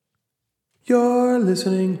You're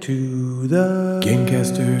listening to the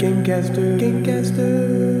Gamecasters.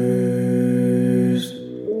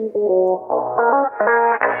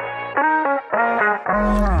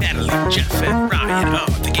 Natalie, Jeff, and Ryan are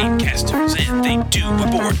the Gamecasters, and they do a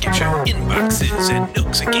board game show, inboxes, and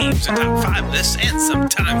nooks and games, and top 5 lists, and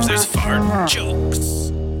sometimes there's fart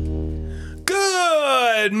jokes.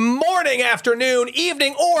 Good morning, afternoon,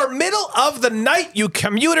 evening, or middle of the night, you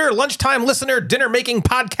commuter, lunchtime listener, dinner-making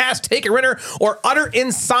podcast taker-inner, or utter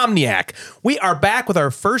insomniac. We are back with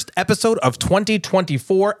our first episode of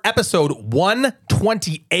 2024, episode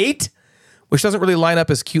 128, which doesn't really line up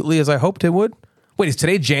as cutely as I hoped it would. Wait, is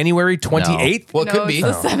today January 28th? No. Well, it could be.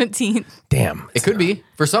 It's the 17th. Damn. It could be.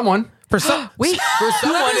 For someone. Wait, For someone,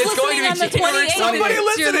 it's going to be January 28th. Somebody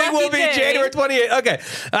listening will be January 28th. Okay.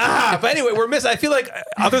 But anyway, we're missing. I feel like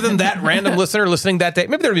other than that random listener listening that day,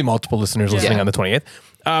 maybe there'll be multiple listeners listening on the 28th.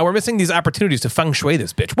 We're missing these opportunities to feng shui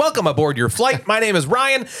this bitch. Welcome aboard your flight. My name is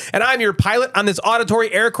Ryan, and I'm your pilot on this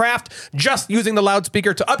auditory aircraft, just using the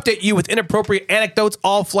loudspeaker to update you with inappropriate anecdotes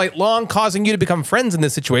all flight long, causing you to become friends in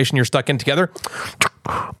this situation you're stuck in together.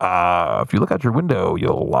 If you look out your window,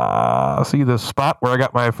 you'll see this spot where I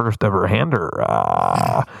got my first ever hander.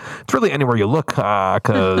 It's really anywhere you look,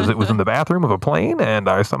 because it was in the bathroom of a plane, and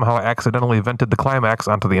I somehow accidentally vented the climax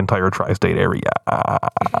onto the entire tri-state area. Oh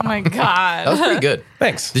my God. That was pretty good.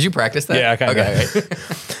 Thanks. Did you practice that? Yeah, kind of.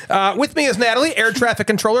 Okay. With me is Natalie, air traffic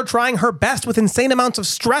controller, trying her best with insane amounts of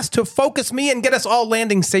stress to focus me and get us all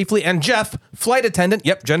landing safely. And Jeff, flight attendant,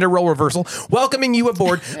 yep, gender role reversal, welcoming you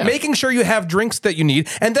aboard, making sure you have drinks that you need,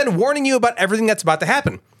 and then warning you about everything that's about to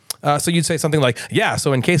happen. So you'd say something like, yeah,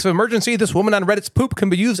 so in case of emergency, this woman on Reddit's poop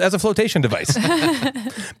can be used as a flotation device.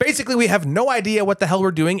 Basically, we have no idea what the hell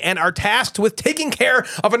we're doing and are tasked with taking care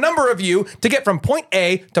of a number of you to get from point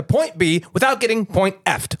A to point B without getting point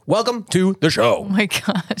F'd. Welcome to the show. Oh my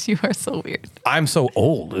gosh, you are so weird. I'm so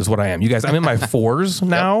old is what I am. You guys, I'm in my 4s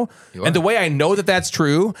now. you are. And the way I know that that's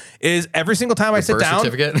true is every single time I sit birth down.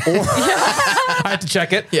 certificate? Or I have to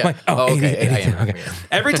check it. Yeah. I'm like, Okay. 88. Okay.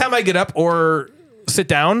 Every time I get up or sit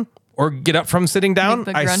down or get up from sitting down,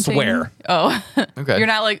 Like the I grunting? swear. Oh, Okay. You're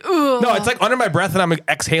not like, ooh. No, it's like under my breath and I'm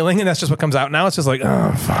exhaling and that's just what comes out now. It's just like,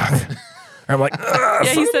 oh, fuck. Or I'm like, Yeah,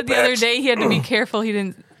 he said the other bitch. day he had to be careful. He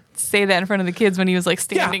didn't say that in front of the kids when he was like Yeah,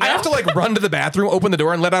 standing I have up. to like run to the bathroom, open the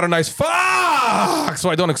door, and let out a nice fuck so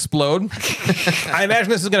I don't explode. I imagine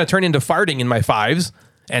this is going to turn into farting in my 5s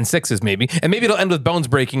and 6s maybe. And maybe it'll end with bones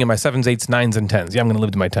breaking in my 7s, 8s, 9s, and 10s. Yeah, I'm going to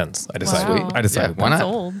live to my 10s. I decided. Wow. I decided. Yeah, why That's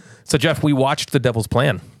not? old. So, Jeff, we watched The Devil's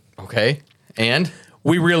Plan. Okay. And?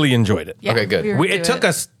 We really enjoyed it. Yeah, Okay, good. we were It into took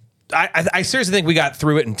us, I seriously think we got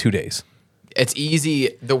through it in 2 days. It's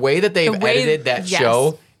easy. The way that they've edited that yes.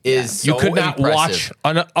 show is You so could not impressive.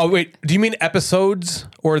 watch. Oh, wait. Do you mean episodes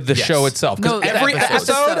or the Yes. show itself? Because No, the every episodes.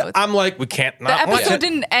 episode, I'm like, we can't The not watch episode it.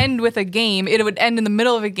 didn't end with a game. It would end in the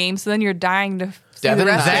middle of a game, so then you're dying to see Devin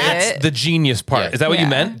the and rest of That's it. the genius part. Yeah. Is that what you Yeah.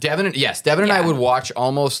 meant? Devin and I Yeah. would watch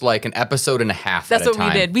almost like an episode and a half That's at a what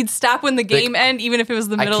time. we did. We'd stop when the game ended, even if it was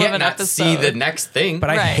the I middle can't of an not episode. see the next thing. But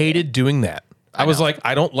I Right. hated doing that. I was like,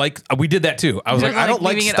 I don't like, we did that too. I was You like, don't I don't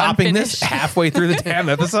like like leaving it stopping this unfinished? halfway through the damn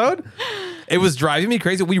episode. It was driving me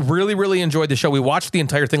crazy. We really, really enjoyed the show. We watched the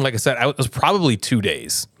entire thing. Like I said, it was probably 2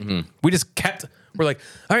 days. We just we're like,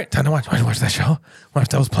 all right, time to watch that show. Watch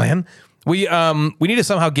Devil's Plan. We need to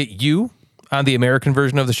somehow get you on the American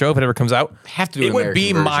version of the show if it ever comes out. Have to do It an would American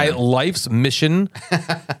be my version. life's mission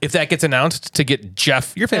if that gets announced to get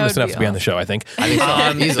Jeff. You're famous would enough be to be on the show, I think. think so.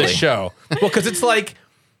 On the Easily. show. Well, because it's like,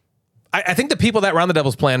 I think the people that were on the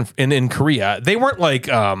Devil's Plan in Korea, they weren't like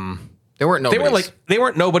They weren't nobodies. they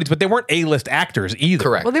weren't nobodies, but they weren't A-list actors either.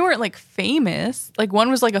 Correct. Well, they weren't like famous. Like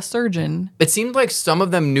one was like a surgeon. It seemed like some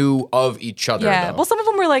of them knew of each other. Yeah. though. Well, some of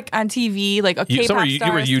them were like on TV, like a You- some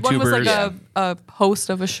K-pop were- you were stars. One was like YouTubers. a host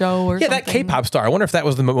of a show or Yeah, something. that K-pop star. I wonder if that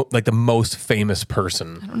was the most famous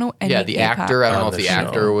person. I don't know any yeah, the K-pop. actor. I don't know on if the the show.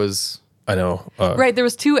 actor was I know. Right, there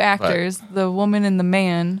was two actors, the woman and the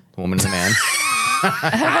man. the woman and the man.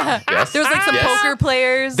 Yes. There was like some Yes. poker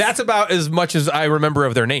players. That's about as much as I remember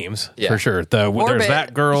of their names, Yeah. for sure. There's Orbit.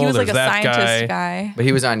 that girl, He was there's like a that scientist guy. guy. But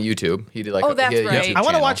he was on YouTube. He did like Oh, that's he had a right. YouTube I want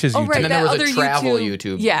to channel. watch his YouTube. Oh, right. And then there that was a other travel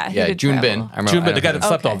YouTube. Yeah, he did Junbin. travel. I remember. Junbin, the guy that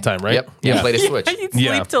slept all Okay. the time, right? Yep. Yeah. Played a Switch. He'd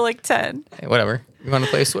Yeah. sleep till like 10. Hey, whatever. You want to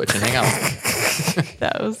play a Switch and hang out.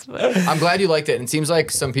 That was fun. I'm glad you liked it. And it seems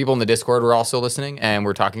like some people in the Discord were also listening and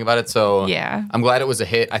we're talking about it. So Yeah. I'm glad it was a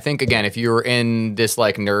hit. I think, again, if you're in this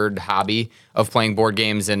like nerd hobby of playing board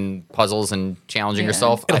games and puzzles and challenging Yeah.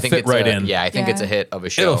 yourself, It'll I think fit it's right a, in. Yeah, I think Yeah. it's a hit of a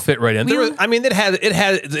show. It'll fit right in. We- It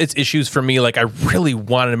had its issues for me. Like I really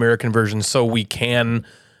want an American version so we can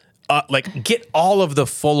like get all of the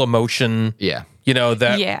full emotion Yeah. You know,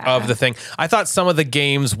 that of the thing. I thought some of the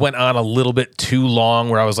games went on a little bit too long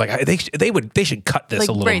where I was like, they should cut this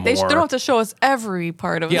a little more. They don't have to show us every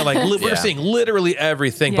part of it. Yeah, like we're seeing literally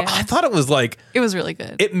everything. But I thought it was like... It was really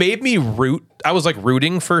good. It made me I was like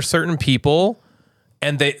rooting for certain people.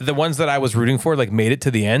 And the ones that I was rooting for like made it to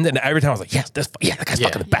the end. And every time I was like, that guy's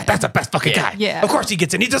fucking the best. That's the best fucking guy. Yeah. Of course he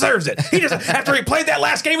gets in. He deserves it. After he played that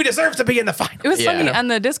last game, he deserves to be in the final. It was funny on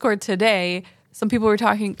the Discord today. Some people were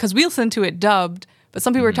talking, because we listened to it dubbed, but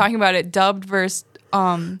some people were talking about it dubbed versus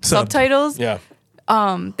subtitles. Yeah.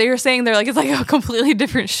 They were saying it's like a completely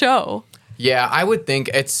different show. Yeah, I would think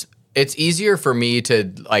it's easier for me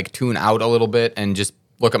to like tune out a little bit and just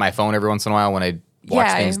look at my phone every once in a while when I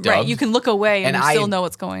watch things dubbed. Right. You can look away and you I still know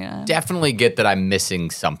what's going on. Definitely get that I'm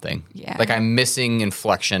missing something. Yeah. Like I'm missing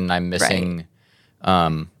inflection. I'm missing.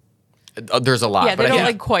 There's a lot. Yeah, they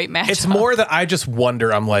don't quite match. It's up. more that I just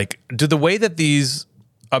wonder. I'm like, do the way that these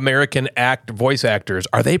American voice actors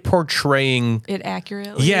are they portraying it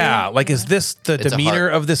accurately? Yeah, like is this the demeanor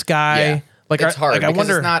of this guy? Yeah. Like it's hard like, because I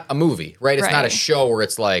wonder, it's not a movie, right? It's not a show where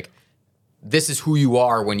it's like this is who you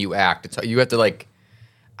are when you act. You have to like.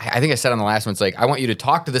 I think I said on the last one, it's like I want you to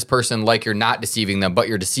talk to this person like you're not deceiving them, but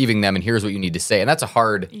you're deceiving them, and here's what you need to say. And that's a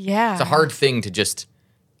hard. Yeah. It's a hard thing to just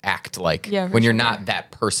act like when you're not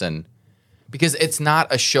that person. Because it's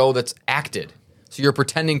not a show that's acted. So you're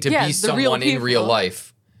pretending to be someone in real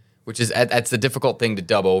life, which is that's the difficult thing to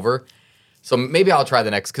dub over. So maybe I'll try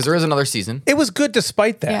the next, because there is another season. It was good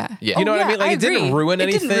despite that. Yeah. You know what I mean? Like it didn't ruin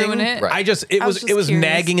anything. Didn't ruin it. Right. It was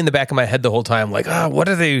nagging in the back of my head the whole time. Like, what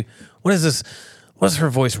is this? What does her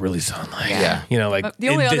voice really sound like? Yeah. You know, like the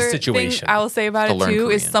only in this other situation. thing I will say about it too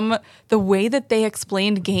is the way that they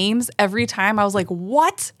explained games every time. I was like,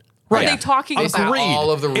 what? What are they talking about?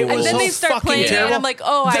 All of the rules. And then they start playing it, and I'm like,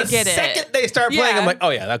 oh, I get it. The second they start playing, I'm like,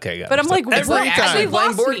 oh yeah, okay. But I'm like, every time they playing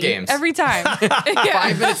lost board me games every time.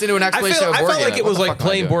 5 minutes into an explanation of a board game. I felt like it was like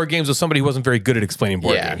playing board games with somebody who wasn't very good at explaining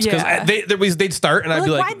board games. Because they'd start, and I'd be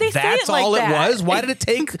like, that's all it was? Why did it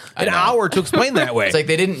take an hour to explain that way? It's like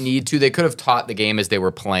they didn't need to. They could have taught the game as they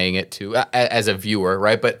were playing it too, as a viewer,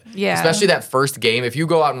 right? But especially that first game, if you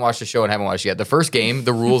go out and watch the show and haven't watched it yet, the first game,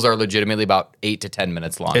 the rules are legitimately about 8 to 10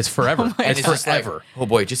 minutes long. It's forever. It's forever. Oh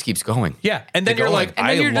boy, it just keeps going. Yeah, and then you're like,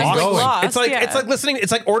 I lost. It's like listening.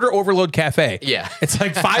 It's like Order Overload Cafe. Yeah, it's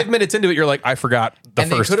like 5 minutes into it, you're like, I forgot the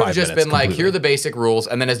and first 5 minutes. And they could have just been completely. like, here are the basic rules,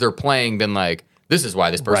 and then as they're playing, been like, this is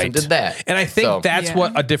why this person did that. And I think that's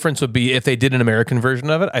what a difference would be if they did an American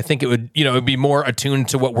version of it. I think it would, it would be more attuned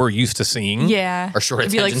to what we're used to seeing. Yeah, our short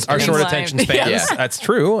attention spans. Our short attention spans. Yeah. That's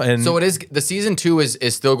true. And so it is. The season 2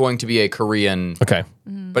 is still going to be a Korean. Okay,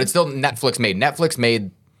 but it's still Netflix made. Netflix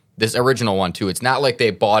made this original one too. It's not like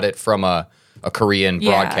they bought it from a Korean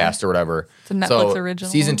broadcast or whatever. It's a Netflix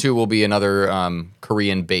original. Season 2 will be another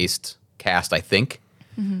Korean-based cast, I think.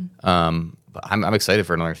 But I'm excited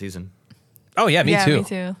for another season. Oh yeah, me too. Me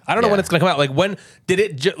too. I don't know when it's gonna come out. Like when did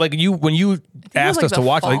it? When you asked us to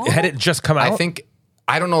watch, like had it just come out?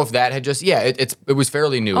 I don't know if that had just. Yeah, it was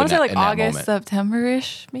fairly new. I want to say like in that August, moment.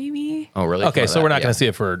 September-ish, maybe. Oh really? Okay, so we're not gonna see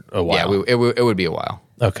it for a while. Yeah, it would be a while.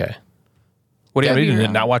 Okay. What do you want me to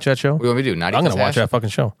do? Not watch that show? What do you want me to do? Not I'm gonna watch that fucking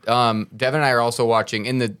show. Devin and I are also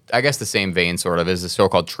watching I guess the same vein sort of is a show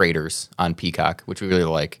called Traders on Peacock, which we really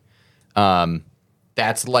like.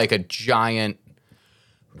 That's like a giant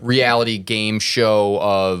reality game show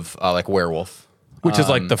of like werewolf. Which is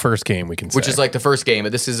like the first game we can say. Which is like the first game,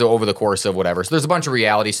 but this is over the course of whatever. So there's a bunch of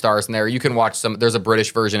reality stars in there. You can watch there's a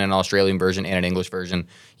British version, an Australian version, and an English version.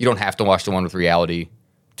 You don't have to watch the one with reality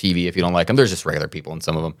TV if you don't like them. There's just regular people in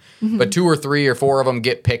some of them. Mm-hmm. But 2 or 3 or 4 of them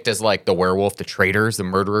get picked as like the werewolf, the traitors, the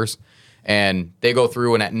murderers. And they go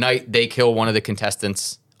through, and at night they kill one of the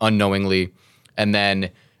contestants unknowingly. And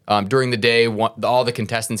then during the day, all the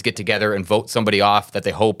contestants get together and vote somebody off that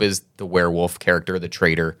they hope is the werewolf character, the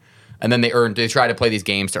traitor. And then they try to play these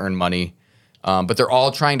games to earn money. But they're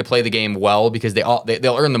all trying to play the game well because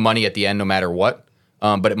they'll earn the money at the end no matter what.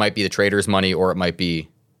 But it might be the traitor's money, or it might be...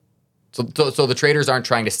 So the traders aren't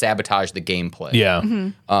trying to sabotage the gameplay. Yeah.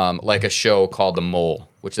 Mm-hmm. Like a show called The Mole,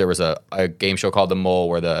 which there was a game show called The Mole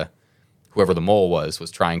where whoever the mole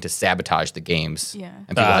was trying to sabotage the games. Yeah.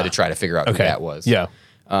 And people had to try to figure out who that was. Yeah.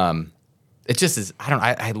 It just is,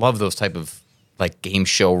 I love those type of like game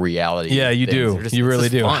show reality. Yeah, you things. do. You really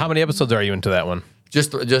do. Fun. How many episodes are you into that one?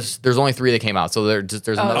 Just there's only 3 that came out, so there's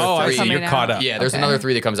another 3. So you're caught up. Yeah, there's another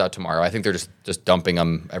 3 that comes out tomorrow. I think they're just dumping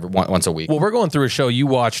them once a week. Well, we're going through a show you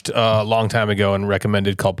watched a long time ago and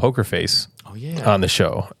recommended called Poker Face. Oh yeah, on the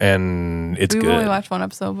show, and it's good. We've only watched 1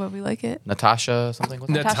 episode, but we like it. Natasha something.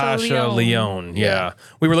 What's that? Natasha Leone. Yeah,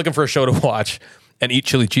 we were looking for a show to watch and eat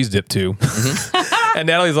chili cheese dip too. And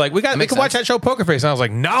Natalie's like, we can watch that show Poker Face. And I was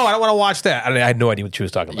like, no, I don't want to watch that. I had no idea what she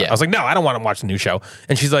was talking about. Yeah. I was like, no, I don't want to watch the new show.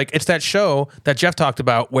 And she's like, it's that show that Jeff talked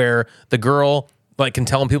about where the girl like can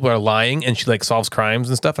tell when people are lying and she like solves crimes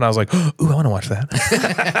and stuff. And I was like, ooh, I want to watch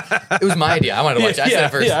that. It was my idea. I wanted to watch it. I said it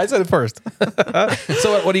first. Yeah, I said it first.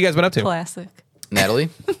 So what have you guys been up to? Classic. Natalie?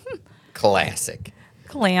 Classic.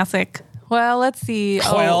 Well, let's see.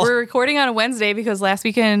 We're recording on a Wednesday because last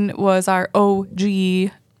weekend was our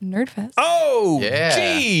OG Nerdfest. Oh, Yeah.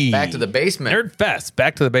 gee. Back to the basement. Nerdfest.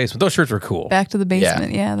 Back to the basement. Those shirts were cool. Back to the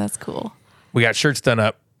basement. Yeah, that's cool. We got shirts done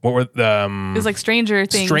up. What were the It was like Stranger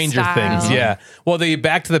Things. Stranger style. Things, yeah. Well, the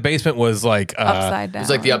Back to the Basement was like Upside down. It was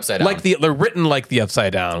like the upside down. like they're written like the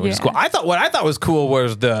upside down, which is Yeah. cool. What I thought was cool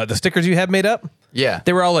was the stickers you had made up. Yeah.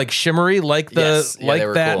 They were all like shimmery, like the Yes. Yeah, like they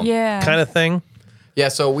were that cool. Yeah. kind of thing. Yeah,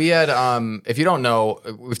 so we had, if you don't know,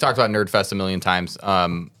 we've talked about Nerdfest a million times,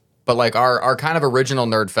 but like our kind of original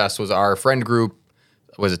Nerdfest was our friend group,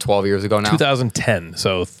 was it 12 years ago now? 2010,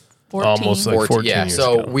 so 14. almost like 14 yeah, years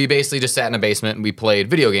so ago. we basically just sat in a basement and we played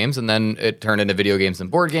video games, and then it turned into video games and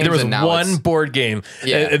board games. There was and now one it's- board game.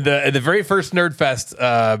 Yeah. At the very first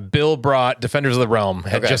Nerdfest, Bill brought Defenders of the Realm,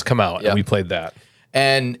 had Okay. just come out, Yep. and we played that.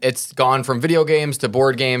 And it's gone from video games to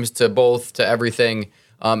board games to both to everything,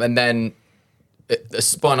 and then it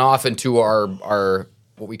spun off into our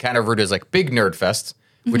what we kind of referred to as like Big Nerdfest,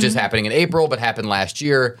 which is happening in April, but happened last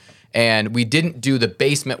year. And we didn't do the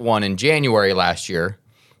basement one in January last year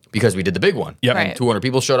because we did the big one. Yep. Right. And 200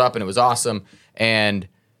 people showed up, and it was awesome. And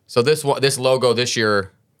so this logo this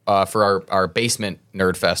year for our basement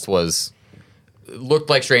Nerdfest looked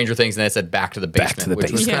like Stranger Things, and it said Back to the Basement,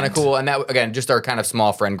 which was basement. kind of cool. And that, again, just our kind of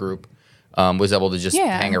small friend group was able to just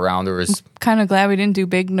Yeah. hang around. There was Kind of glad we didn't do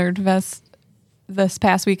Big Nerdfest this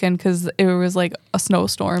past weekend because it was like a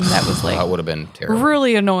snowstorm that was it like would have been terrible.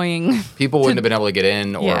 really annoying. People wouldn't have been able to get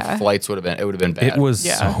in, or Yeah. flights would have been bad. It was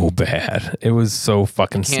Yeah. so bad. It was so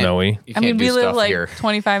fucking Can't- snowy. you I mean, can't do we live stuff like here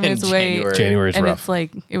 25 in minutes away. January. January's and rough. it's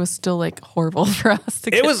like, it was still like horrible for us to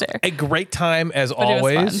It get was there. a great time as But it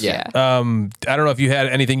was always. fun, Yeah. I don't know if you had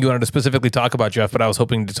anything you wanted to specifically talk about, Jeff, but I was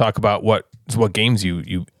hoping to talk about what games you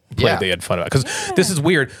played Yeah. that you had fun about. Because this is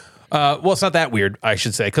weird. Well, it's not that weird, I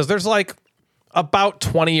should say, because there's like about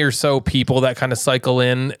 20 or so people that kind of cycle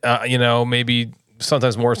in, maybe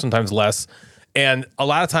sometimes more, sometimes less. And a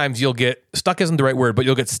lot of times you'll get stuck isn't the right word, but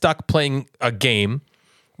you'll get stuck playing a game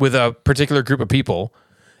with a particular group of people.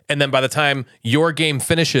 And then by the time your game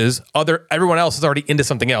finishes, everyone else is already into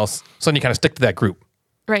something else. So then you kind of stick to that group.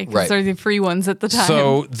 Right, because Right. they're the free ones at the time.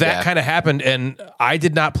 So that Yeah. kind of happened, and I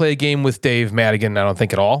did not play a game with Dave Madigan, I don't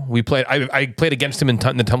think at all. I played against him in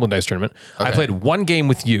the Tumbling Dice tournament. I Okay. played one game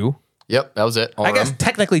with you. Yep, that was it. I guess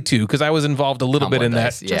technically two, because I was involved a little bit in Tumbling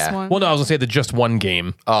that. dice, yeah. one. Well, no, I was going to say the just one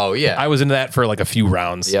game. Oh yeah. I was into that for like a few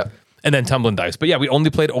rounds. Yep. And then Tumbling Dice. But yeah, we only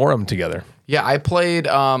played Orem together. Yeah, I played.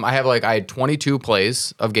 I had 22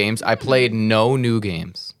 plays of games. I played no new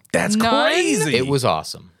games. That's None? crazy. It was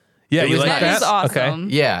awesome. Yeah, you was like nice. that? That is awesome.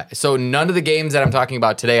 Okay. Yeah. So none of the games that I'm talking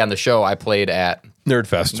about today on the show I played at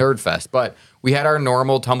Nerdfest. Nerdfest, but we had our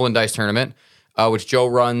normal Tumbling Dice tournament, which Joe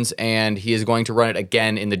runs, and he is going to run it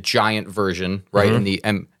again in the giant version, right? Mm-hmm. In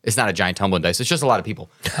the it's not a giant Tumbling Dice; it's just a lot of people.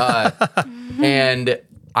 And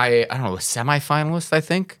I don't know, a semifinalist, I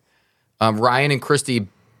think. Ryan and Christy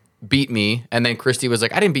beat me, and then Christy was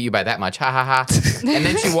like, "I didn't beat you by that much, ha ha ha." And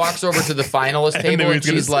then she walks over to the finalist table, knew he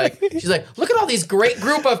and was gonna she's like, "Look at all these great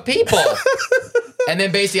group of people." And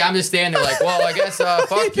then basically I'm just standing there like, well, I guess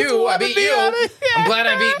fuck you. I beat you. I'm glad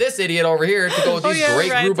I beat this idiot over here to go with these yeah,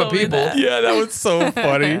 great Ryan group of told me people. that. Yeah, that was so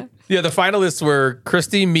funny. Yeah, the finalists were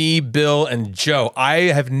Christy, me, Bill, and Joe. I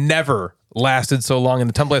have never lasted so long in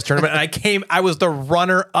the Tumbling Dice tournament, and I was the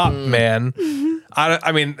runner-up, man.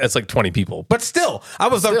 I mean, it's like 20 people, but still, I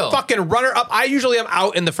was the fucking runner-up. I usually am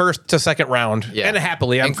out in the first to second round, Yeah. and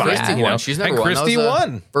happily, I'm And fine. Christy you won. know? She's never and won. Christy That was a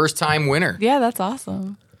won. First time winner. Yeah, that's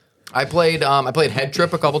awesome. I played Head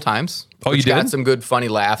Trip a couple times. Oh, which you got did? some good funny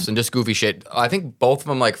laughs and just goofy shit. I think both of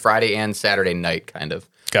them like Friday and Saturday night, kind of.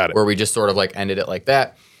 Got it. Where we just sort of like ended it like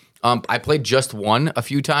that. I played Just One a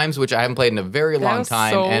few times, which I haven't played in a very That long was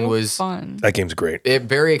time, so and was fun. That game's great.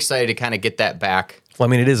 very excited to kind of get that back Well, I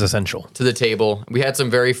mean, it is essential. to the table. We had some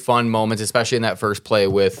very fun moments, especially in that first play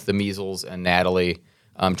with the Measles and Natalie,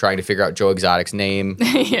 trying to figure out Joe Exotic's name.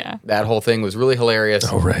 Yeah. That whole thing was really hilarious.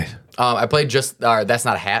 Oh, right. I played That's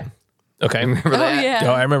Not a Hat. Okay. Remember that? Oh, yeah.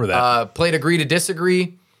 Oh, I remember that. Played Agree to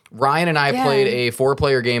Disagree. Ryan and I Yeah. played a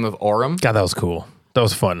 4-player game of Orem. God, that was cool. That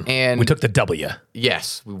was fun. And- we took the W.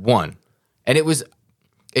 Yes, we won. And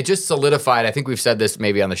it just solidified. I think we've said this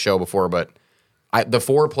maybe on the show before, but the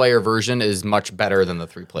 4-player version is much better than the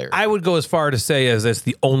 3-player. I would go as far to say as it's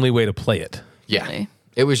the only way to play it. Yeah. Really.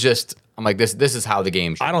 It was just, I'm like, this is how the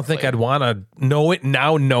game should I don't think play. I'd want to know it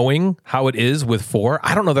now, knowing how it is with 4.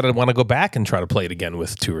 I don't know that I'd want to go back and try to play it again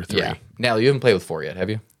with 2 or 3. Yeah. Natalie, you haven't played with 4 yet, have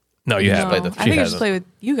you? No, you haven't. played the- I think I just play with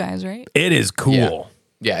you guys, right? It is cool.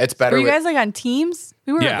 Yeah, it's better. Were you with- guys like on teams?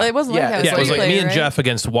 We were. Yeah. It wasn't Yeah, like that. it's Yeah, it was like multiplayer, me and right? Jeff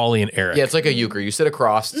against Wally and Eric. Yeah, it's like a euchre. You sit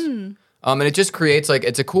across, and it just creates like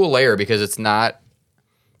it's a cool layer because it's not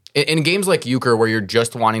in games like euchre where you're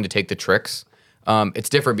just wanting to take the tricks. It's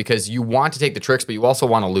different because you want to take the tricks, but you also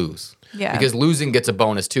want to lose. Yeah. Because losing gets a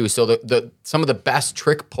bonus too. So the some of the best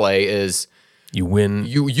trick play is You win.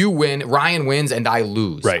 you win, Ryan wins, and I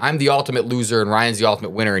lose. Right. I'm the ultimate loser, and Ryan's the ultimate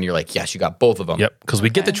winner, and you're like, yes, you got both of them. Yep, because we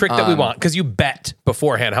get the trick that we want. Because you bet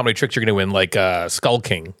beforehand how many tricks you're going to win, like Skull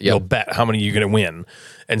King. You'll bet how many you're going to win.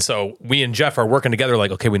 And so we and Jeff are working together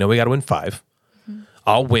like, okay, we know we got to win 5.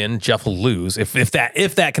 I'll win, Jeff will lose if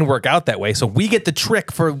that can work out that way. So we get the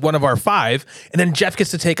trick for one of our 5, and then Jeff gets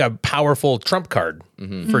to take a powerful trump card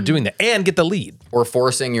for doing that and get the lead. Or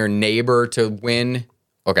forcing your neighbor to win.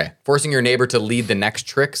 Okay, forcing your neighbor to lead the next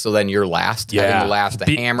trick, so then you're last. Having the last,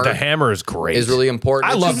 the hammer. The hammer is great. Is really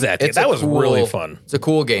important. I love that. It's That a was really fun. It's a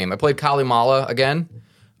cool game. I played Kalimala again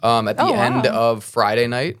at the end of Friday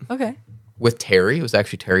night Okay. with Terry. It was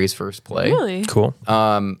actually Terry's first play. Really? Cool.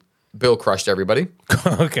 Bill crushed everybody.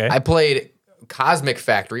 Okay. I played Cosmic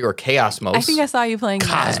Factory or Chaos Mos. I think I saw you playing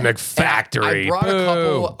Cosmic Factory. I brought a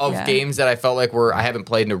couple of Yeah. games that I felt like I haven't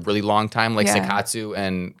played in a really long time, like Yeah. Seikatsu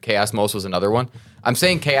and Chaos Mos was another one. I'm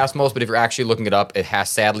saying Chaos Mos, but if you're actually looking it up, it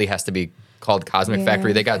sadly has to be called Cosmic Yeah.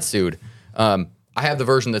 Factory. They got sued. I have the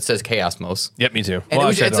version that says Chaos Mos. Yep, me too. And Well,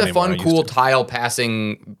 it's actually, I don't a fun, anymore. I used cool to. tile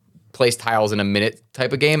passing, place tiles in a minute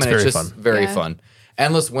type of game, and it's very just fun. very Yeah. fun.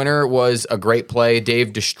 Endless Winter was a great play.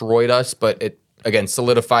 Dave destroyed us, but it again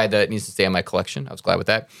solidified that it needs to stay in my collection. I was glad with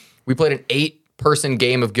that. We played an 8-person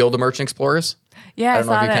game of Guild of Merchant Explorers. Yeah, I don't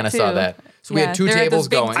know if you kind of saw that. So we had 2 they're at tables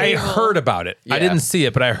this big going. I table. heard about it. I Yeah. didn't see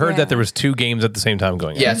it, but I heard Yeah. that there was 2 games at the same time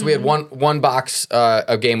going on. Yeah, so we had one box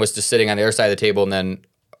of game was just sitting on the other side of the table, and then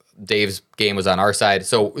Dave's game was on our side.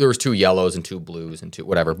 So there was 2 yellows and 2 blues and 2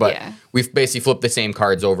 whatever. But Yeah. we've basically flipped the same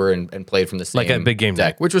cards over and played from the same Like a big game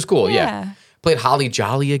deck, day. which was cool. Yeah. Yeah. Played Holly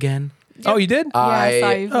Jolly again. Oh, you did? I saw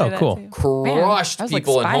you play oh, that cool. too. Man, Crushed I was, like,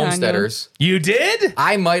 people in spying on you. Homesteaders. You did?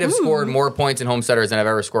 I might have scored more points in Homesteaders than I've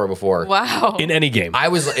ever scored before. Wow. In any game. I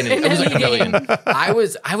was it was like a million. I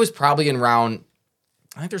was probably in round.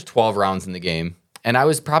 I think there's 12 rounds in the game, and I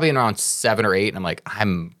was probably in round 7 or 8. And I'm like,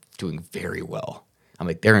 I'm doing very well. I'm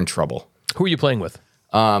like, they're in trouble. Who are you playing with?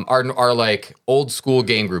 Our like old school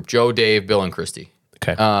game group: Joe, Dave, Bill, and Christy.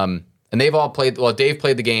 Okay. And they've all played. Well, Dave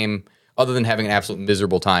played the game, other than having an absolute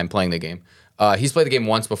miserable time playing the game. He's played the game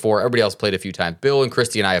once before. Everybody else played it a few times. Bill and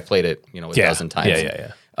Christy and I have played it, a dozen times.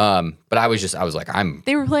 Yeah. But I was like, I'm.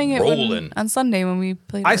 They were playing it rolling. on Sunday when we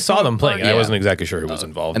played. I saw them playing it. I Yeah. wasn't exactly sure who was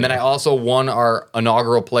involved. And then I also won our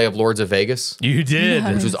inaugural play of Lords of Vegas, You did.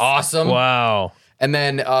 which was awesome. Wow. And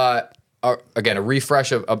then again, a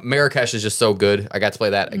refresh of Marrakesh is just so good. I got to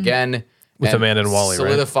play that again With Amanda and Wally, right?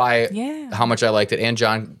 solidify Yeah. how much I liked it. And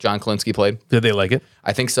John Klinsky played. Did they like it?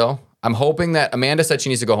 I think so. I'm hoping that Amanda said she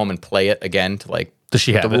needs to go home and play it again to like Does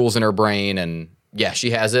she put have the it? rules in her brain, and yeah, she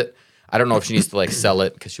has it. I don't know if she needs to like sell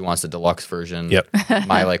it because she wants the deluxe version. Yep.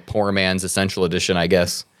 My like poor man's essential edition, I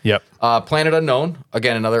guess. Yep. Planet Unknown,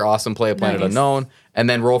 again, another awesome play of Planet Nice. Unknown, and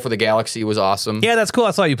then Roll for the Galaxy was awesome. Yeah, that's cool.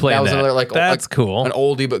 I saw you playing that was another like that's cool. an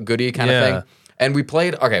oldie but goodie kind Yeah. of thing. And we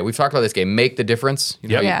played. Okay, we've talked about this game. Make the Difference. You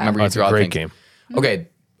know, Yep. you Yeah. remember Oh, you it's a draw great things. game. Okay,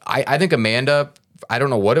 I think Amanda. I don't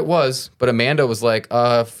know what it was, but Amanda was like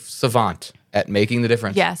a savant at making the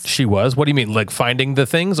difference. Yes. She was? What do you mean? Like finding the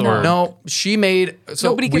things? Or No, she made. So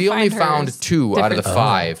Nobody could we only find found hers 2 out of the different.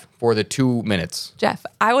 5 for the 2 minutes. Jeff,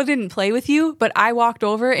 I didn't play with you, but I walked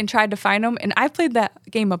over and tried to find them, and I've played that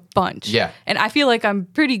game a bunch. Yeah. And I feel like I'm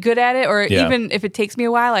pretty good at it, or Yeah. even if it takes me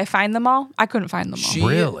a while, I find them all. I couldn't find them all. She-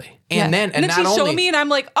 Really? And Yeah. then she not showed only me, and I'm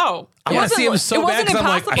like, oh, I want to see him so it bad wasn't because I'm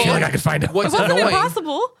like, impossible. I feel like I could find out. What's It wasn't annoying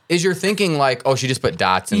impossible. is you're thinking like, oh, she just put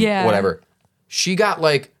dots and Yeah. whatever. She got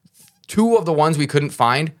like 2 of the ones we couldn't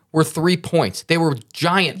find were 3 points. They were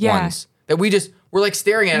giant Yeah. ones that we just were like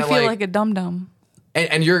staring at You it feel like, like a dum dum.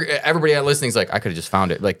 and you're everybody listening is like, I could have just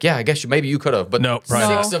found it. Like, yeah, I guess maybe you could have, but No,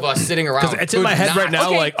 right. 6 of us sitting around. Because it's in my could head not. right now,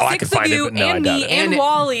 Okay, like, oh, I 6 could find of you it, but no, I and got me it. and And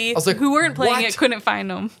Wally, I was like, who weren't playing what? it, couldn't find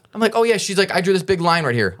them. I'm like, oh yeah, she's like, I drew this big line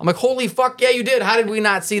right here. I'm like, holy fuck, yeah, you did. How did we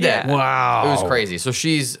not see that? Yeah. Wow. It was crazy. So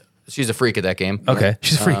she's a freak at that game. Okay.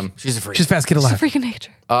 She's a freak. She's a freak. She's a fast kid It's a alive. freak of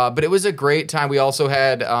nature. But it was a great time. We also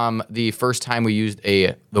had the first time we used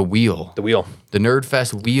the wheel, The wheel. the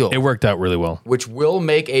Nerdfest wheel, It worked out really well. which will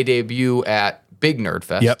make a debut at Big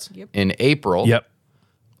Nerdfest Yep. Yep. in April. Yep.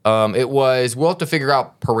 We'll have to figure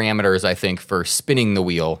out parameters, I think, for spinning the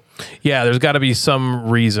wheel. Yeah, there's got to be some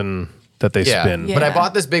reason that they spin. But I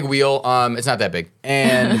bought this big wheel. It's not that big.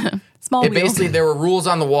 And Small wheel. basically, there were rules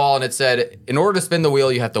on the wall, and it said, in order to spin the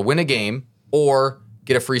wheel, you have to win a game or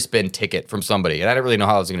get a free spin ticket from somebody. And I didn't really know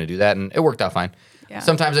how I was going to do that, and it worked out fine. Yeah.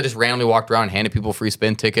 Sometimes I just randomly walked around and handed people free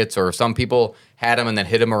spin tickets, or some people had them and then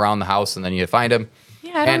hid them around the house, and then you find them.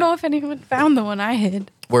 Yeah, I don't know if anyone found the one I hid.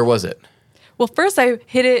 Where was it? Well, first I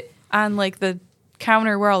hid it on like the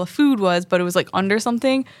counter where all the food was, but it was like under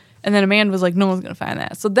something. And then Amanda was like, no one's going to find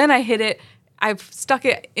that. So then I hid it. I stuck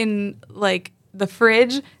it in like the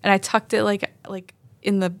fridge and I tucked it like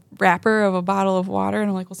in the wrapper of a bottle of water. And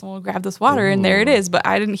I'm like, well, someone will grab this water. And there it is. But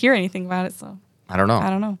I didn't hear anything about it. So I don't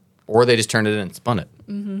know. Or they just turned it in and spun it.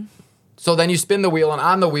 Mm-hmm. So then you spin the wheel, and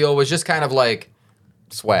on the wheel was just kind of like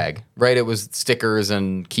swag, right? It was stickers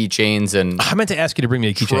and keychains and I meant to ask you to bring me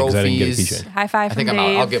a keychain because I didn't get a keychain. High five from Dave.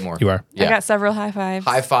 I'll get more. You are? Yeah. I got several high fives.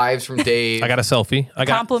 High fives from Dave. I got a selfie. I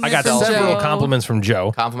got Compliments from several Joe. compliments from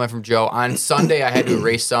Joe. Compliment from Joe. On Sunday, I had to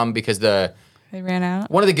erase some because They ran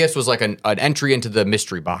out. one of the gifts was like an entry into the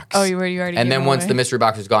mystery box. Oh, you already And gave then them once away. the mystery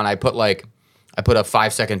box was gone, I put a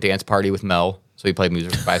 5-second dance party with Mel. So he played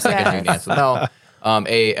music for 5 seconds and dance with Mel.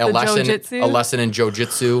 A lesson in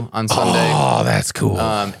jiu-jitsu on Sunday. Oh, that's cool.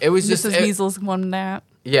 It was just Mrs. Measles won that.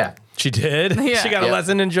 yeah. She did? Yeah. She got a Yep.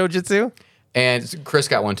 lesson in jiu-jitsu? And Chris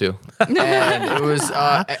got one too. And it was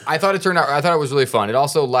I thought it was really fun. It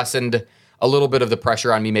also lessened a little bit of the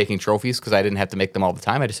pressure on me making trophies because I didn't have to make them all the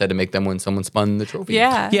time. I just had to make them when someone spun the trophy.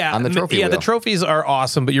 Yeah. On the trophy Yeah, wheel. the trophies are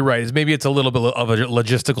awesome, but you're right. Maybe it's a little bit of a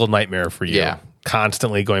logistical nightmare for you. Yeah.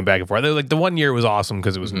 Constantly going back and forth. Like the one year was awesome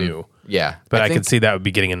because it was new. Yeah. But I think could see that would be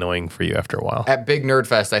getting annoying for you after a while. at Big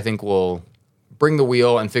Nerdfest, I think we'll bring the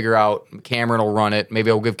wheel and figure out Cameron will run it. Maybe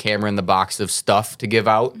I'll give Cameron the box of stuff to give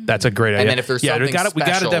out. That's a great idea. then if there's something we got to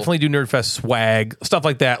special- definitely do Nerdfest swag, stuff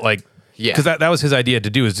like that. Like, Yeah. because that was his idea to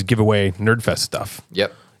do is to give away Nerdfest stuff.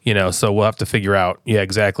 Yep. So we'll have to figure out. Yeah,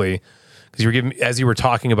 exactly. Because as you were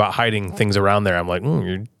talking about hiding things around there, I'm like,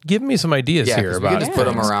 you're giving me some ideas Yeah, here 'cause we about could just put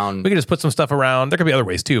them around. We could just put some stuff around. There could be other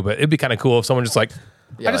ways too, but it'd be kind of cool if someone just like,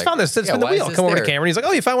 Yeah, I just like, found this. Spin the why is wheel. this Come over to there? Cameron. He's like,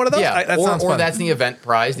 oh, you found one of those? Yeah. That sounds Or fun. that's the event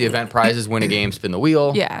prize. The event prize is win a game, spin the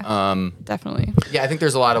wheel. Yeah. Definitely. Yeah, I think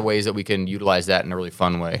there's a lot of ways that we can utilize that in a really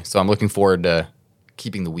fun way. So I'm looking forward to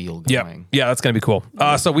keeping the wheel going. Yeah, that's gonna be cool.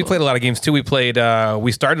 So we played a lot of games too. We played.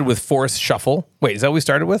 We started with Force Shuffle. Wait, is that what we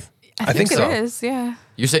started with? I think so. it is. Yeah.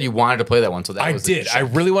 You said you wanted to play that one, so that I was did. I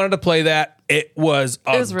really wanted to play that. It was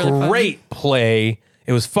a was really fun. great play.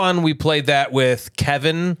 It was fun. We played that with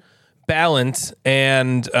Kevin Ballant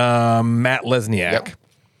and Matt Lesniak. Yep.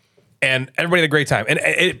 And everybody had a great time. And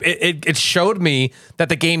it showed me that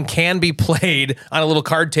the game can be played on a little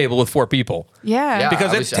card table with 4 people. Yeah. Yeah.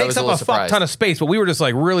 Because I it was takes a up little a fuck ton surprised. of space, but we were just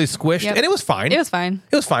like really squished. Yep. And it was fine. It was fine.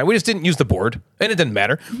 It was fine. We just didn't use the board. And it didn't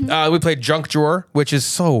matter. We played Junk Drawer, which is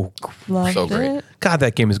so Loved So great. it. God,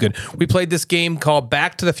 that game is good. We played this game called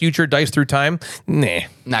Back to the Future Dice Through Time. Nah.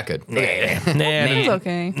 Not good. Nah. It's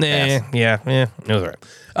okay. Nah. Yeah. It was all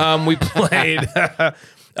right. We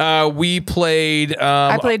played.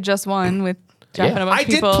 I played just one with Jeff and a bunch I of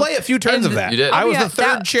people. did play a few turns of that. You did? I was Yeah, the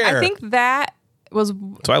third chair. I think that was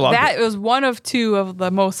So I loved that it. was one of 2 of the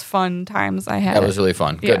most fun times I had. That was really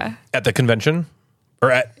fun. Good. Yeah. At the convention or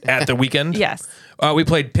at the weekend. Yes. We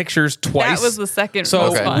played Pictures twice. That was the second So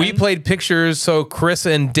most fun. we played Pictures. So Chris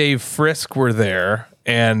and Dave Frisk were there,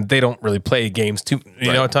 and they don't really play games too,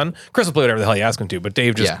 a ton. Chris will play whatever the hell you ask him to, but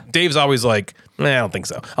Dave's always like, I don't think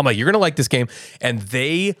so. I'm like, you're gonna like this game, and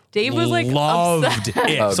they Dave was, like, loved obsessed.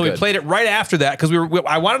 it. Oh, so we good. played it right after that because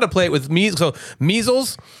I wanted to play it with Measles. So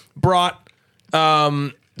Measles brought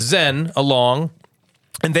Zen along.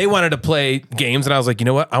 And they wanted to play games, and I was like, you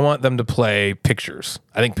know what? I want them to play Pictures.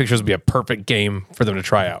 I think Pictures would be a perfect game for them to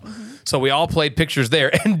try out. So we all played Pictures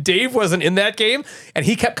there, and Dave wasn't in that game, and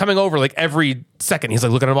he kept coming over like every second. He's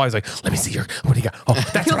like looking at the ball. He's like, let me see your, what do you got? Oh,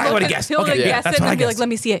 that's what I would have guessed. He'll Okay, guess that's it what I and be like, guessed. let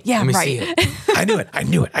me see it. Yeah, Let me right. see it. I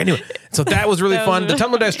knew it. So that was really fun. The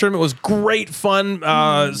Tumbler Dice tournament was great fun.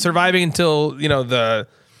 Surviving until, the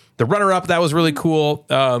runner-up, that was really cool.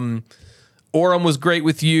 Orem was great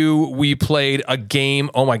with you. We played a game.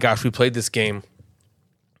 Oh my gosh, we played this game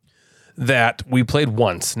that we played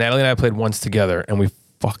once. Natalie and I played once together, and we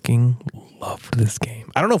fucking loved this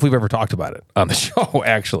game. I don't know if we've ever talked about it on the show,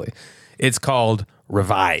 actually. It's called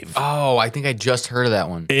Revive. Oh, I think I just heard of that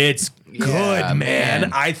one. It's good, Yeah, man.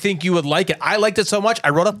 man. I think you would like it. I liked it so much, I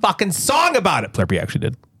wrote a fucking song about it. Flippy actually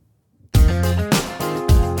did.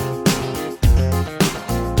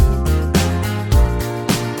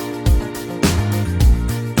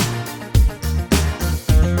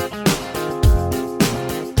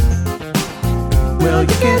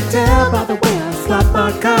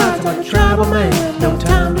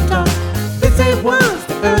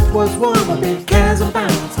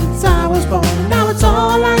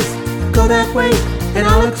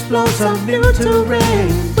 explore some new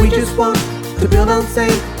terrain. We just want to build on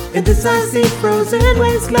safe in this icy frozen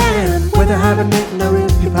wasteland. Whether hibernating or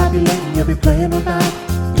if you're populating, you'll be playing revive,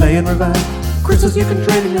 playing revive. Crystals you can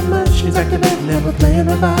trade in your machines activating, and we're playing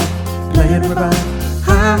revive, playing revive.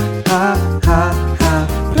 Ha, ha, ha,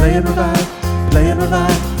 ha, playing revive, playing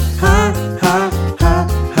revive. Ha, ha, ha,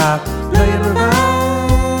 ha, playing revive.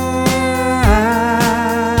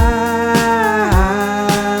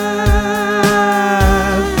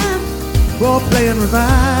 We're playing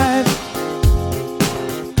revive.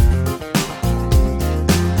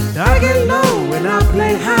 I get low and I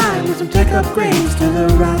play high with some tech upgrades to the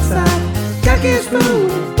right side. Got gears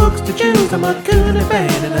smooth, books to choose. I'm a Kuniban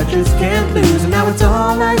and I just can't lose. And now it's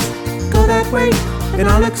all nice, go that way, and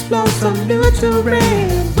I'll explore some new terrain.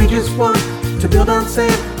 We just want to build on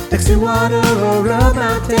sand, next to water or a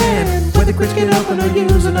mountain. Where the crits get open or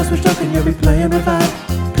using us, we're stuck and you'll be playing revive,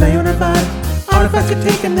 playing revive. Artifacts get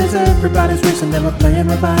taken as everybody's racing, and we're playing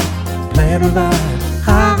revive, playing revive.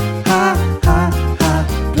 Ha, ha, ha,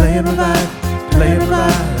 ha, playing revive, playing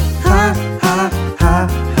revive. Ha, ha, ha,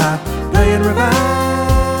 ha, playing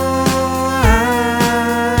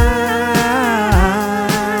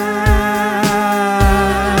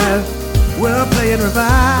revive. We're playing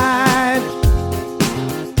revive.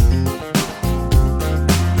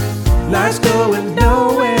 Life's going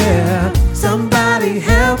nowhere. Somebody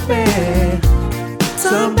help me.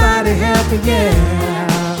 Somebody help me,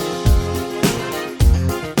 yeah.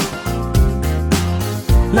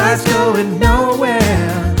 Life's going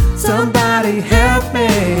nowhere. Somebody help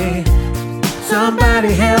me.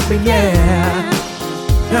 Somebody help me, yeah.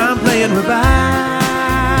 I'm playing revive.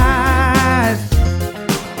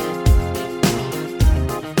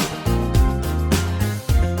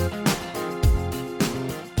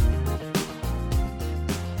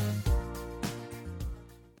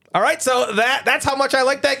 All right, so that's how much I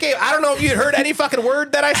like that game. I don't know if you had heard any fucking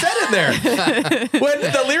word that I said in there. When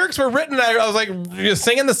the lyrics were written, I was like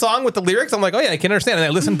singing the song with the lyrics. I'm like, oh yeah, I can understand. And I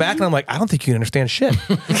listened back and I'm like, I don't think you can understand shit.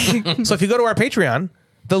 So if you go to our Patreon,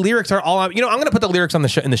 the lyrics are all on. You know, I'm going to put the lyrics on in the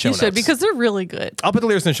show notes. You should, because they're really good. I'll put the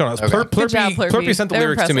lyrics in the show notes. Okay. Good job, Plurpy sent the They're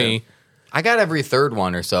lyrics to me. I got every third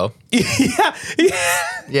one or so. Yeah.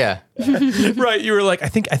 Yeah. Right. You were like, I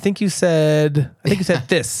think you said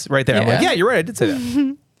this right there. I'm like, yeah, you're right. I did say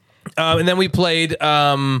that. And then we played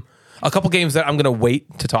a couple games that I'm going to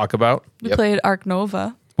wait to talk about. We played Ark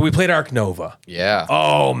Nova. We played Ark Nova. Yeah.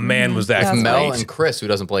 Oh, man, was that great. Mel and Chris, who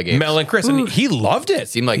doesn't play games. Mel and Chris, and he loved it.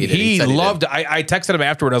 Seemed like he did. He loved it. I texted him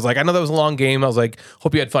afterward. I was like, I know that was a long game. I was like,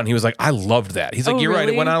 hope you had fun. He was like, I loved that. He's like, you're right.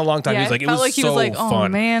 It went on a long time. Yeah, He was like, it felt was like he so was like, fun. oh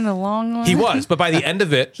man, a long one. He was, but by the end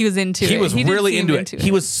of it, he was into it. He was He did really seem into into it. it. He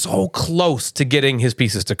was so close to getting his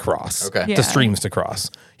pieces to cross. Okay. Yeah. The streams to cross.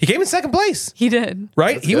 He came in second place. He did.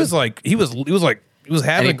 Right? That's He good. was like, he was And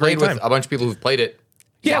having he a great played time. with a bunch of people who've played it.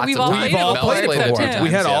 Yeah, lots we've of all times. played it We've all before, played it except before. him. We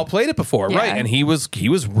had Yeah. all played it before, Yeah. right? And he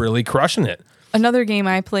was really crushing it. Another game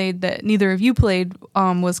I played that neither of you played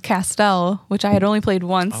was Castell, which I had only played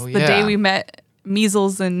once. Oh, The yeah. day we met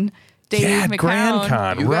Measles and Dave McCown. Grand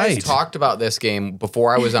Con, You right? guys talked about this game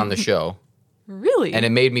before I was on the show, Really? and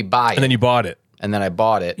it made me buy it. And then you bought it. And then I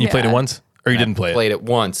bought it. You played it Yeah. once, or you didn't play it? Played it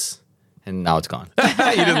once, and now it's gone. You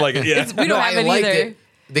didn't like it. Yeah. we don't have it liked either. it.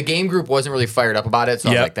 The game group wasn't really fired up about it, so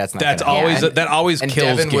I was Yep. like, "That's not." That's gonna always happen. that always And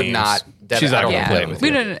kills Devin games. would not. Devin, She's not I don't going to Yeah. play it with we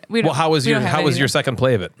you. don't. We Well, how was we your don't have it your either. second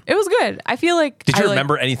play of it? It was good. I feel like. Did you I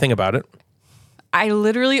remember anything about it? I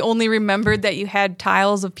literally only remembered that you had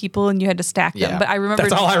tiles of people and you had to stack them. Yeah. But I remember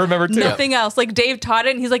That's all I remember too. nothing else. Like Dave taught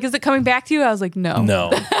it, and he's like, "Is it coming back to you?" I was like, "No."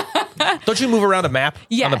 No. Don't you move around a map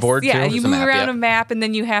Yes, on the board yeah, too? you There's a move map, around yeah. a map, and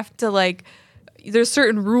then you have to like. There's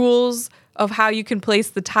certain rules of how you can place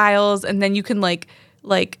the tiles, and then you can like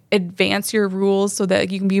advance your rules so that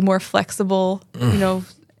you can be more flexible. You know,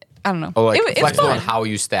 I don't know. Oh, like it's flexible fun. on how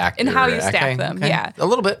you stack And your- how you stack them, yeah. a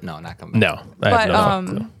little bit. No, not coming. No. I have But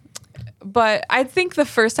no clue. but I think the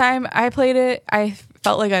first time I played it, I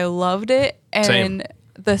felt like I loved it, and Same.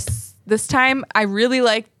 this time I really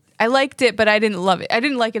I liked it, but I didn't love it. I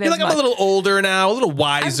didn't like it You're as like, much. I'm a little older now, a little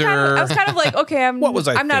I wiser. was kind of like, okay, What was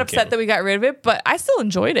I I'm not thinking? upset that we got rid of it, but I still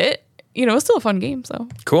enjoyed it. You know, it was still a fun game. So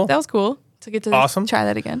Cool. That was cool to get to Awesome. try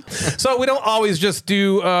that again. So we don't always just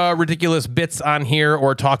do ridiculous bits on here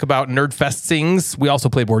or talk about Nerdfest things. We also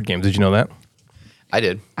play board games. Did you know that? I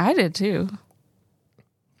did. I did too.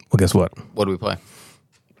 Well, guess what? What do we play?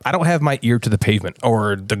 I don't have my ear to the pavement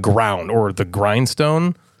or the ground or the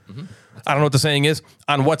grindstone. I don't know what the saying is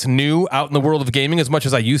on what's new out in the world of gaming as much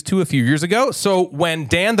as I used to a few years ago. So when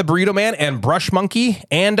Dan the Burrito Man and Brush Monkey,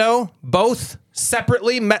 Ando, both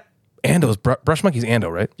separately met Ando's Brush Monkey's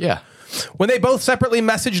Ando, right? Yeah. When they both separately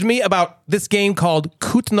messaged me about this game called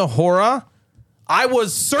Kutna Hora, I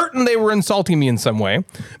was certain they were insulting me in some way.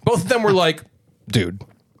 Both of them were like, dude,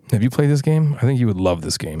 have you played this game? I think you would love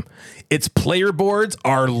this game. Its player boards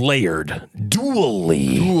are layered.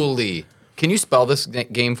 Dually. Can you spell this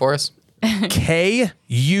game for us? Kutna.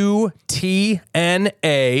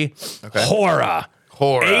 Hora.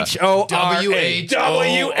 Hora. Hora.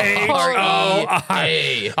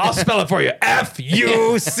 I'll spell it for you.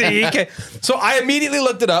 Fuck. So I immediately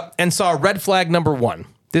looked it up and saw red flag number 1.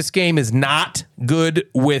 This game is not good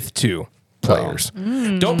with 2 players.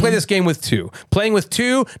 Don't play this game with 2. Playing with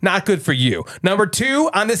 2, not good for you. Number 2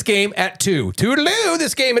 on this game at 2. Toodaloo,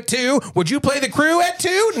 this game at 2. Would you play the crew at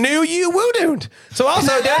 2? No, you wouldn't. So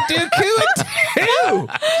also don't do crew at 2.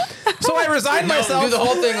 So I resigned myself. Do the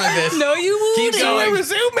whole thing like this. No, you wouldn't. Keep going. I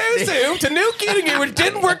resume to Nook getting it, which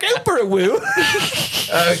didn't work out for a woo.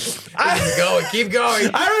 Keep going.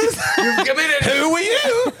 You've committed. Who were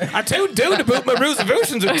you? I told dude to put my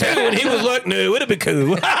resolutions at 2, and he was like, no, it'll be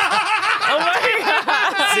cool. Oh my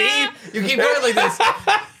God. See? You keep going like this.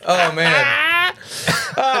 Oh, man.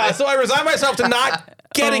 So I resigned myself to not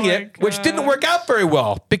getting it, which didn't work out very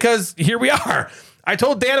well because here we are. I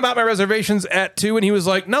told Dan about my reservations at 2, and he was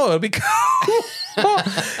like, no, it'll be cool.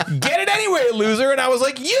 Get it anyway, loser. And I was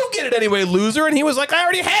like, you get it anyway, loser. And he was like, I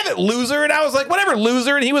already have it, loser. And I was like, whatever,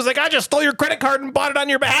 loser. And he was like, I just stole your credit card and bought it on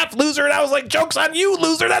your behalf, loser. And I was like, joke's on you,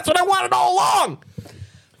 loser. That's what I wanted all along.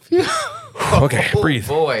 Okay, breathe.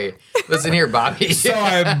 Boy. Listen here, Bobby. So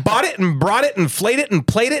I bought it and brought it and flayed it and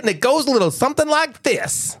played it, and it goes a little something like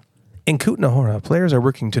this. In Kutna Hora, players are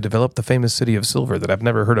working to develop the famous city of Silver that I've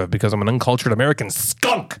never heard of because I'm an uncultured American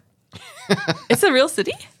skunk. It's a real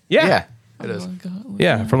city? Yeah, it is.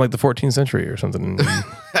 Yeah, from like the 14th century or something.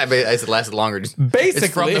 I mean, it lasted longer.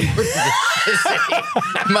 Basically.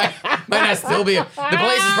 might not still be. The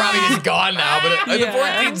place is probably just gone now, but in the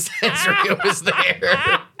 14th century it was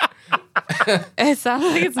there. It sounds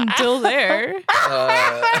like it's still there.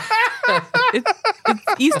 It's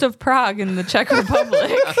east of Prague in the Czech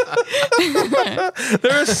Republic.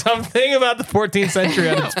 There is something about the 14th century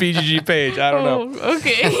on its BGG page. I don't know.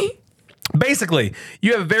 Okay. Basically,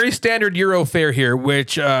 you have very standard Euro fare here,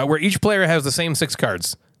 which where each player has the same 6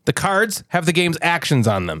 cards. The cards have the game's actions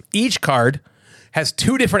on them. Each card has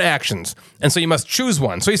 2 different actions, and so you must choose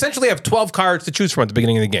one. So you essentially have 12 cards to choose from at the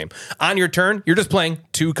beginning of the game. On your turn, you're just playing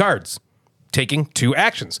 2 cards, taking 2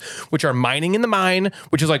 actions, which are mining in the mine,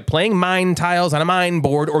 which is like playing mine tiles on a mine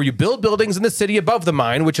board, or you build buildings in the city above the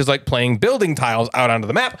mine, which is like playing building tiles out onto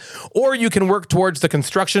the map, or you can work towards the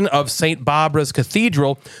construction of St. Barbara's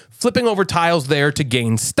Cathedral, flipping over tiles there to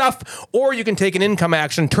gain stuff, or you can take an income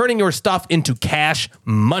action, turning your stuff into cash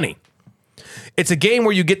money. It's a game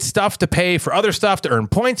where you get stuff to pay for other stuff to earn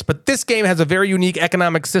points, but this game has a very unique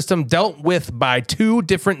economic system dealt with by 2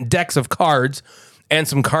 different decks of cards and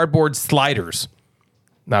some cardboard sliders.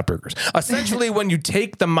 Not burgers. Essentially, when you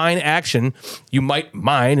take the mine action, you might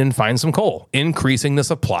mine and find some coal, increasing the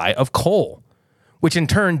supply of coal, which in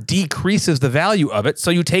turn decreases the value of it.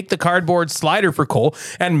 So you take the cardboard slider for coal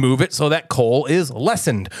and move it so that coal is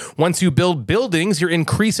lessened. Once you build buildings, you're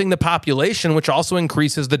increasing the population, which also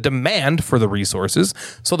increases the demand for the resources.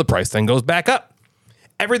 So the price then goes back up.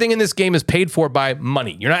 Everything in this game is paid for by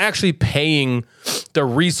money. You're not actually paying the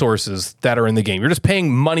resources that are in the game. You're just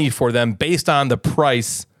paying money for them based on the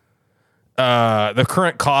price, the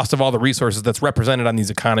current cost of all the resources that's represented on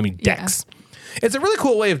these economy decks. Yeah. It's a really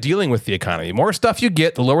cool way of dealing with the economy. The more stuff you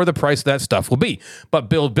get, the lower the price of that stuff will be. But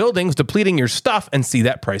build buildings, depleting your stuff, and see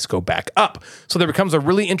that price go back up. So there becomes a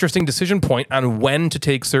really interesting decision point on when to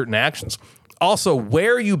take certain actions. Also,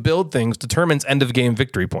 where you build things determines end-of-game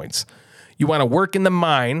victory points. You want to work in the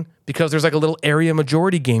mine because there's like a little area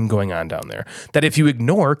majority game going on down there that if you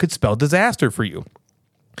ignore could spell disaster for you.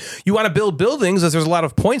 You want to build buildings as there's a lot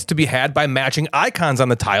of points to be had by matching icons on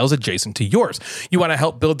the tiles adjacent to yours. You want to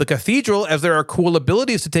help build the cathedral as there are cool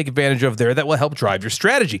abilities to take advantage of there that will help drive your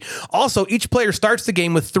strategy. Also, each player starts the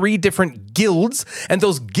game with 3 different guilds, and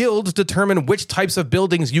those guilds determine which types of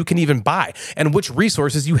buildings you can even buy and which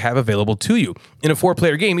resources you have available to you. In a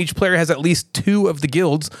 4-player game, each player has at least 2 of the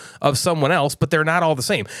guilds of someone else, but they're not all the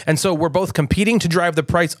same. And so we're both competing to drive the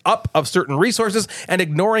price up of certain resources and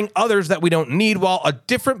ignoring others that we don't need, while a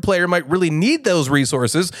different player might really need those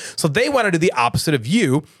resources, so they want to do the opposite of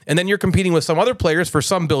you, and then you're competing with some other players for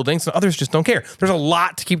some buildings, and others just don't care. There's a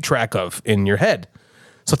lot to keep track of in your head.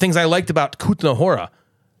 So things I liked about Kutna Hora,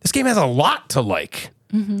 this game has a lot to like.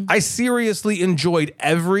 I seriously enjoyed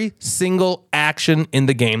every single action in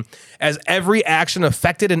the game, as every action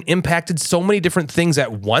affected and impacted so many different things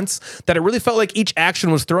at once that it really felt like each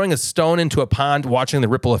action was throwing a stone into a pond, watching the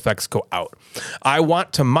ripple effects go out. I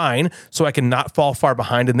want to mine so I can not fall far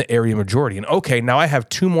behind in the area majority. And okay, now I have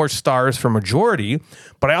 2 more stars for majority,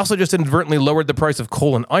 but I also just inadvertently lowered the price of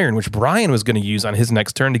coal and iron, which Brian was going to use on his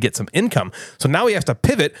next turn to get some income. So now he has to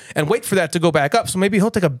pivot and wait for that to go back up. So maybe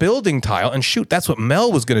he'll take a building tile and shoot. That's what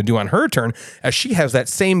Mel was going to do on her turn, as she has that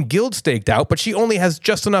same guild staked out, but she only has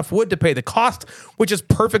just enough wood to pay the cost, which is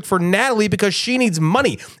perfect for Natalie because she needs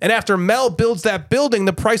money. And after Mel builds that building,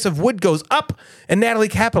 the price of wood goes up and Natalie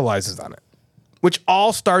capitalizes on it, which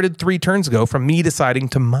all started 3 turns ago from me deciding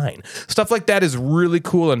to mine. Stuff like that is really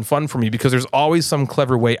cool and fun for me because there's always some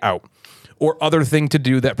clever way out or other thing to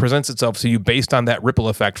do that presents itself to you based on that ripple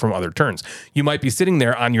effect from other turns. You might be sitting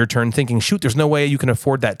there on your turn thinking, shoot, there's no way you can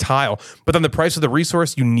afford that tile. But then the price of the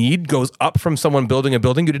resource you need goes up from someone building a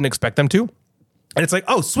building you didn't expect them to. And it's like,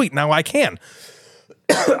 oh, sweet, now I can.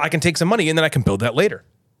 I can take some money and then I can build that later.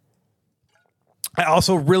 I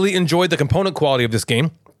also really enjoyed the component quality of this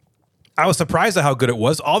game. I was surprised at how good it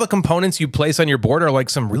was. All the components you place on your board are like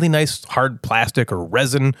some really nice hard plastic or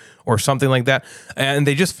resin or something like that. And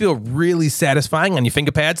they just feel really satisfying on your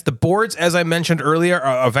finger pads. The boards, as I mentioned earlier,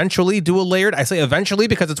 are eventually dual layered. I say eventually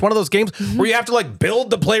because it's one of those games where you have to like build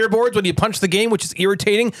the player boards when you punch the game, which is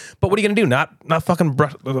irritating. But what are you going to do? Not fucking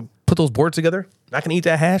put those boards together? Not gonna eat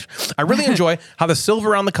that hash. I really enjoy how the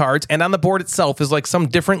silver on the cards and on the board itself is like some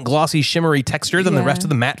different glossy, shimmery texture than the rest of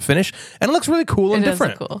the matte finish, and it looks really cool and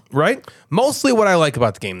different. Cool. Right? Mostly what I like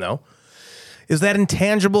about the game, though, is that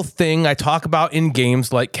intangible thing I talk about in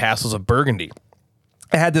games like Castles of Burgundy.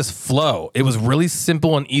 It had this flow. It was really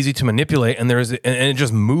simple and easy to manipulate, and it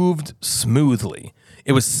just moved smoothly.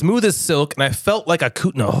 It was smooth as silk, and I felt like a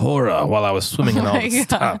Kutna Hora while I was swimming in all this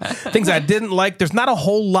stuff. Things I didn't like. There's not a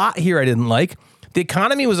whole lot here I didn't like. The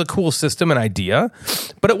economy was a cool system and idea,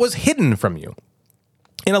 but it was hidden from you.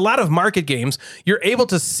 In a lot of market games, you're able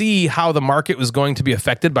to see how the market was going to be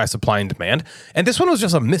affected by supply and demand, and this one was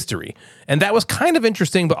just a mystery. And that was kind of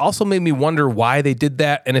interesting, but also made me wonder why they did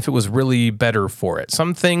that and if it was really better for it.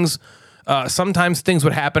 Sometimes things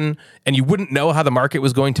would happen and you wouldn't know how the market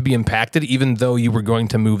was going to be impacted, even though you were going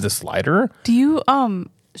to move the slider. Do you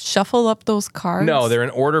shuffle up those cards? No, they're in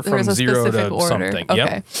order from 0 to order. something. Okay.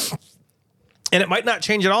 Yep. And it might not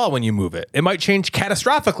change at all when you move it. It might change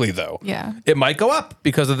catastrophically, though. Yeah. It might go up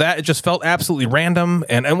because of that. It just felt absolutely random.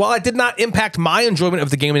 And while it did not impact my enjoyment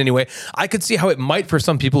of the game in any way, I could see how it might for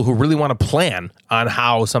some people who really want to plan on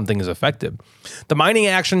how something is affected. The mining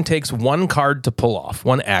action takes 1 card to pull off,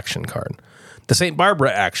 1 action card. The St.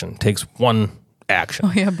 Barbara action takes 1 action.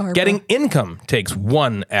 Oh, yeah, Barbara. Getting income takes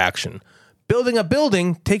 1 action. Building a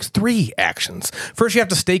building takes 3 actions. First, you have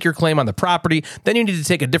to stake your claim on the property. Then you need to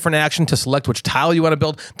take a different action to select which tile you want to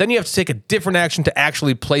build. Then you have to take a different action to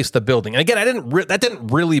actually place the building. And again, that didn't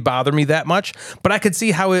really bother me that much, but I could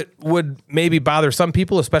see how it would maybe bother some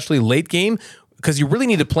people, especially late game, because you really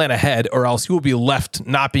need to plan ahead or else you will be left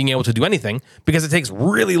not being able to do anything because it takes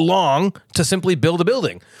really long to simply build a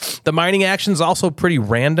building. The mining action is also pretty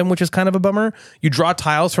random, which is kind of a bummer. You draw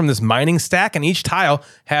tiles from this mining stack and each tile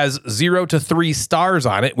has 0 to 3 stars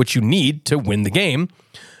on it, which you need to win the game.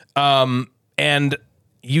 And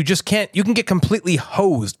you just can't, you can get completely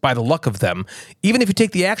hosed by the luck of them, even if you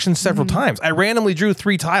take the action several times. I randomly drew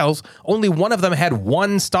 3 tiles. Only one of them had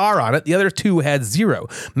 1 star on it. The other 2 had 0.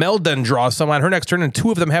 Mel then draws some on her next turn, and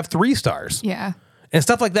 2 of them have 3 stars. Yeah. And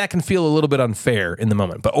stuff like that can feel a little bit unfair in the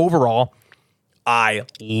moment. But overall, I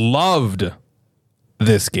loved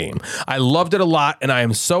this game. I loved it a lot, and I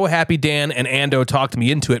am so happy Dan and Ando talked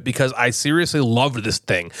me into it because I seriously loved this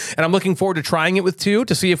thing. And I'm looking forward to trying it with 2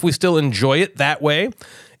 to see if we still enjoy it that way.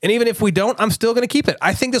 And even if we don't, I'm still going to keep it.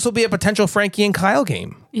 I think this will be a potential Frankie and Kyle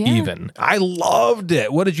game, even. I loved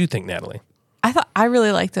it. What did you think, Natalie? I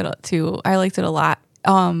really liked it too. I liked it a lot.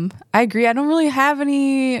 I agree. I don't really have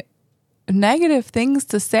any negative things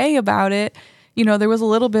to say about it. You know, there was a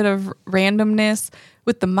little bit of randomness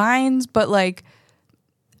with the mines, but like,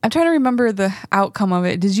 I'm trying to remember the outcome of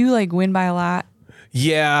it. Did you like win by a lot?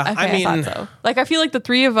 Yeah, Okay, I mean, I thought so. Like, I feel like the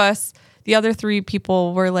 3 of us, the other 3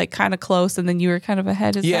 people were like kind of close, and then you were kind of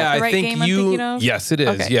ahead. Is that the right game I'm thinking of? Yes, it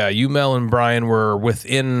is. Okay. Yeah, you, Mel, and Brian were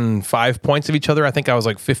within 5 points of each other. I think I was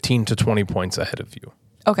like 15 to 20 points ahead of you.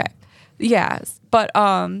 Okay. Yes. But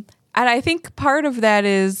and I think part of that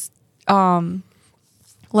is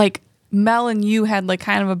like Mel and you had like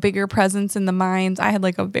kind of a bigger presence in the mines. I had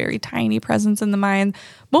like a very tiny presence in the mine,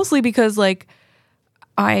 mostly because like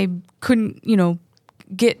I couldn't,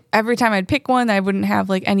 get every time I'd pick one, I wouldn't have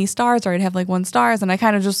like any stars, or I'd have like 1 stars, and I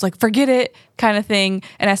kind of just like forget it kind of thing.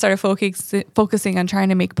 And I started focusing on trying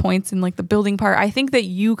to make points in like the building part. I think that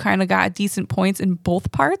you kind of got decent points in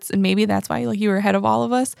both parts, and maybe that's why like you were ahead of all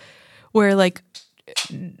of us, where like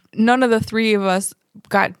none of the 3 of us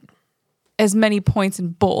got as many points in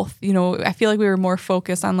both. You know, I feel like we were more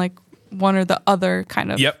focused on like one or the other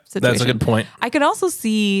kind of situation. That's a good point. I could also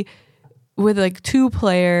see with like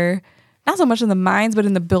 2-player, not so much in the mines, but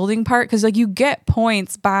in the building part, because like you get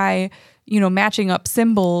points by, you know, matching up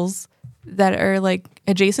symbols that are like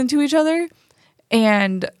adjacent to each other.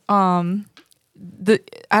 And I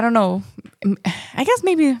don't know, I guess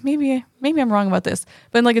maybe I'm wrong about this,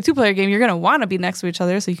 but in like a 2-player game, you're going to want to be next to each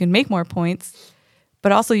other so you can make more points.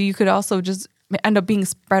 But also you could also just end up being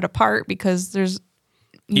spread apart because there's,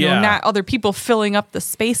 you know, not other people filling up the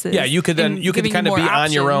spaces. Yeah, you could kind of be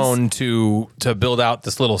on your own to build out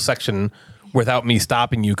this little section without me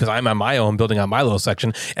stopping you, because I'm on my own building on my little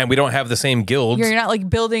section, and we don't have the same guilds. You're not like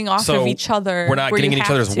building off of each other. We're not getting in each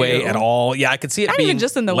other's way at all. Yeah, I could see it not being even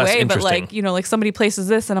just in the less way, but interesting. like, you know, like somebody places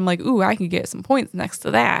this and I'm like, ooh, I can get some points next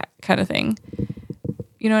to that kind of thing.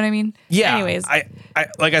 You know what I mean? Yeah. Anyways. I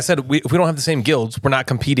like I said, if we don't have the same guilds, we're not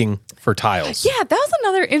competing for tiles. Yeah, that was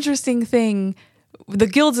another interesting thing. The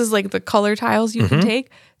guilds is like the color tiles you can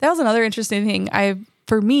take. That was another interesting thing.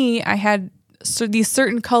 For me, I had these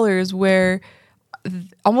certain colors where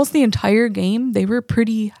almost the entire game, they were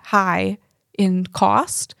pretty high in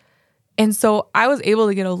cost. And so I was able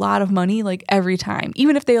to get a lot of money like every time.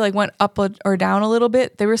 Even if they like went up or down a little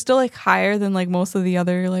bit, they were still like higher than like most of the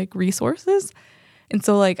other like resources. And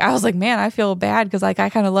so like I was like, man, I feel bad because like I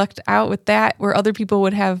kind of lucked out with that, where other people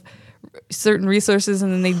would have certain resources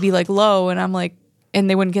and then they'd be like low, and I'm like, and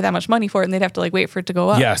they wouldn't get that much money for it, and they'd have to like wait for it to go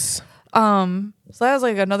up. Yes. So that was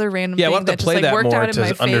like another random thing we'll have to that just play like that worked more out in my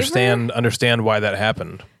to favor. understand why that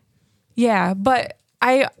happened. Yeah, but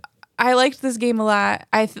I liked this game a lot.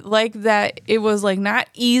 I liked that it was like not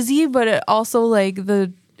easy, but it also like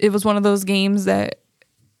it was one of those games that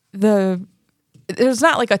there's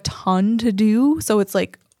not like a ton to do, so it's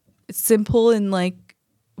like simple in like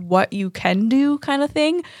what you can do kind of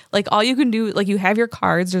thing. Like all you can do, like you have your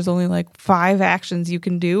cards, there's only like 5 actions you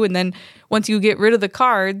can do, and then once you get rid of the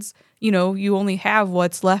cards, you know, you only have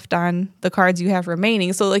what's left on the cards you have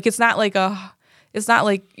remaining. So like it's not like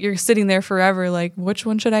you're sitting there forever like, which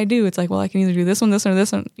one should I do? It's like, well, I can either do this one, or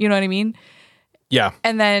this one. You know what I mean? Yeah.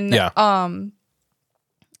 And then right,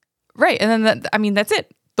 and then that's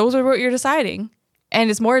it. Those are what you're deciding. And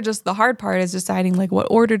it's more just the hard part is deciding like what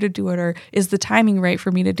order to do it, or is the timing right for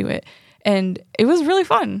me to do it. And it was really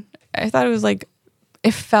fun. I thought it was like,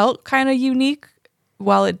 it felt kind of unique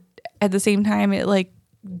while it at the same time it like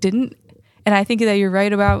didn't. And I think that you're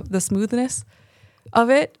right about the smoothness of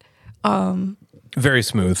it. Very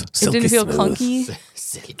smooth. It didn't feel clunky.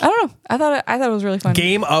 I don't know. I thought it was really fun.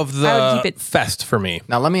 Game of I would the keep it. fest for me.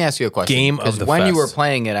 Now let me ask you a question. Game of 'Cause the when you fest. were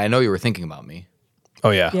playing it, I know you were thinking about me.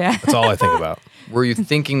 Oh yeah. Yeah. That's all I think about. Were you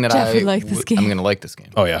thinking that Jeff would like this game. I'm going to like this game?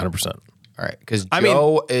 Oh yeah, 100%. All right, because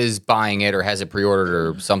Joe is buying it or has it pre-ordered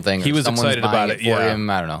or something. He or was someone's excited buying about it, for yeah. him.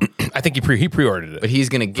 I don't know, I think he pre-ordered it. but he's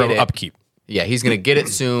going to get from it. Upkeep. Yeah, he's going to get it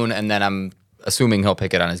soon, and then I'm assuming he'll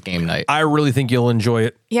pick it on his game night. I really think you'll enjoy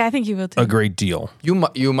it Yeah, I think you will too. a great deal.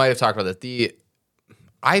 You might have talked about that.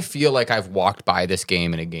 I feel like I've walked by this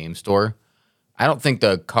game in a game store. I don't think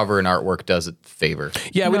the cover and artwork does it favor.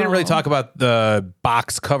 Yeah, we didn't really talk about the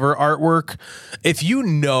box cover artwork. If you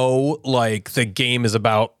know, like, the game is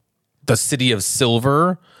about the city of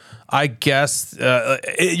Silver, I guess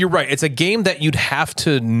you're right. It's a game that you'd have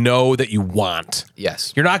to know that you want.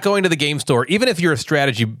 Yes. You're not going to the game store, even if you're a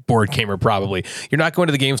strategy board gamer, probably. You're not going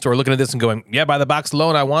to the game store looking at this and going, yeah, by the box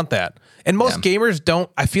alone, I want that. And most gamers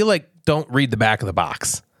don't read the back of the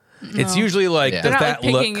box. It's usually like, Yeah. does They're not, that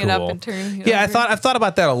like, look picking cool? it up and turning it Yeah, over. I've thought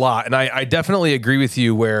about that a lot, and I definitely agree with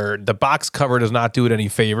you where the box cover does not do it any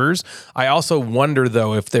favors. I also wonder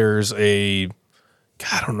though if there's I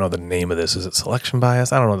don't know the name of this. Is it selection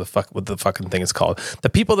bias? I don't know what the fucking thing is called. The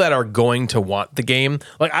people that are going to want the game,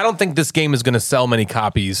 like I don't think this game is going to sell many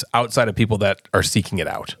copies outside of people that are seeking it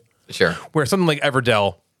out. Sure. Where something like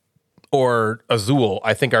Everdell or Azul,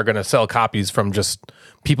 I think, are going to sell copies from just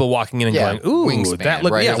people walking in and going, "Ooh, Wingspan, that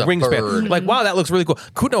looks right, as a Wingspan." bird. Like, wow, that looks really cool.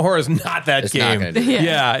 Kutna Hora is not that It's game. not gonna do that.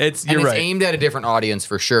 Yeah, And you're it's right. aimed at a different audience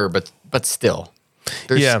for sure, but still.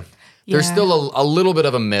 There's Yeah. There's Yeah. still a little bit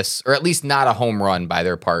of a miss, or at least not a home run by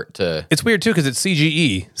their part to. It's weird too because it's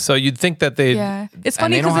CGE, so you'd think that they. Yeah, it's And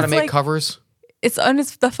funny they know because how to it's make like covers. it's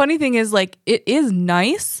the funny thing is like it is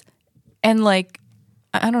nice and like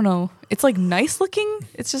I don't know, it's like nice looking.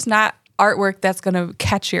 It's just not artwork that's gonna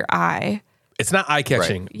catch your eye. It's not eye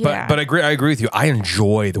catching, Right. Yeah. but I agree with you. I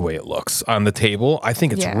enjoy the way it looks on the table. I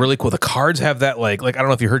think it's really cool. The cards have that like I don't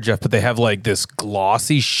know if you heard, Jeff, but they have like this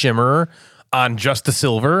glossy shimmer on just the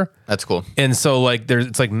silver. That's cool. And so like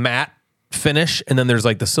it's like matte finish, and then there's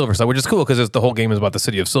like the silver side, which is cool because the whole game is about the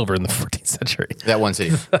city of silver in the 14th century. That one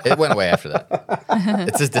city. It went away after that.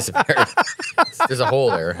 It's just disappeared. There's a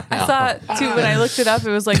hole there. I saw it too when I looked it up.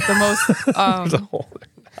 It was like the most There's a hole there.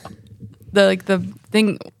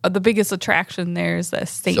 the biggest attraction there is the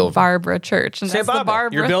St. Silver. Barbara Church. And St. that's the Barbara.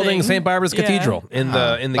 Barbara You're building thing. St. Barbara's Yeah. Cathedral in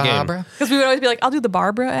the game. Barbara. Because we would always be like, I'll do the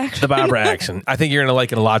Barbara action. The Barbara action. I think you're gonna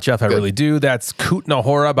like it a lot, Jeff. I really do. That's Kutna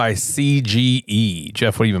Hora by CGE.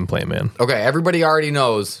 Jeff, what have you been playing, man? Okay, everybody already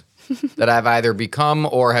knows that I've either become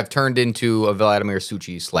or have turned into a Vladimir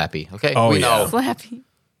Suchi slappy. Okay, Oh, we yeah. know. Slappy.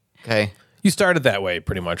 Okay, You started that way,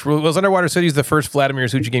 pretty much. Was Underwater Cities the first Vladimir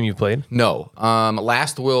Suchi game you played? no.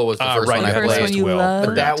 Last Will was the first right, one I the first played. one you Will. loved.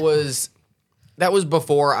 But that was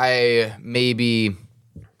before I maybe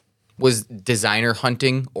was designer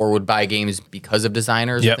hunting or would buy games because of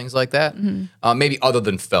designers Yep. and things like that. Mm-hmm. Maybe other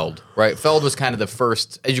than Feld, right? Feld was kind of the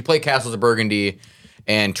first. As you play Castles of Burgundy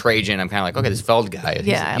and Trajan, I'm kind of like, okay, this Feld guy,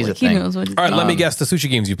 he's a he thing. knows what he's All right, doing. let me guess the sushi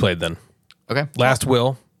games you played then. Okay. Last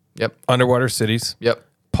Will, Yep. Underwater Cities, Yep.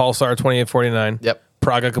 Pulsar 2849, Yep.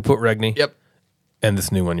 Praga Kaput Regni, Yep. and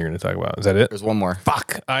this new one you're going to talk about. Is that it? There's one more.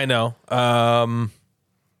 Fuck, I know.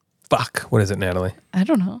 Fuck, what is it, Natalie? I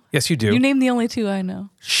don't know. Yes, you do. You named the only two I know.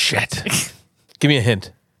 Shit. Give me a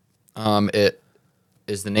hint. It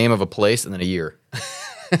is the name of a place and then a year.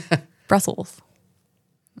 Brussels.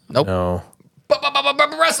 Nope. No.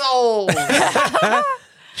 Brussels.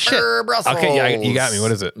 Shit. Brussels. Okay, yeah, you got me.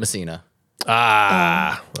 What is it? Messina.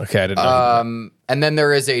 Ah. Okay, I didn't know. And then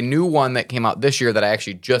there is a new one that came out this year that I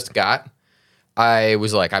actually just got. I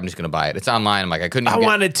was like, I'm just gonna buy it. It's online. I'm like, I couldn't. Even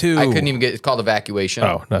wanted to. I couldn't even get. It's called Evacuation.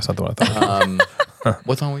 Oh, no, that's not the one I thought.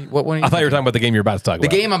 What one? What one? I thought you were talking about the game you're about to talk The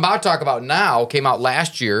about. game I'm about to talk about now came out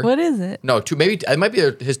last year. What is it? No, maybe it might be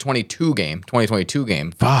his 2022 game.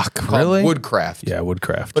 Fuck, Called really? Woodcraft. Yeah,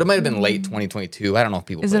 Woodcraft. But it might have been late 2022. I don't know if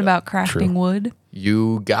people. Is played it about crafting True. wood?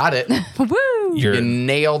 You got it. Woo! You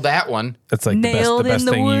nailed that one. That's like Nailed the best in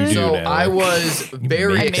the thing you wood. do. So Natalie. I was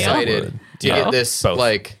very make excited wood. to Yeah. get this Both.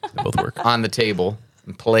 like They both work. on the table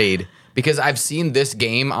and played because I've seen this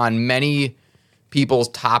game on many people's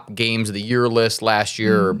top games of the year list last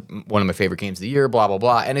year, one of my favorite games of the year, blah blah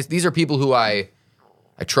blah. And these are people who I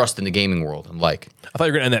trust in the gaming world and like. I thought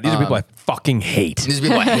you were going to end that. These are people I fucking hate. These are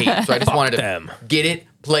people I hate, so I just wanted to them. get it,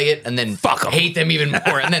 play it, and then Fuck 'em. hate them even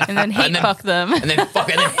more, and then hate fuck them. and then fuck,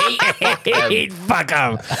 and then hate fuck them. Hate fuck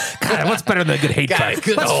them. God, what's better than a good hate God, fight?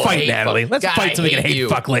 good Let's old fight, hate Natalie. fuck. Let's God, fight so we can I hate hate you.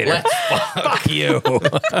 fuck later. Let's Fuck you.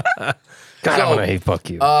 God, I want to hate fuck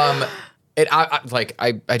you. I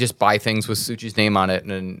just buy things with Suchi's name on it,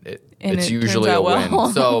 and it's it usually turns a out well.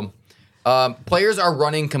 win. So, players are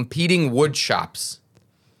running competing wood shops,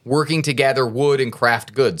 working to gather wood and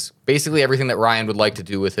craft goods. Basically, everything that Ryan would like to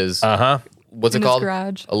do with his what's In it his called?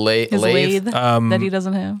 garage. A lathe. His lathe that he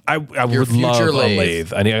doesn't have. I your would future love a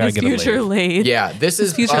lathe. lathe. I gotta His get future a lathe. lathe. Yeah, this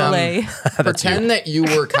is future lathe. Pretend that you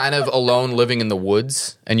were kind of alone living in the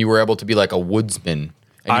woods, and you were able to be like a woodsman.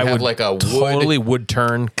 And you I have would like a wood totally would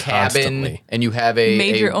turn cabin, constantly. and you have a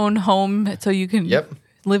Made your own home so you can Yep.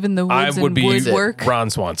 live in the I woods would and be woodwork.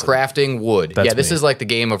 Ron Swanson. crafting wood. That's yeah, this me. is like the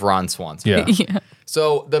game of Ron Swanson. Yeah. Yeah.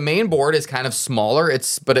 So the main board is kind of smaller.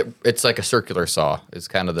 It's like a circular saw. It's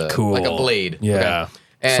kind of the Cool. like a blade. Yeah.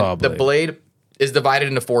 And Saw the blade is divided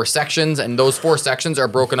into 4 sections, and those 4 sections are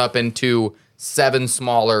broken up into 7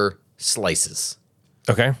 smaller slices.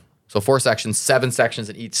 Okay. So 4 sections, 7 sections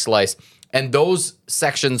in each slice. And those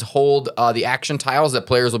sections hold the action tiles that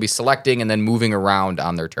players will be selecting and then moving around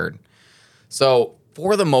on their turn. So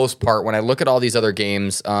for the most part, when I look at all these other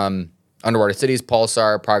games, Underwater Cities,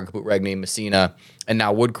 Pulsar, Praga Kaput Regni, Messina, and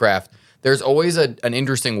now Woodcraft, there's always an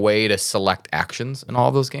interesting way to select actions in all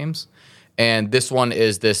of those games. And this one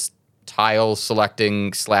is this tile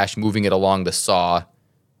selecting / moving it along the saw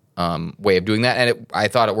way of doing that. And I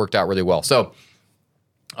thought it worked out really well. So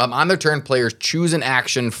on their turn, players choose an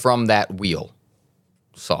action from that wheel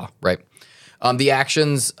saw, right? The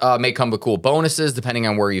actions may come with cool bonuses depending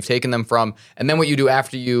on where you've taken them from. And then what you do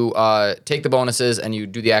after you take the bonuses and you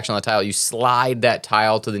do the action on the tile, you slide that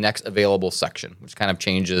tile to the next available section, which kind of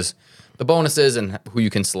changes the bonuses and who you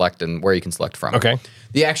can select and where you can select from. Okay.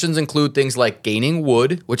 The actions include things like gaining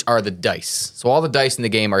wood, which are the dice. So all the dice in the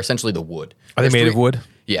game are essentially the wood. Are they made of wood?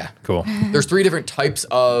 Yeah. Cool. There's 3 different types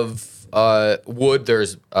of wood.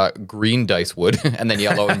 There's green dice wood and then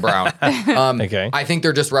yellow and brown. Okay. I think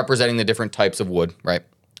they're just representing the different types of wood, right?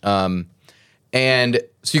 And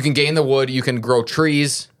so you can gain the wood. You can grow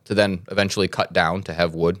trees to then eventually cut down to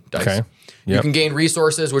have wood dice. Okay. You Yep. can gain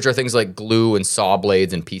resources, which are things like glue and saw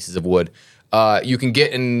blades and pieces of wood. You can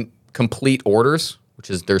get in complete orders, which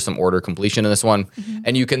is there's some order completion in this one.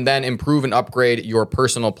 And you can then improve and upgrade your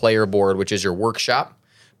personal player board, which is your workshop,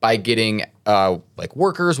 by getting like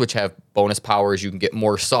workers, which have bonus powers. You can get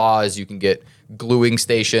more saws. You can get gluing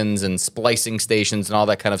stations and splicing stations and all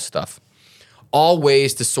that kind of stuff. All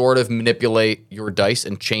ways to sort of manipulate your dice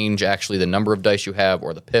and change actually the number of dice you have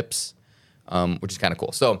or the pips, which is kind of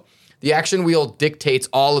cool. So the action wheel dictates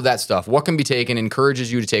all of that stuff. What can be taken, encourages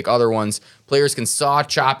you to take other ones. Players can saw,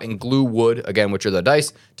 chop, and glue wood, again, which are the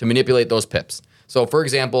dice, to manipulate those pips. So, for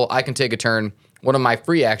example, I can take a turn. One of my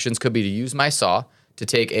free actions could be to use my saw to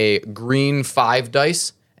take a green 5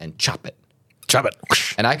 dice and chop it. Chop it.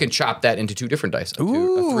 And I can chop that into 2 different dice, a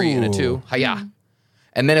 3 and a 2. Hi-ya.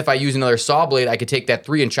 And then if I use another saw blade, I could take that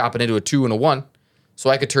 3 and chop it into a 2 and a 1. So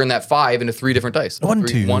I could turn that 5 into 3 different dice. 1,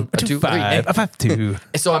 3, 2, 1, a 2, 2, 5, a 5, 2.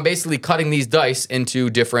 So I'm basically cutting these dice into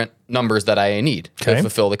different numbers that I need to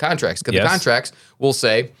fulfill the contracts. Because the contracts will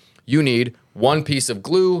say you need 1 piece of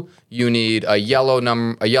glue, you need a yellow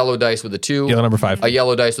dice with a 2, Yellow number 5, a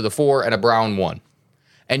yellow dice with a 4, and a brown 1.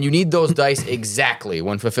 And you need those dice exactly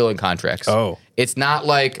when fulfilling contracts. Oh. It's not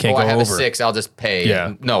like, Can't I go have over. a 6, I'll just pay.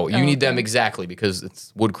 Yeah. No, you need them exactly because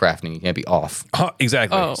it's woodcrafting. You can't be off.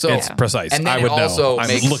 Exactly. Oh, So- it's precise. and then I would it also know. I'm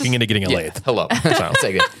makes- looking into getting a lathe. Hello. I'll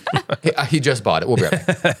take it. He just bought it. We'll be right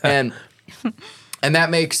back. And that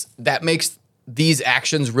makes these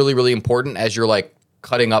actions really, really important as you're like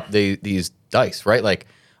cutting up these dice, right? Like,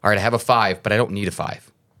 all right, I have a 5, but I don't need a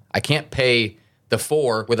 5. I can't pay the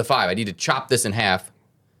 4 with a 5. I need to chop this in half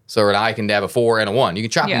so that I can have a 4 and a 1. You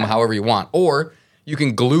can chop them however you want. Or you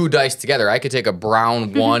can glue dice together. I could take a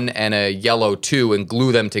brown 1 and a yellow 2 and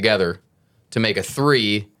glue them together to make a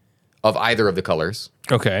 3 of either of the colors.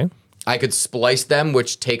 Okay. I could splice them,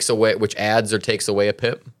 which adds or takes away a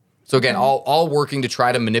pip. So again, all working to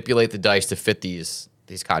try to manipulate the dice to fit these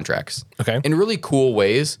contracts. Okay. In really cool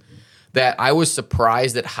ways that I was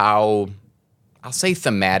surprised at how, I'll say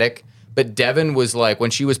thematic, but Devin was like, when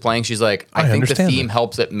she was playing, she's like, I think the understand theme that.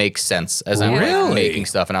 helps it make sense as I'm Really? like making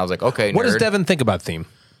stuff. And I was like, okay, What does nerd. Devin think about theme?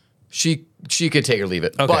 She could take or leave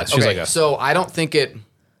it. Okay, But, she's like us. so I don't think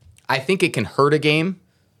I think it can hurt a game.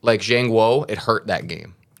 Like Zhang Guo, it hurt that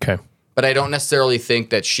game. Okay. But I don't necessarily think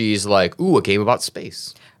that she's like, ooh, a game about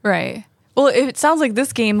space. Right. Well, it sounds like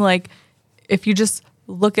this game, like, if you just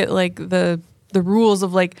look at like the rules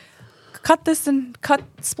of like cut this and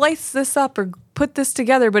splice this up or put this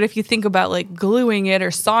together, but if you think about like gluing it or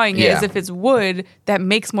sawing it as if it's wood, that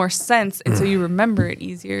makes more sense, and so you remember it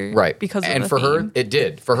easier, Right. Because of and the for her, theme. it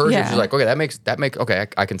did. For her, Yeah. she's like, okay, that makes okay,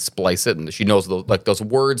 I can splice it, and she knows those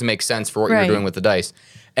words make sense for what you're Right. doing with the dice.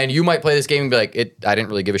 And you might play this game and be like, I didn't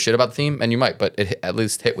really give a shit about the theme, and you might, but it at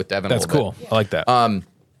least hit with Devin. That's a little cool. bit. I like that.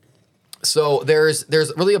 So there's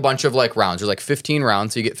really a bunch of like rounds. There's like 15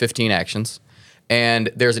 rounds, so you get 15 actions.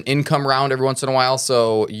 And there's an income round every once in a while.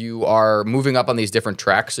 So you are moving up on these different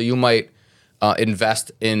tracks. So you might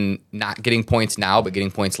invest in not getting points now, but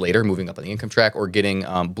getting points later, moving up on the income track, or getting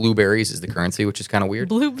blueberries is the currency, which is kind of weird.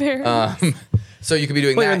 Blueberry. So you could be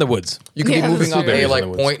doing Well, that. you're in the woods. You could be Yeah, moving that's up true. a Blueberries like in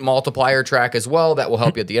the woods. point multiplier track as well. That will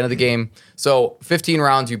help you at the end of the game. So 15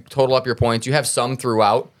 rounds, you total up your points. You have some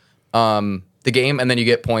throughout the game, and then you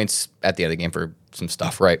get points at the end of the game for some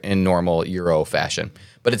stuff, right? In normal Euro fashion.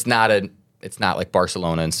 But it's not like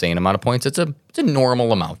Barcelona insane amount of points. It's a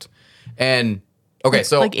normal amount. And okay,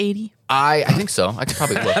 so like 80. I think so. I could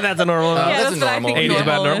probably look. That's a normal. Yeah, Yeah, that's a what I normal. think 80 is about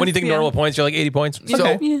normal normal. When you is, think yeah. normal points, you're like 80 points. So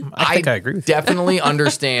Okay. I think I agree with you. definitely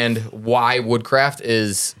understand why Woodcraft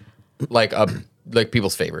is like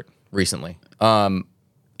people's favorite recently.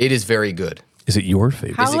 It is very good. Is it your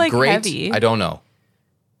favorite? How Is it like great? heavy? I don't know.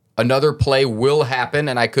 Another play will happen,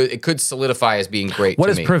 and it could solidify as being great. What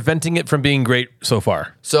to is me. preventing it from being great so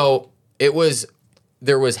far? So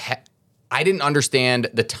I didn't understand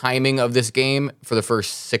the timing of this game for the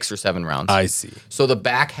first 6 or 7 rounds. I see. So the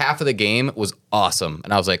back half of the game was awesome.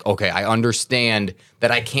 And I was like, okay, I understand that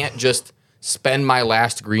I can't just spend my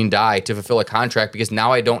last green die to fulfill a contract because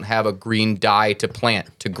now I don't have a green die to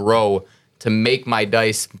plant, to grow, to make my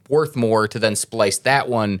dice worth more, to then splice that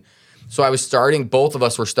one. So both of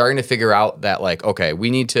us were starting to figure out that like, okay, we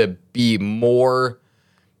need to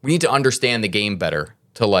understand the game better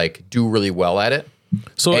to like do really well at it.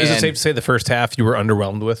 So is it And- safe to say the first half you were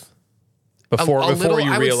underwhelmed with? Before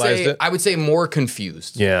you realized it? I would say more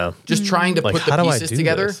confused. Yeah. Just trying to Like, put the how do I pieces do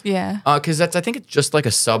together. this? Yeah. Because I think it's just like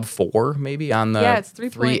a sub 4 maybe on the Yeah, it's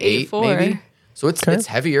 3.84. maybe. So it's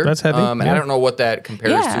heavier. That's heavy, And yeah. I don't know what that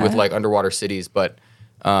compares to Yeah. with like underwater cities, but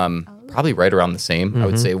probably right around the same. I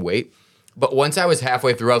would say weight. But once I was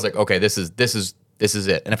halfway through, I was like, okay, this is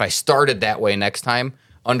it. And if I started that way next time,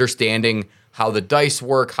 understanding how the dice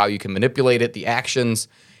work, how you can manipulate it, the actions,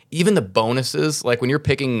 even the bonuses, like when you're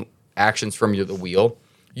picking actions from the wheel,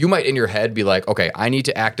 you might in your head be like, okay, I need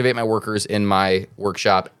to activate my workers in my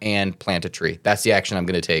workshop and plant a tree. That's the action I'm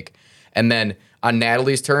going to take. And then on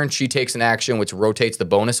Natalie's turn, she takes an action which rotates the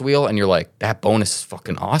bonus wheel, and you're like, that bonus is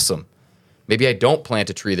fucking awesome. Maybe I don't plant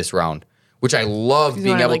a tree this round, which I love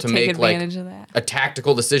being able to make like a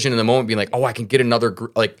tactical decision in the moment, being like, oh, I can get another,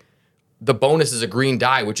 like the bonus is a green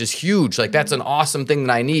die, which is huge. Like that's an awesome thing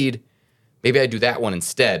that I need. Maybe I do that one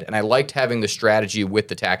instead. And I liked having the strategy with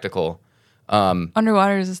the tactical.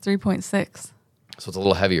 Underwaters is 3.6. So it's a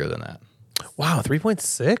little heavier than that. Wow,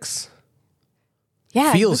 3.6?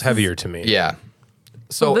 Yeah. Feels heavier to me. Yeah.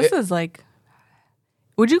 So this is like,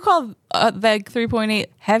 would you call like 3.8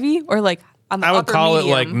 heavy or like on the I would upper call medium?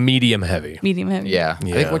 it like medium heavy. Medium heavy. yeah. I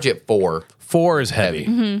think once you hit 4. 4 is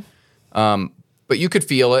heavy. But you could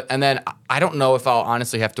feel it. And then I don't know if I'll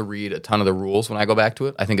honestly have to read a ton of the rules when I go back to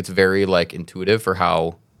it. I think it's very like intuitive for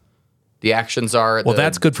how the actions are. Well,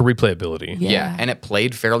 that's good for replayability. Yeah. And it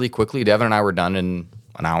played fairly quickly. Devin and I were done in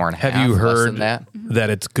an hour and a half. Have you less heard than that? that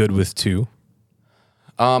it's good with 2?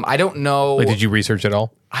 I don't know. Like, did you research it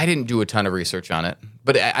all? I didn't do a ton of research on it,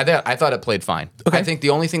 but I thought it played fine. Okay. I think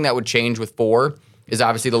the only thing that would change with 4 is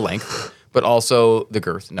obviously the length, but also the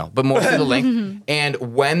girth. No, but mostly the length. And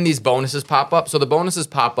when these bonuses pop up, so the bonuses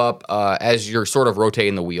pop up as you're sort of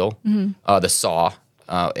rotating the wheel, the saw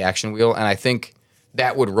action wheel, and I think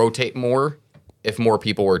that would rotate more if more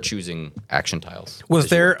people were choosing action tiles. Was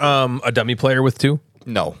there a dummy player with 2?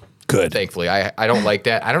 No. Good. Thankfully. I don't like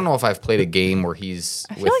that. I don't know if I've played a game where he's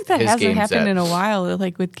I feel like that hasn't happened in a while,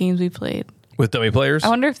 like with games we played. With dummy players? I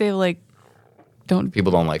wonder if they like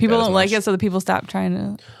people don't like people that don't as like much. it, so the people stop trying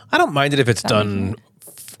to. I don't mind it if it's done,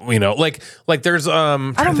 you know, like there's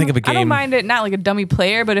trying to think of a game. I don't mind it, not like a dummy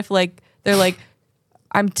player, but if like they're like,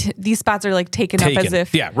 these spots are like taken up as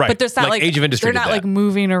if, yeah, right. But there's not Like like Age of Industry they're did not that. like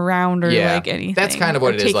moving around or like anything. That's kind of what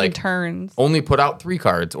or it is. taking Like turns. only put out 3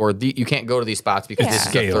 cards, or you can't go to these spots because this is the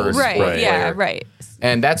Scales. third Right. fourth Yeah. player. Right.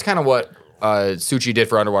 And that's kind of what Suchi did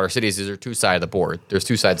for Underwater Cities. Is there 2 sides of the board? There's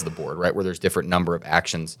 2 sides of the board, right, where there's different number of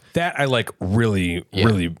actions. That I like really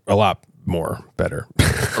a lot more better.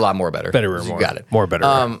 A lot more better. Better or You more. got it. More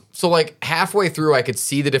better. So like halfway through, I could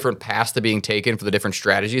see the different paths to being taken for the different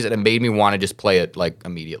strategies, and it made me want to just play it like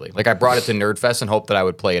immediately. Like I brought it to Nerdfest and hoped that I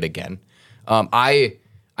would play it again.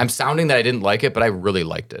 I'm sounding that I didn't like it, but I really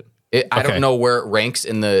liked it. I don't know where it ranks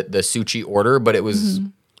in the Suchi order, but it was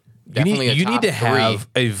definitely you need to have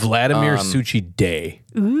a Vladimir Suchi day.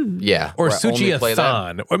 Yeah. Or where I only play that.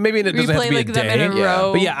 Suchi-a-thon. Or maybe it doesn't have to be like a them day. in a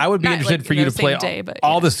row. But yeah, I would be Not interested like, for you to same play day, but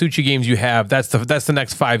all the Suchi games you have. That's the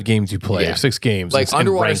next 5 games you play, Yeah. or 6 games. Like and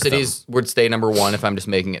Underwater rank them. Cities would stay number 1 if I'm just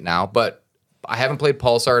making it now, but I haven't played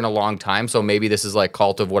Pulsar in a long time, so maybe this is like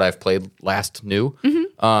Cult of what I've played last new.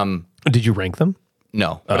 Did you rank them?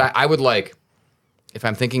 No, but I would like, if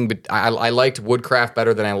I'm thinking, but I liked Woodcraft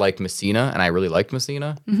better than I liked Messina, and I really liked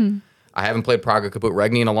Messina. I haven't played Praga Kaput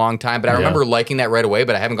Regni in a long time, but I remember liking that right away,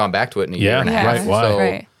 but I haven't gone back to it in a year and a half. right. Why? So,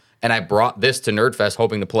 Right. And I brought this to Nerdfest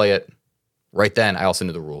hoping to play it right then. I also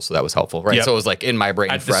knew the rules, so that was helpful, right? Yep. So it was like in my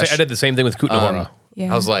brain fresh. I did the same thing with Kutna Hora.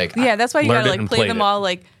 Yeah. I was like, yeah, that's why you learned gotta it like and play played them it. all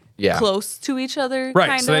like Yeah. close to each other. Right,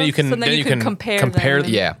 Kind so then of. you can- so then you can compare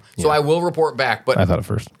them. Yeah. So I will report back, but I thought at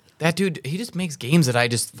first. that dude, he just makes games that I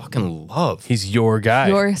just fucking love. He's your guy.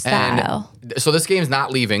 Your style. And so this game's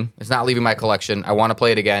not leaving. It's not leaving my collection. I want to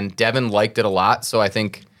play it again. Devin liked it a lot, so I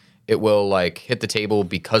think it will like hit the table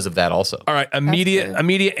because of that also. All right,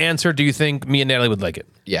 immediate answer. Do you think me and Natalie would like it?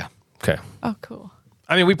 Yeah. Okay. Oh, cool.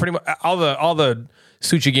 I mean, we pretty much all the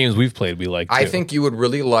Suchi games we've played, we like. I too. think you would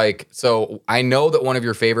really like. So I know that one of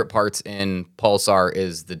your favorite parts in Pulsar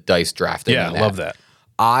is the dice drafting. Yeah, in I love that.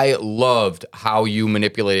 I loved how you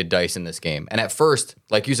manipulated dice in this game. And at first,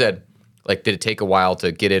 like you said, like did it take a while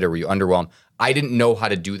to get it, or were you underwhelmed? I didn't know how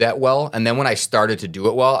to do that well. And then when I started to do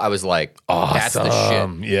it well, I was like, oh, that's the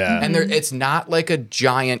shit. Yeah. And it's not like a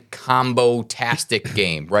giant combo-tastic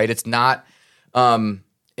game, right? It's not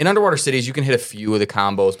in Underwater Cities, you can hit a few of the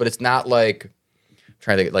combos, but it's not like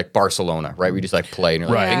trying to get like Barcelona, right? We just like play and you're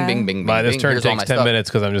like Right. bing, bing, bing, My bing. this turn Here's all takes my 10 stuff. minutes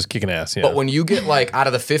because I'm just kicking ass. Yeah. But when you get like out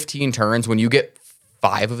of the 15 turns, when you get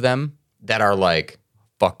 5 of them that are like,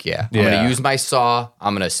 fuck yeah. I'm going to use my saw.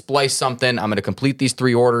 I'm going to splice something. I'm going to complete these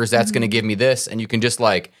 3 orders. That's going to give me this. And you can just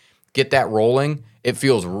like get that rolling. It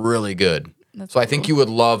feels really good. So I think you would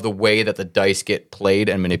love the way that the dice get played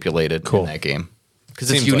and manipulated in that game.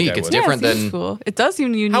 because it's Seems like unique. I It's would. different it seems than. cool. It does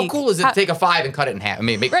seem unique. How cool is it to take a 5 and cut it in half? I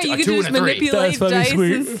mean, make Right, a you 2 can and just a 3. manipulate That's fucking dice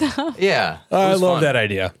sweet. and stuff. Yeah. it I was love fun. that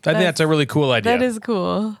idea. I think that's a really cool idea. That is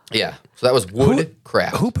cool. Yeah. So that was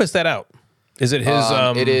Woodcraft. Who puts that out? Is it his?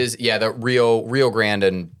 It is, the Rio Grande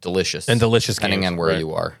and Delicious. Depending games, on where right.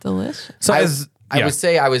 you are. Delicious. So I would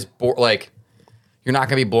say I was you're not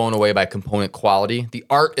going to be blown away by component quality. The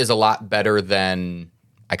art is a lot better than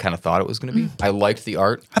I kind of thought it was going to be. I liked the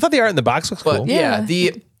art. I thought the art in the box looks But cool. yeah,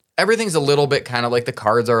 everything's a little bit kind of like the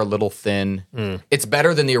cards are a little thin. It's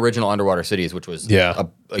better than the original Underwater Cities, which was a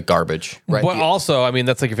garbage. Right? But also, I mean,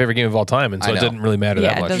 that's like your favorite game of all time, and so I it know. didn't really matter Yeah,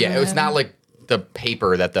 that it much. doesn't Yeah, it's not like the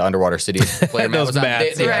paper that the Underwater Cities player mat Those was on.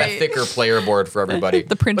 mats, They had a right. thicker player board for everybody.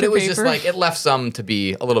 The printer But it was just paper. like, it left some to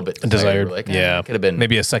be a little bit Desired. Like, Yeah. could have been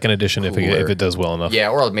maybe a second edition if cooler. it does well enough. Yeah,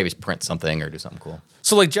 or maybe print something or do something cool.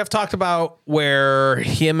 So like Jeff talked about where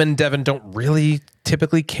him and Devin don't really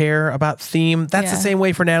typically care about theme. That's the Yeah. same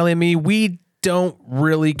way for Natalie and me. We don't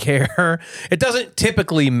really care. It doesn't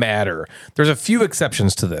typically matter. There's a few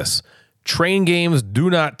exceptions to this. Train games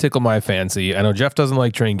do not tickle my fancy. I know Jeff doesn't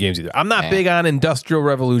like train games either. I'm not big on Industrial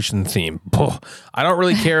Revolution theme. I don't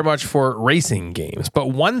really care much for racing games. But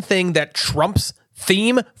one thing that trumps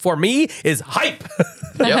theme for me is hype.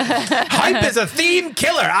 Yep. Hype is a theme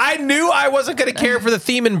killer. I knew I wasn't going to care for the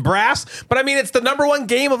theme in Brass, but I mean, it's the #1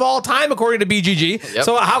 game of all time, according to BGG. Yep.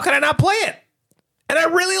 So how can I not play it? And I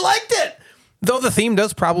really liked it. Though the theme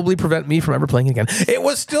does probably prevent me from ever playing it again. It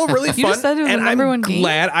was still really fun. just said it was and the I'm #1 game?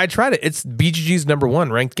 glad I tried it. It's BGG's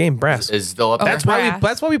 #1 ranked game, Brass. Is still up there.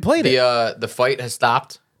 That's why we played it. The fight has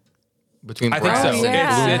stopped between I think Brass so. and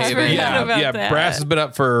yeah. I It's- forgot yeah, about yeah. that. Brass has been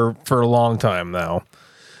up for a long time now.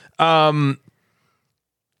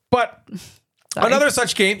 But another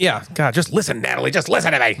such game, yeah. God, just listen, Natalie. Just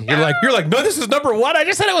listen to me. You're like, no, this is #1. I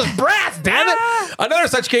just said it was Brass. Damn it. Another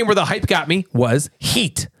such game where the hype got me was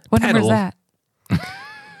Heat. What number is that?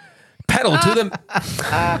 Pedal to them.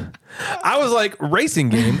 I was like, racing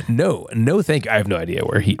game? No, thank you. I have no idea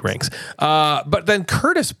where Heat ranks. But then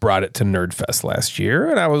Curtis brought it to Nerdfest last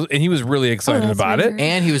year, and he was really excited that's about weird. it.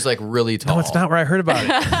 And he was like really tall. No, it's not where I heard about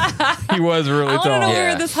it. He was really I want to tall. know Yeah.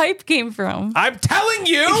 where this hype came from. I'm telling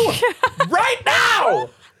you right now.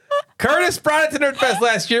 Curtis brought it to Nerdfest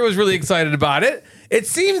last year, was really excited about it. It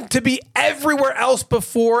seemed to be everywhere else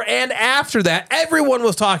before and after that. Everyone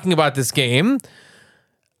was talking about this game.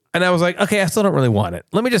 And I was like, okay, I still don't really want it.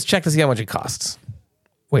 Let me just check to see how much it costs.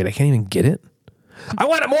 Wait, I can't even get it? I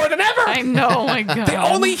want it more than ever. I know, oh my God. The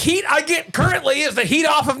only heat I get currently is the heat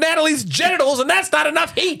off of Natalie's genitals, and that's not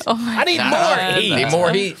enough heat. Oh my I need God. more heat. Need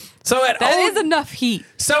more heat. So at That is enough heat.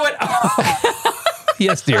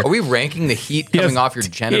 yes, dear. Are we ranking the heat coming Yes, off your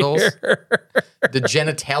genitals? The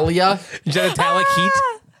genitalia? Genitalic heat.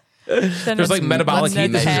 There's like metabolic heat.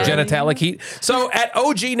 This is genitalic heat. So at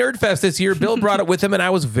OG Nerdfest this year, Bill brought it with him, and I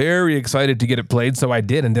was very excited to get it played. So I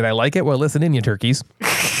did. And did I like it? Well, listen in, you turkeys.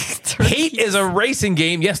 Heat is a racing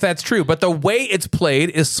game. Yes, that's true. But the way it's played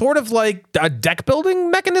is sort of like a deck building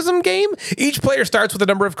mechanism game. Each player starts with a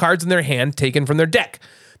number of cards in their hand taken from their deck.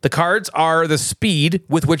 The cards are the speed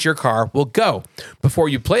with which your car will go. Before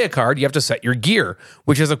you play a card, you have to set your gear,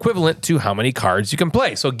 which is equivalent to how many cards you can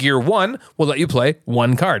play. So gear 1 will let you play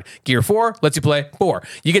 1 card. Gear 4 lets you play 4.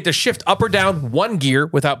 You get to shift up or down 1 gear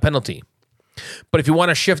without penalty. But if you want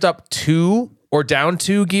to shift up 2 or down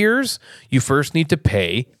 2 gears, you first need to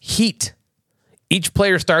pay heat. Each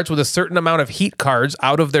player starts with a certain amount of heat cards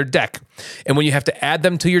out of their deck. And when you have to add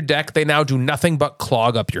them to your deck, they now do nothing but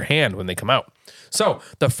clog up your hand when they come out. So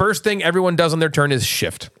the first thing everyone does on their turn is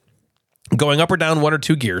shift, going up or down 1 or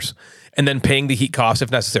 2 gears, and then paying the heat cost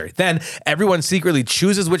if necessary. Then everyone secretly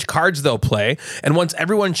chooses which cards they'll play. And once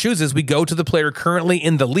everyone chooses, we go to the player currently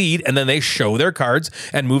in the lead, and then they show their cards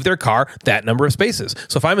and move their car that number of spaces.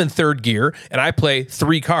 So if I'm in 3rd gear and I play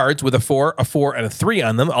 3 cards with a 4, and a 3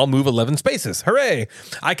 on them, I'll move 11 spaces. Hooray!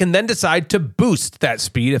 I can then decide to boost that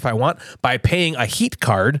speed if I want by paying a heat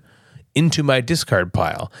card into my discard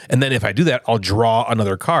pile. And then if I do that, I'll draw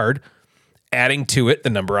another card, adding to it the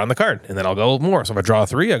number on the card. And then I'll go more. So if I draw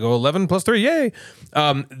 3, I go 11 plus 3, yay.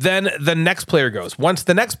 Then the next player goes. Once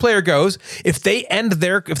the next player goes, if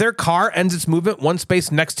their car ends its movement 1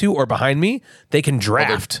 space next to or behind me, they can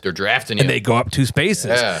draft. They're drafting you. And they go up 2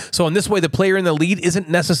 spaces. Yeah. So in this way, the player in the lead isn't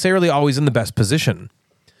necessarily always in the best position.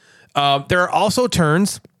 There are also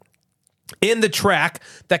turns in the track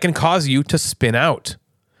that can cause you to spin out.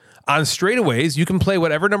 On straightaways, you can play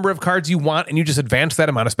whatever number of cards you want, and you just advance that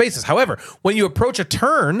amount of spaces. However, when you approach a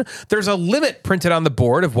turn, there's a limit printed on the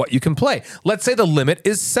board of what you can play. Let's say the limit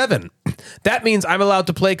is 7. That means I'm allowed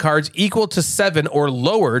to play cards equal to 7 or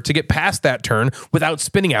lower to get past that turn without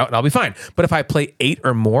spinning out, and I'll be fine. But if I play 8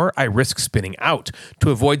 or more, I risk spinning out.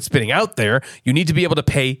 To avoid spinning out there, you need to be able to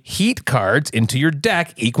pay heat cards into your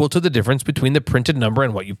deck equal to the difference between the printed number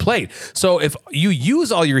and what you played. So if you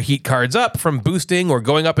use all your heat cards up from boosting or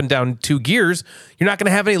going up and down 2 gears, you're not going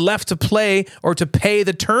to have any left to play or to pay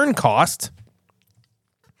the turn cost.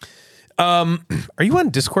 Are you on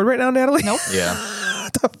Discord right now, Natalie? Nope. Yeah.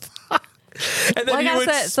 And then Like you I would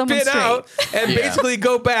said, someone spin out and basically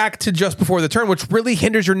go back to just before the turn, which really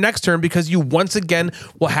hinders your next turn because you once again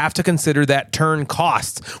will have to consider that turn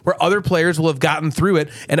cost, where other players will have gotten through it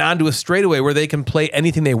and onto a straightaway where they can play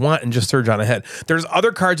anything they want and just surge on ahead. There's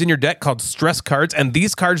other cards in your deck called stress cards, and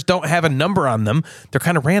these cards don't have a number on them. They're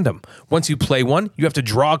kind of random. Once you play one, you have to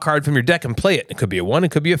draw a card from your deck and play it. It could be a 1,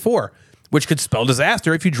 it could be a 4, which could spell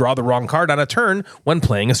disaster if you draw the wrong card on a turn when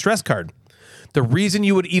playing a stress card. The reason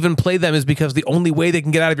you would even play them is because the only way they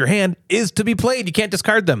can get out of your hand is to be played. You can't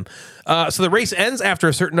discard them. So the race ends after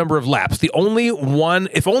a certain number of laps. If only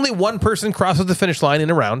one person crosses the finish line in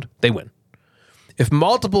a round, they win. If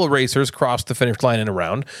multiple racers cross the finish line in a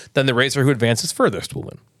round, then the racer who advances furthest will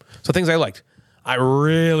win. So things I liked. I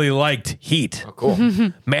really liked heat. Oh, cool.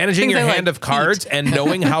 Managing Things your I hand like, of cards and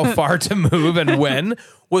knowing how far to move and when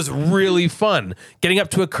was really fun. Getting up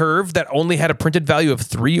to a curve that only had a printed value of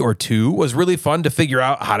 3 or 2 was really fun to figure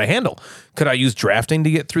out how to handle. Could I use drafting to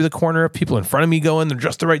get through the corner if people in front of me go in the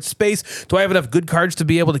just the right space? Do I have enough good cards to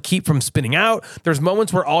be able to keep from spinning out? There's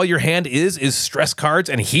moments where all your hand is stress cards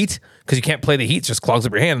and heat, because you can't play the heat, it just clogs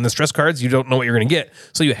up your hand. And the stress cards, you don't know what you're going to get.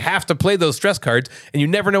 So you have to play those stress cards, and you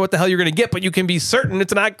never know what the hell you're going to get, but you can be certain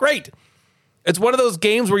it's not great. It's one of those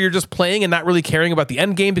games where you're just playing and not really caring about the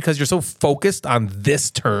end game because you're so focused on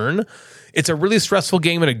this turn. It's a really stressful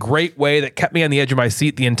game in a great way that kept me on the edge of my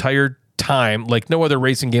seat the entire time, like no other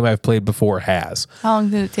racing game I've played before has. How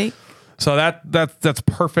long did it take? So that's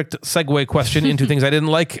perfect segue question into things I didn't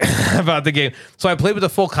like about the game. So I played with a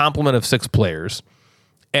full complement of 6 players.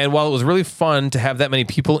 And while it was really fun to have that many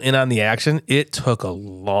people in on the action, it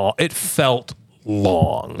felt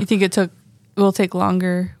long. You think it will take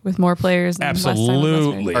longer with more players? And Absolutely.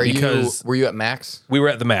 Less time with Were you at max? We were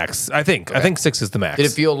at the max. I think 6 is the max. Did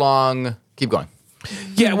it feel long? Keep going.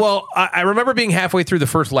 Yeah, well, I remember being halfway through the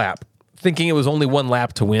first lap, thinking it was only 1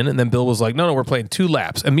 lap to win, and then Bill was like, no, we're playing 2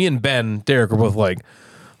 laps. And me and Derek were both like,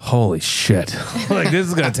 holy shit. Like, this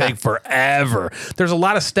is going to take forever. There's a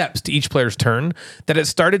lot of steps to each player's turn that it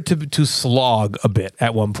started to slog a bit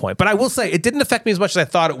at one point. But I will say, it didn't affect me as much as I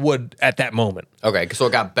thought it would at that moment. Okay, so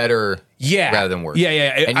it got better rather than worse. Yeah.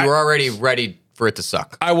 And you were already ready for it to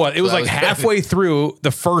suck. I was. It was like halfway through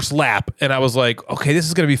the first lap, and I was like, okay, this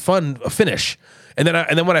is going to be fun, a finish. And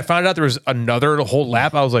then when I found out there was another whole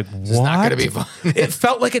lap, I was like, what? It's not going to be fun. It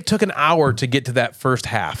felt like it took an hour to get to that first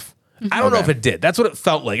half. I don't know if it did. That's what it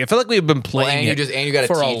felt like. It felt like we had been playing and you got to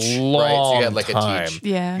teach, a long right? So you had like time. a teach.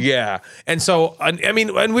 Yeah. Yeah. And so, I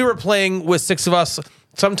mean, when we were playing with 6 of us,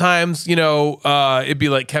 sometimes, it'd be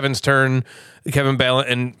like Kevin's turn, Kevin Ballant,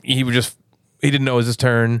 and he didn't know it was his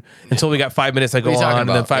turn until we got 5 minutes that go on, and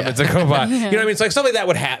then 5 minutes that go by. You know what I mean? It's like something that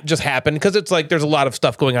would just happen because it's like there's a lot of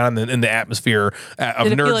stuff going on in the atmosphere of Nerdfest.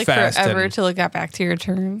 Did it feel like forever till it got back to your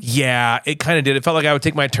turn? Yeah, it kind of did. It felt like I would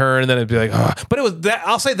take my turn and then it'd be like, oh. But it was that.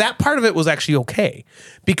 I'll say that part of it was actually okay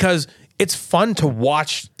because it's fun to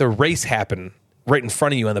watch the race happen right in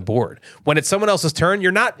front of you on the board. When it's someone else's turn,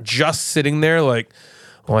 you're not just sitting there like,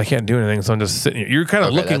 well, I can't do anything, so I'm just sitting here. You're kind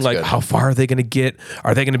of looking like, how far are they going to get?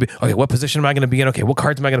 Are they going to be, okay, what position am I going to be in? Okay, what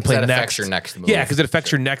cards am I going to play next? That affects your next move. Yeah, because it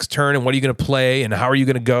affects your next turn and what are you going to play and how are you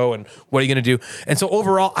going to go and what are you going to do? And so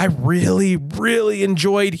overall, I really, really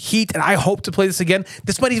enjoyed Heat, and I hope to play this again.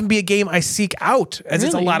 This might even be a game I seek out, as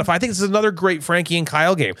it's a lot of fun. I think this is another great Frankie and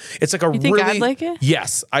Kyle game. It's like a You think I'd like it?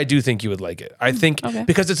 Yes, I do think you would like it. I think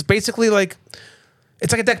because it's basically like,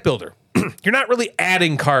 it's like a deck builder. You're not really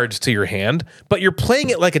adding cards to your hand, but you're playing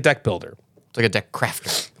it like a deck builder. It's like a deck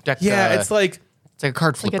crafter. It's like a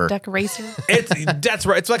card flipper. Like a deck racer? That's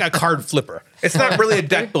right. It's like a card flipper. It's not really a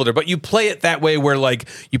deck builder, but you play it that way where like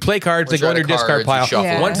you play cards, they go in your discard pile.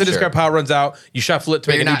 Once the discard pile runs out, you shuffle it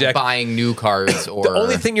to make a new deck. You're not buying new cards or... The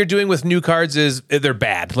only thing you're doing with new cards is they're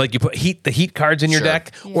bad. Like you put the heat cards in your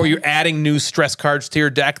deck, or you're adding new stress cards to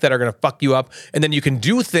your deck that are going to fuck you up, and then you can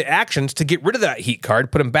do the actions to get rid of that heat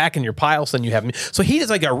card, put them back in your pile, so then you have them. So heat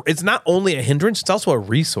is like it's not only a hindrance, it's also a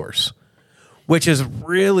resource, which is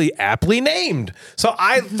really aptly named. So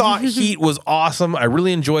I thought Heat was awesome. I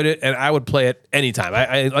really enjoyed it, and I would play it anytime.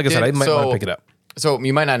 I like I said, I might want to pick it up. So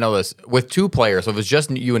you might not know this. With 2 players, so if it's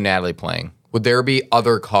just you and Natalie playing, would there be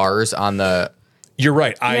other cars on the You're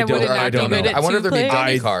right. I Yeah, would don't. it not I don't be know. good at I wonder if there'd be two-player?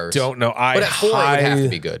 dummy I cars. don't know. But at 4 it would have to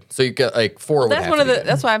be good. So you get like 4 would That's have one to of be the. good.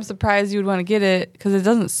 That's why I'm surprised you would want to get it because it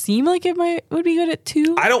doesn't seem like it would be good at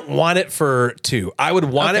 2. I don't want it for 2. I would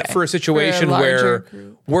want it Okay. for a situation For a larger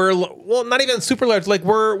where group. we're not even super large. Like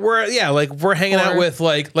we're hanging out Or- with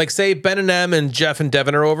like say Ben and M and Jeff and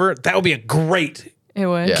Devin are over. That would be a great It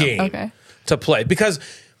would. Yeah. game Okay. to play because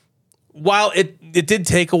while it did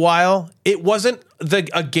take a while, it wasn't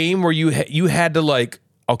a game where you had to like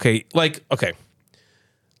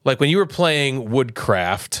when you were playing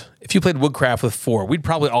Woodcraft. If you played Woodcraft with 4, we'd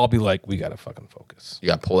probably all be like, we gotta fucking focus. You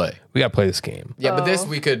got to play. We gotta play this game. Yeah, but this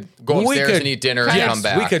we could go upstairs and eat dinner and Yes, come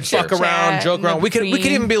back. We could fuck around, Chat joke in around. We could between.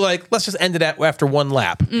 even be like, let's just end it after one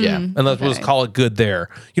lap. Yeah. And we'll just Okay. call it good there.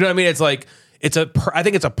 You know what I mean? It's like I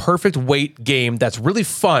think it's a perfect weight game that's really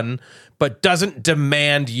fun, but doesn't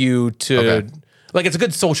demand you to Okay. like. It's a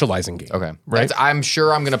good socializing game. Okay. right? I'm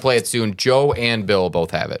sure I'm going to play it soon. Joe and Bill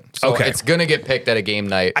both have it. So Okay. it's going to get picked at a game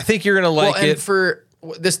night. I think you're gonna like and it. for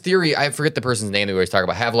this theory, I forget the person's name that we always talk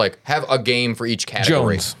about. Have a game for each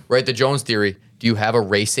category. Jones. Right? The Jones theory. Do you have a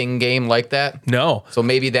racing game like that? No. So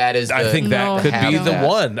maybe that is I think that No, could I be don't. the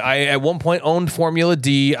one. I at one point owned Formula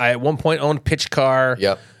D. I at one point owned Pitch Car.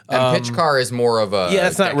 Yep. And Pitch Car is more of a Yeah,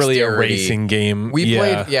 it's not really a dexterity. racing game. We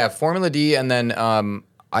played Formula D, and then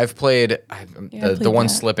I've played I the played one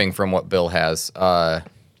that. slipping from what Bill has.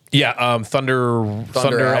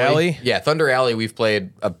 Thunder Alley. Yeah, Thunder Alley. We've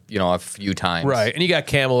played a few times. Right, and you got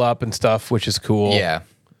Camel Up and stuff, which is cool. Yeah.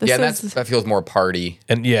 This Yeah, is- that feels more party.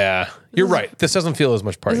 and you're right. This doesn't feel as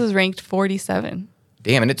much party. This is ranked 47.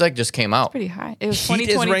 Damn, and it's like just came out. Pretty high. It was Heat is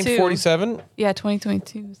 2022. ranked 47. Yeah,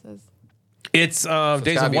 2022 says. It's Days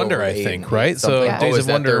gotta of be Wonder, over I 8, think, right? something. So Yeah. Days is of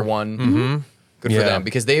that Wonder their one? Mm-hmm. Good for Yeah. them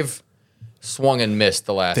because they've swung and missed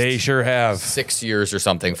the last They sure have. 6 years or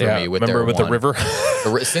something for Yeah, me with remember their with one. the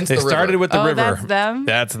river? Since They the started river. with the Oh, river. that's them?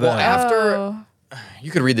 That's them. Well, after Oh. you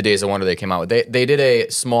could read the Days of Wonder they came out with. They did a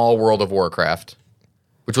small World of Warcraft,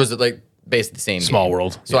 which was like basically the same Small game.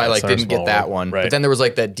 World. So Yeah, I sorry, didn't get Small that World. one. Right. But then there was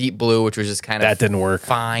like that Deep Blue, which was just kind of That didn't work.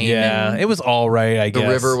 fine. Yeah, it was all right, I The guess.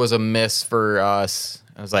 river was a miss for us.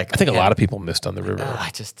 I was like, I think a lot of people missed on the river.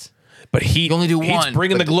 But Heat, only do Heat's one,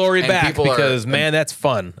 bringing but- the glory and back people are- because, man, that's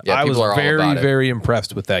fun. Yeah, I was people are all very, about it. very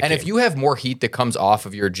impressed with that And game. if you have more heat that comes off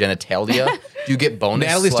of your genitalia, do you get bonus?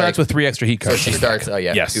 Natalie starts with 3 extra heat So cards. she starts. Oh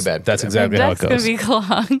yeah, Yes, too bad. that's Too bad. exactly how it Deck's gonna goes. be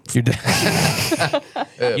clogged.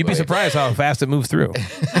 You'd be surprised how fast it moved through.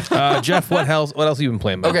 Jeff, what else have you been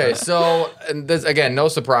playing? Okay, so and this again, no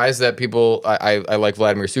surprise that people I like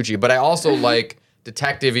Vladimir Succi, but I also like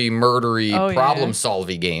detective-y, murdery, Oh, yeah.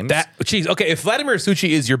 problem-solving games. Okay, if Vladimir Succi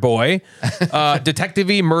is your boy,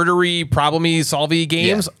 detective-y, murdery, problem-y, solvey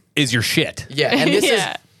games is your shit. yeah, and this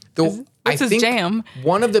Yeah. is the I his think jam.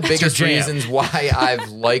 one of the biggest jam. reasons why I've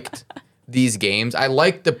liked these games. I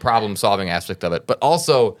like the problem-solving aspect of it, but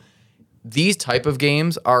also these type of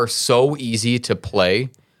games are so easy to play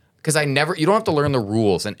because you don't have to learn the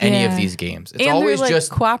rules in any of Yeah. these games. It's And they're, always like,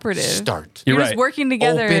 just cooperative. Start. You're You're right. just working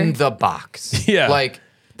together. Open the box. Yeah. Like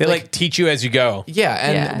They like teach you as you go. yeah,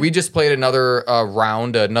 and Yeah. we just played another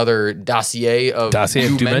round, another dossier of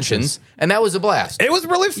dimensions, and that was a blast. It was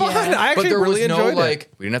really fun. Yeah. I But actually there was really no enjoyed it. like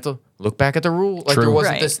we didn't have to look back at the rule. Like True. there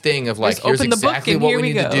wasn't Right. this thing of like Just here's open the book exactly and what here we we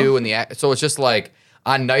need to go. do, and so it's just like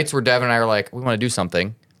on nights where Devin and I are like we want to do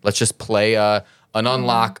something. Let's just play an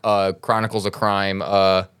unlock Chronicles of Crime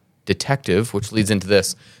detective, which leads into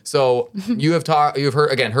this. So you've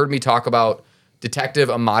heard me talk about Detective,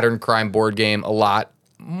 a modern crime board game, a lot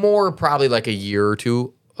more probably like a year or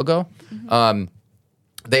two ago.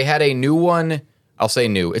 They had a new one. I'll say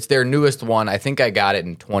new. It's their newest one. I think I got it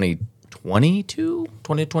in 2022,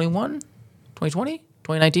 2021, 2020,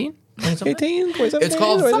 2019. 18, 27, It's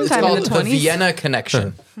called Sometime in the the 20s. Vienna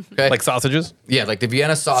Connection. Okay? like sausages. Yeah, like the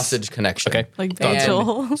Vienna Sausage Connection. Okay. Like And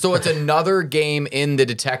Vigil. so it's another game in the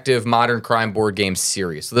detective modern crime board game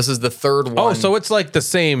series. So this is the third one. Oh, so it's like the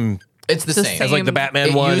same it's the the same. as like the Same. Batman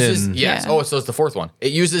It one. uses and yes. Yeah. Oh, so it's the fourth one.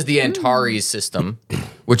 It uses the Antares system,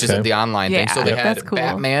 which Okay. is the online thing. Yeah, So they had that's cool.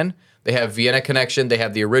 Batman, they have Vienna Connection, they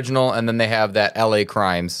have the original, and then they have that LA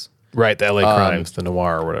Crimes. right, the LA Crimes, the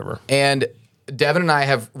noir or whatever. And Devin and I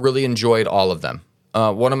have really enjoyed all of them.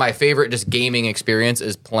 One of my favorite just gaming experience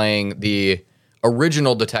is playing the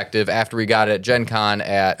original detective after we got it at Gen Con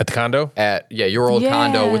At the condo? at your old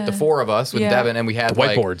condo with the Yeah. four of us with Yeah. Devin, and we had The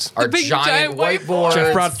whiteboards. like, our The big giant giant whiteboard.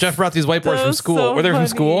 whiteboard. Jeff brought these whiteboards That from was school. so Were they from funny.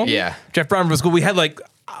 school? Yeah. Jeff brought them from school. We had like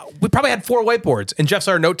we probably had 4 whiteboards, and Jeff's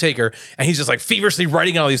our note taker, and he's just like feverishly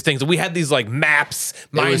writing all these things. And we had these like maps,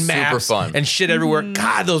 mind maps, super fun. and shit everywhere.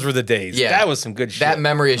 God, those were the days. Yeah. That was some good shit. That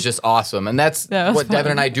memory is just awesome, and that's what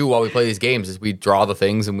Devin and I do while we play these games. Is we draw the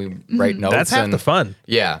things and we write notes. That's half the fun.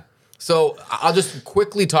 Yeah. So I'll just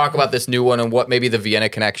quickly talk about this new one and what maybe the Vienna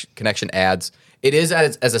connection adds. It is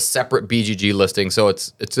as a separate BGG listing, so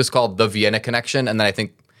it's just called the Vienna Connection, and then I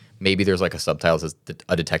think maybe there's like a subtitle as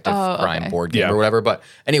a detective crime board game or whatever. But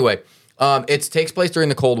anyway, it takes place during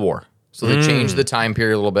the Cold War, so they changed the time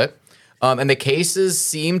period a little bit, and the cases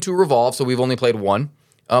seem to revolve. So we've only played one,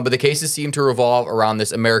 but the cases seem to revolve around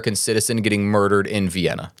this American citizen getting murdered in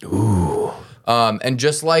Vienna. Ooh. And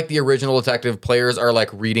just like the original detective, players are like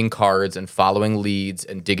reading cards and following leads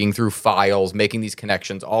and digging through files, making these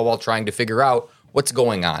connections, all while trying to figure out what's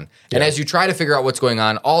going on. Yeah. And as you try to figure out what's going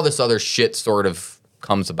on, all this other shit sort of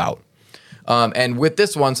comes about. And with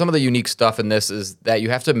this one, some of the unique stuff in this is that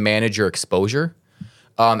you have to manage your exposure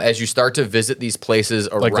as you start to visit these places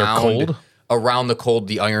around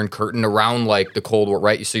the Iron Curtain, around like the Cold War,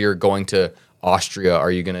 right? So you're going to Austria.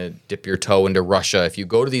 Are you going to dip your toe into Russia? If you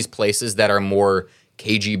go to these places that are more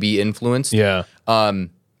KGB influenced, the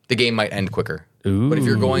game might end quicker. Ooh. But if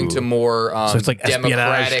you're going to more so it's like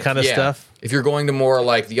espionage kind of stuff. If you're going to more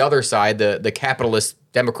like the other side, the capitalist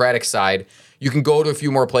democratic side, you can go to a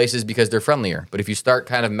few more places because they're friendlier. But if you start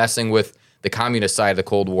kind of messing with the communist side of the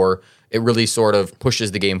Cold War, it really sort of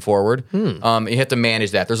pushes the game forward. You have to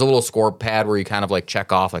manage that. There's a little score pad where you kind of like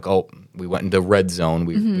check off like, oh, we went into red zone.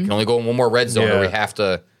 We can only go in one more red zone or we have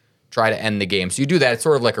to try to end the game. So you do that. It's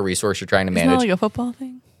sort of like a resource you're trying to manage. Isn't that like a football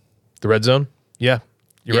thing? The red zone? Yeah.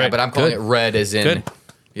 You're right. But I'm calling it red as in... Good.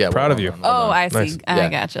 Yeah, proud of you. I see. Nice. I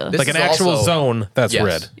gotcha. Like an actual zone that's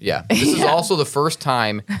red. Yeah. This is also the first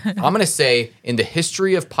time, I'm going to say, in the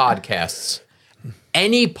history of podcasts,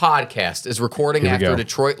 any podcast is recording after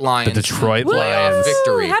Detroit Lions. The Detroit Lions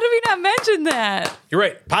victory. How did we not mention that? You're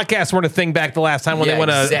right. Podcasts weren't a thing back the last time when they won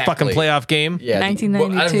a fucking playoff game. Yeah.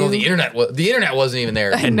 1992. I don't know. The internet wasn't even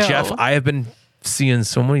there. And Jeff, I have been seeing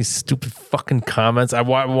so many stupid fucking comments. I'm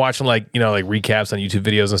watching like recaps on YouTube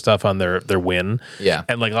videos and stuff on their win. Yeah.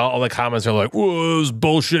 And like all the comments are like, "Whoa, it was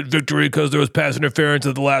bullshit victory because there was pass interference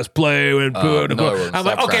at the last play." And I'm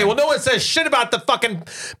like, okay, well, no one says shit about the fucking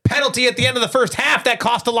penalty at the end of the first half that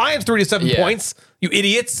cost the Lions 3 to 7 points. You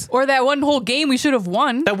idiots. Or that one whole game we should have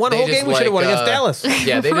won. That one whole game we should have won against Dallas.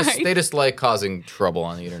 Yeah, they just like causing trouble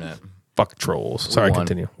on the internet. Fuck trolls. Sorry,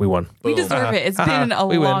 continue. We won. We deserve it. It's been a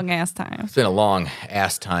long ass time. It's been a long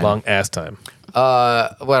ass time. Long ass time.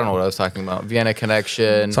 I don't know what I was talking about. Vienna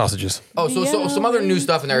Connection. Sausages. Oh, so some other new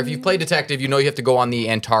stuff in there. If you've played Detective, you know you have to go on the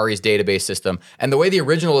Antares database system. And the way the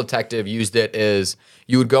original Detective used it is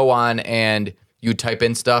you would go on and you'd type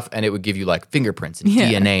in stuff and it would give you like fingerprints and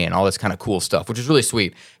DNA and all this kind of cool stuff, which is really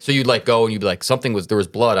sweet. So you'd like go and you'd be like, there was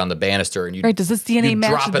blood on the banister, and does this DNA match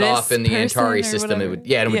drop it off in the Antares system. It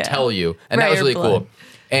would tell you, and that was really cool.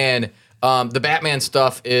 And the Batman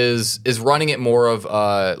stuff is running it more of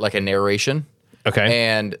like a narration. Okay.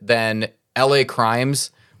 And then LA Crimes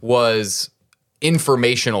was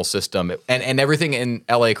informational system, and everything in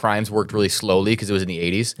LA Crimes worked really slowly because it was in the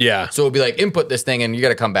 80s. Yeah. So it'd be like, input this thing and you got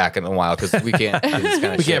to come back in a while because we can't do this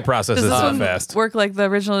kind of we can't process this that fast. Work like the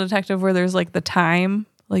original Detective where there's like the time,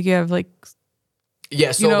 like you have like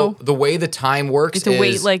so the way the time works you have to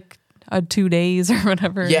wait like 2 days or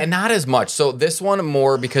whatever. Yeah, not as much. So this one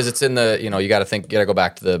more because it's in the, you got to go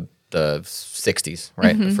back to the 60s,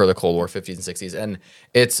 right? For the Cold War, 50s and 60s. And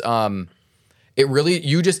it's it really,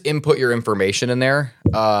 you just input your information in there,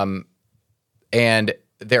 and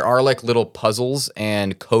there are like little puzzles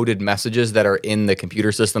and coded messages that are in the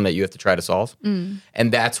computer system that you have to try to solve.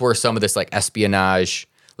 And that's where some of this like espionage,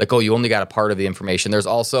 like, oh, you only got a part of the information. There's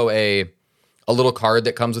also a little card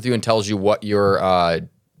that comes with you and tells you what your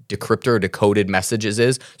decryptor or decoded messages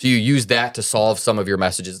is. So you use that to solve some of your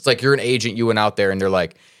messages. It's like you're an agent, you went out there and they're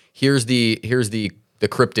like, here's the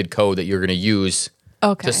cryptid code that you're going to use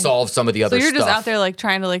to solve some of the other stuff. So you're just out there like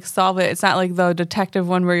trying to like solve it. It's not like the detective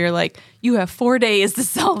one where you're like, you have 4 days to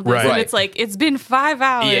solve this. Right. And it's like, it's been 5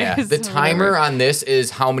 hours. Yeah. The timer on this is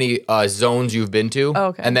how many zones you've been to.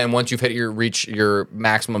 Okay. And then once you've reach your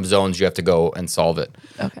maximum zones, you have to go and solve it.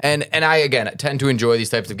 Okay. And I, again, tend to enjoy these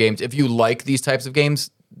types of games. If you like these types of games,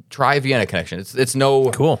 try Vienna Connection. It's no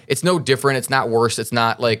different. It's not worse. It's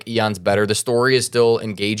not like eons better. The story is still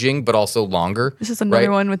engaging, but also longer. This is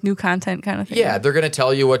another one with new content kind of thing. Yeah, they're going to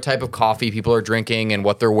tell you what type of coffee people are drinking and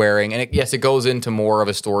what they're wearing. And it goes into more of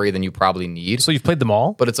a story than you probably need. So you've played them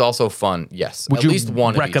all? But it's also fun. Yes. Would at you least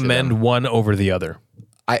one recommend one over the other?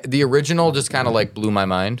 The original just kind of like blew my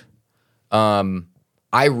mind.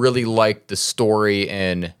 I really liked the story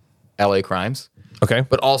in LA Crimes. Okay.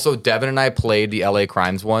 But also, Devin and I played the LA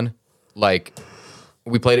Crimes one. Like,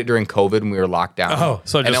 we played it during COVID when we were locked down. Oh,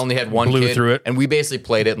 so and just I only had one blew kid, through it. and we basically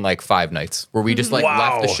played it in like 5 nights, where we just like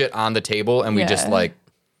left the shit on the table and we just like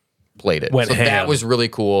played it. Went so ham. that was really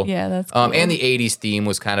cool. Yeah, that's cool. And the 80s theme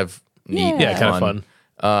was kind of neat. Yeah, kind of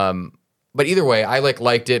fun. But either way, I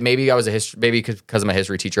liked it. Maybe I was maybe because I'm a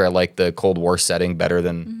history teacher, I liked the Cold War setting better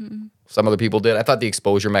than some other people did. I thought the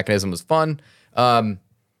exposure mechanism was fun.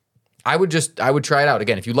 I would try it out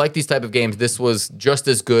again. If you like these type of games, this was just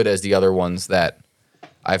as good as the other ones that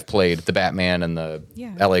I've played, the Batman and the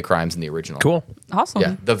LA Crimes and the original. Cool. Awesome.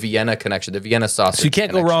 Yeah, the Vienna connection, the Vienna sausage. So you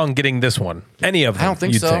can't go wrong getting this one. Any of them. I don't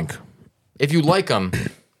think you'd so. Think. If you like them,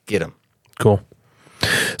 get them. Cool.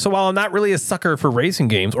 So while I'm not really a sucker for racing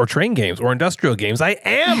games or train games or industrial games, I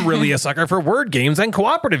am really a sucker for word games and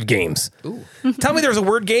cooperative games. Ooh. Tell me there's a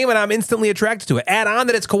word game and I'm instantly attracted to it. Add on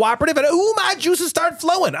that it's cooperative and my juices start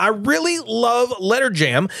flowing. I really love Letter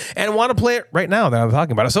Jam and want to play it right now that I'm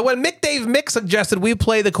talking about it. So when Mick suggested we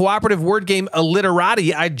play the cooperative word game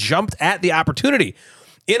Illiterati, I jumped at the opportunity.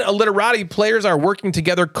 In Illiterati, players are working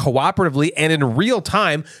together cooperatively and in real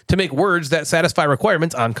time to make words that satisfy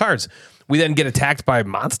requirements on cards. We then get attacked by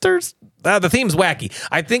monsters? The theme's wacky.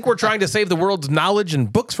 I think we're trying to save the world's knowledge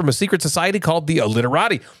and books from a secret society called the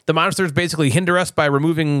Illiterati. The monsters basically hinder us by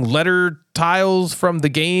removing letter tiles from the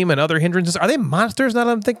game and other hindrances. Are they monsters now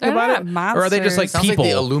that I'm thinking about it? Monsters. Or are they just like Sounds people?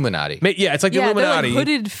 like the Illuminati. Yeah, it's like the Illuminati. They're like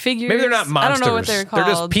hooded figures. Maybe they're not monsters. I don't know what they're called.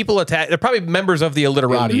 They're just people They're probably members of the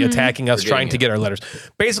Illiterati attacking us, trying to get our letters.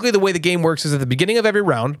 Basically, the way the game works is at the beginning of every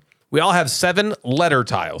round, we all have 7 letter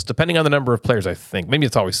tiles, depending on the number of players, I think. Maybe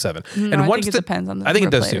it's always 7. No, I think it depends on the I think it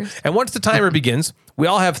number does of players. too. And once the timer begins, we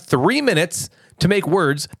all have 3 minutes to make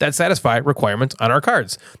words that satisfy requirements on our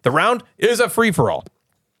cards. The round is a free-for-all.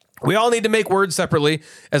 We all need to make words separately,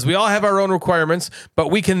 as we all have our own requirements, but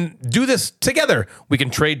we can do this together. We can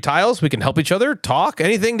trade tiles, we can help each other, talk,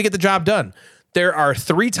 anything to get the job done. There are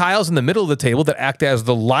 3 tiles in the middle of the table that act as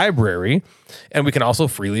the library, and we can also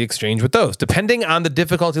freely exchange with those. Depending on the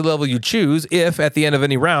difficulty level you choose, if at the end of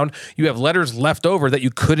any round you have letters left over that you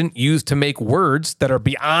couldn't use to make words that are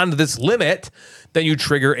beyond this limit, then you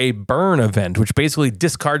trigger a burn event, which basically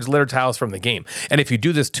discards letter tiles from the game. And if you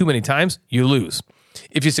do this too many times, you lose.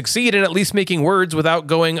 If you succeed in at least making words without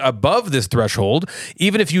going above this threshold,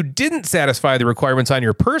 even if you didn't satisfy the requirements on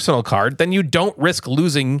your personal card, then you don't risk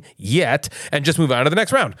losing yet and just move on to the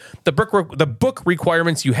next round. The book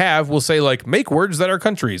requirements you have will say like make words that are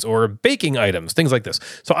countries or baking items, things like this.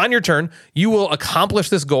 So on your turn, you will accomplish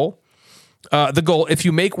this goal. The goal, if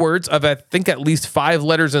you make words of, I think, at least 5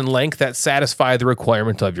 letters in length that satisfy the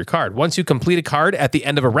requirement of your card. Once you complete a card at the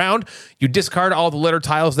end of a round, you discard all the letter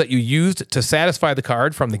tiles that you used to satisfy the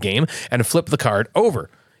card from the game and flip the card over.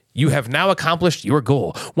 You have now accomplished your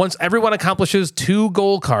goal. Once everyone accomplishes 2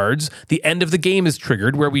 goal cards, the end of the game is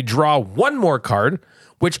triggered where we draw 1 more card,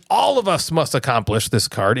 which all of us must accomplish this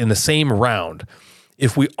card in the same round.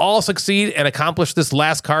 If we all succeed and accomplish this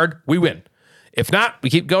last card, we win. If not, we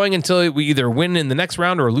keep going until we either win in the next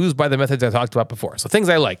round or lose by the methods I talked about before. So things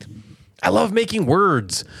I liked. I love making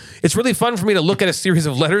words. It's really fun for me to look at a series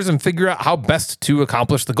of letters and figure out how best to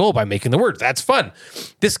accomplish the goal by making the words. That's fun.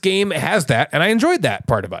 This game has that, and I enjoyed that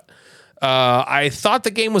part of it. I thought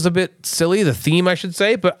the game was a bit silly, the theme, I should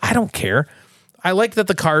say, but I don't care. I like that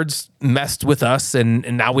the cards messed with us,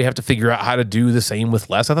 and now we have to figure out how to do the same with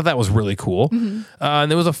less. I thought that was really cool. And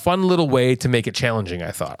there was a fun little way to make it challenging, I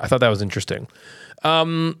thought. I thought that was interesting.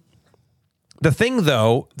 The thing,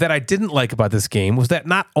 though, that I didn't like about this game was that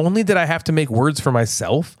not only did I have to make words for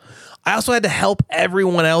myself, I also had to help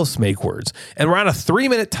everyone else make words. And we're on a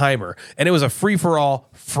 3-minute timer, and it was a free-for-all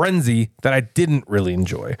frenzy that I didn't really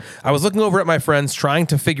enjoy. I was looking over at my friends trying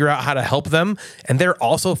to figure out how to help them, and they're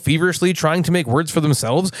also feverishly trying to make words for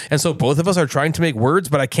themselves. And so both of us are trying to make words,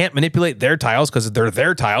 but I can't manipulate their tiles because they're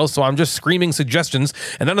their tiles. So I'm just screaming suggestions,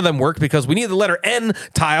 and none of them work because we need the letter N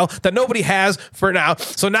tile that nobody has for now.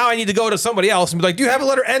 So now I need to go to somebody else and be like, do you have a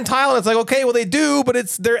letter N tile? And it's like, okay, well they do, but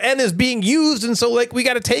it's their N is being used. And so like we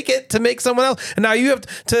got to take it to make someone else. And now you have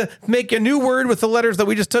to make a new word with the letters that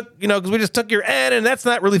we just took, because we just took your N, and that's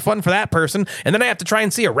not really fun for that person. And then I have to try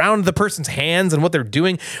and see around the person's hands and what they're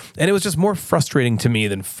doing. And it was just more frustrating to me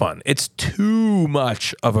than fun. It's too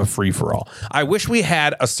much of a free-for-all. I wish we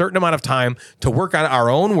had a certain amount of time to work on our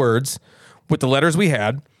own words with the letters we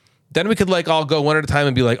had. Then we could like all go one at a time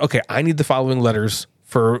and be like, okay, I need the following letters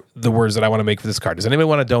for the words that I want to make for this card. Does anybody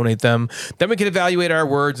want to donate them? Then we can evaluate our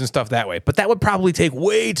words and stuff that way. But that would probably take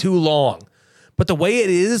way too long. But the way it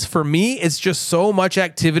is, for me, it's just so much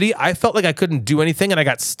activity. I felt like I couldn't do anything, and I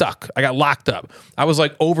got stuck. I got locked up. I was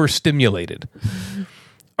like overstimulated.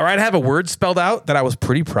 or I'd have a word spelled out that I was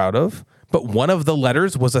pretty proud of, but one of the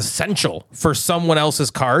letters was essential for someone else's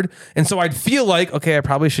card. And so I'd feel like, okay, I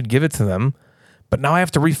probably should give it to them. But now I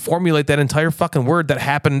have to reformulate that entire fucking word that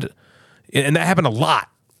happened. And that happened a lot.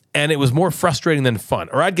 And it was more frustrating than fun.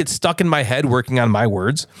 Or I'd get stuck in my head working on my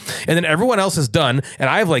words. And then everyone else is done. And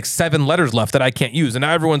I have like 7 letters left that I can't use. And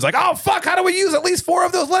now everyone's like, oh, fuck, how do we use at least 4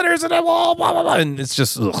 of those letters? And I'm all blah, blah, blah. And it's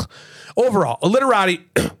just, ugh. Overall, Illiterati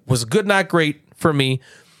was good, not great for me.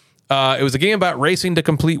 It was a game about racing to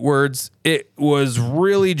complete words. It was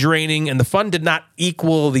really draining, and the fun did not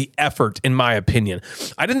equal the effort, in my opinion.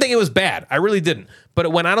 I didn't think it was bad. I really didn't. But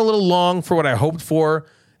it went on a little long for what I hoped for,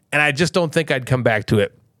 and I just don't think I'd come back to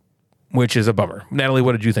it, which is a bummer. Natalie,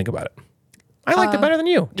 what did you think about it? I liked it better than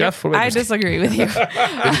you. Jeff, what I disagree with you.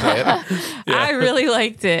 I really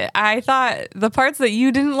liked it. I thought the parts that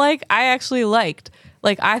you didn't like, I actually liked.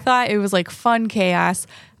 Like, I thought it was like fun chaos.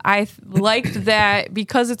 I liked that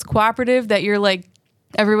because it's cooperative, that you're like,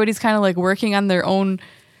 everybody's kind of like working on their own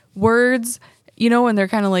words, you know, and they're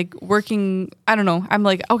kind of like working, I don't know. I'm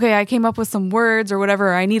like, okay, I came up with some words or whatever.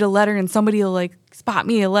 Or I need a letter, and somebody will like spot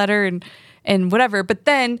me a letter and whatever. But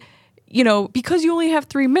then, you know, because you only have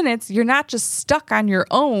 3 minutes, you're not just stuck on your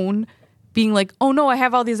own being like, oh no, I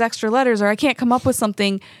have all these extra letters, or I can't come up with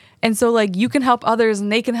something. And so like you can help others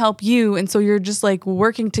and they can help you. And so you're just like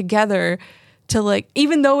working together to like,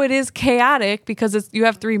 even though it is chaotic because you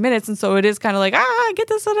have 3 minutes. And so it is kind of like, get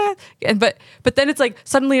this and that. And, but then it's like,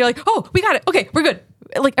 suddenly you're like, oh, we got it. Okay, we're good.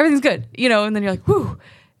 Like everything's good, you know? And then you're like, whew,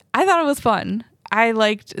 I thought it was fun. I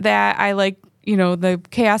liked that. I like, you know, the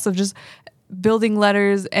chaos of just building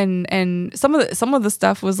letters, and some of the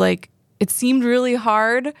stuff was like, it seemed really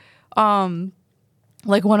hard.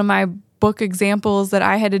 Like one of my book examples that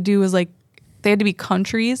I had to do was like, they had to be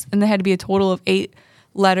countries, and they had to be a total of 8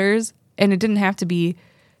 letters, and it didn't have to be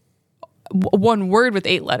one word with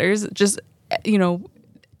 8 letters. Just, you know,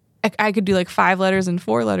 I could do like 5 letters and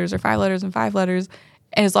 4 letters, or 5 letters and 5 letters,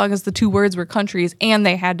 and as long as the 2 words were countries, and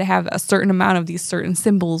they had to have a certain amount of these certain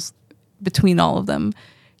symbols between all of them,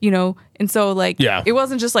 you know. And so like, It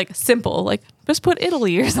wasn't just like simple, like just put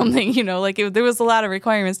Italy or something, you know, like there was a lot of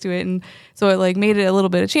requirements to it. And so it like made it a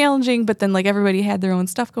little bit challenging, but then like everybody had their own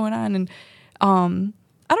stuff going on. And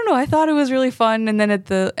I don't know, I thought it was really fun. And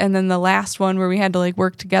then the last one where we had to like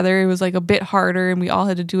work together, it was like a bit harder, and we all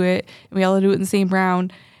had to do it, and we all had to do it in the same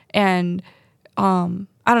round. And I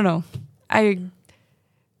don't know,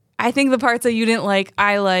 I think the parts that you didn't like,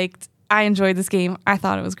 I liked. I enjoyed this game. I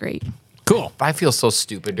thought it was great. Cool. I feel so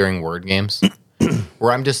stupid during word games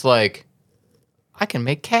where I'm just like, I can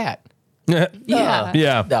make cat.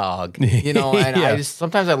 Yeah. Dog. You know, and Yeah. I just,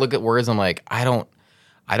 sometimes I look at words, I'm like, I don't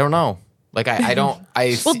know. Like, I don't,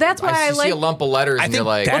 Well, that's why I see like- a lump of letters I and think you're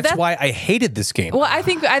like, that's why I hated this game. Well, I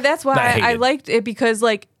think that's why Not I hated. liked it, because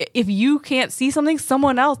like if you can't see something,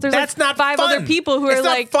 someone else, there's That's like not 5 fun. other people who it's are not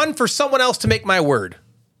like fun for someone else to make my word.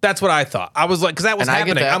 That's what I thought. I was like, because that was And I get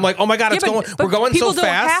happening. that. I'm like, oh my god, Yeah, we're going people so don't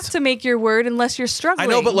fast. have to make your word unless you're struggling.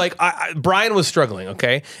 I know, but like Brian was struggling,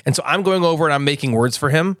 okay, and so I'm going over and I'm making words for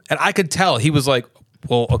him, and I could tell he was like,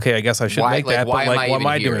 well, okay, I guess I should Why- make like, that, why but am like, I what am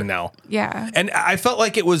even I here? doing now? Yeah. And I felt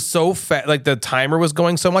like it was so fast, like the timer was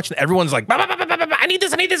going so much, and everyone's like, bah, bah, bah, bah, bah, bah, I need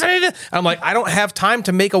this, I need this, I need this. And I'm like, I don't have time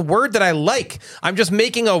to make a word that I like. I'm just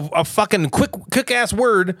making a fucking quick ass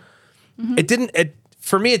word. Mm-hmm.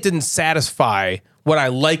 For me, it didn't satisfy what I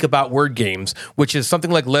like about word games, which is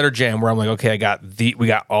something like Letter Jam, where I'm like, okay, we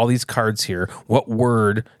got all these cards here. What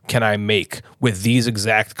word can I make with these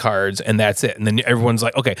exact cards? And that's it. And then everyone's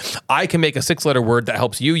like, okay, I can make a 6-letter word that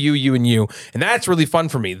helps you, and you. And that's really fun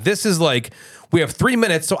for me. This is like, we have 3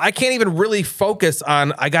 minutes, so I can't even really focus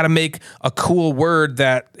on, I got to make a cool word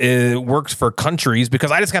that works for countries, because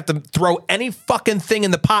I just have to throw any fucking thing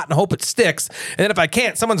in the pot and hope it sticks. And then if I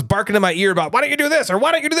can't, someone's barking in my ear about, why don't you do this? Or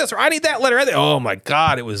why don't you do this? Or I need that letter. Oh my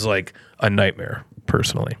God, it was like a nightmare,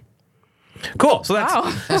 personally. Cool. So that's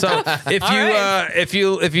so if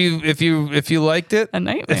you liked it, A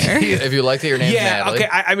nightmare. if you liked it, your name's Natalie. okay.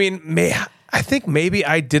 I mean, I think maybe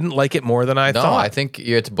I didn't like it more than I No, thought. I think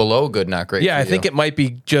it's below good, not great. Yeah, for I think you. it might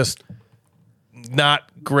be just not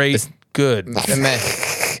great, good. Meh.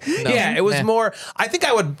 No. Yeah, it was Meh. more. I think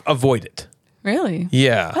I would avoid it. Really?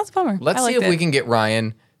 Yeah, That's a bummer. Let's I see liked if we it. can get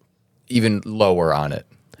Ryan even lower on it.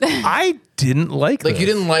 I didn't like. Like, this. you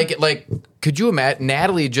didn't like it. Like, could you imagine?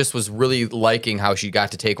 Natalie just was really liking how she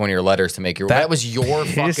got to take one of your letters to make your. That was your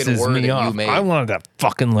fucking pisses word me that off. you made. I wanted that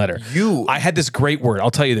fucking letter. You- I had this great word. I'll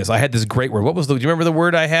tell you this. I had this great word. What was do you remember the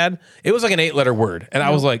word I had? It was like an 8-letter word, and I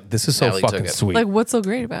was like, "This is so Natalie took fucking it. sweet." Like, what's so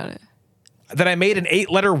great about it? That I made an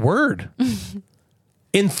 8-letter word.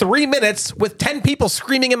 in 3 minutes with 10 people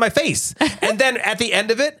screaming in my face. And then at the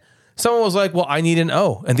end of it, someone was like, well, I need an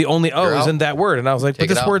O. And the only O is in that word. And I was like, but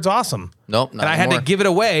this word's awesome. Nope. And I had to give it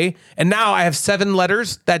away. And now I have 7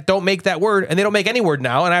 letters that don't make that word. And they don't make any word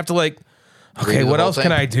now. And I have to like, okay, what else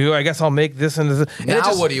can I do? I guess I'll make this and this. And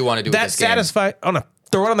now what do you want to do with this game? That satisfies. Oh, no.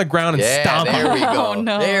 Throw it on the ground and stomp it. There we go. Oh,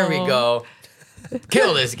 no. There we go.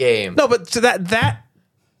 Kill this game. No, but so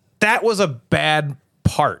that was a bad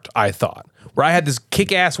part, I thought. Where I had this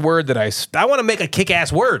kick-ass word that I want to make a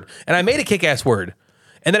kick-ass word. And I made a kick-ass word.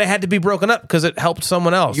 And then it had to be broken up because it helped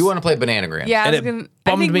someone else. You want to play Bananagram. Yeah, And I think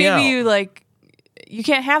bummed me maybe out. you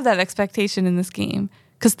can't have that expectation in this game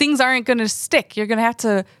because things aren't going to stick. You're going to have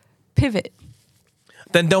to pivot.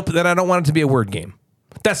 Then I don't want it to be a word game.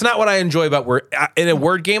 That's not what I enjoy about word. In a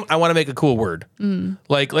word game, I want to make a cool word.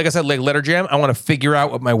 Like I said, like Letter Jam, I want to figure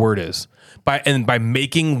out what my word is by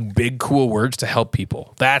making big cool words to help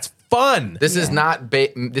people. That's fun. This is not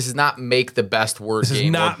make the best word This is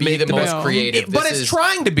game not or be make the the most best- creative. But This it's is-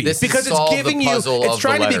 trying to be this is because it's solve the giving you. puzzle It's of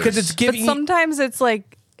trying the to be because letters. it's But giving you. sometimes it's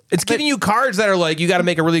like It's giving you cards that are like, you got to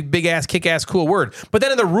make a really big ass, kick ass, cool word. But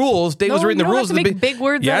then in the rules, Dave was No, reading you the don't rules. have to of the make big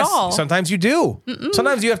words at yes, all. Sometimes you do.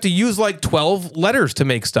 Sometimes you have to use like 12 letters to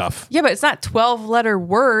make stuff. yeah, but it's not 12-letter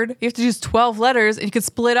word. You have to use 12 letters, and you could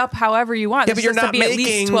split up however you want. Yeah, but There's you're supposed not to be at making-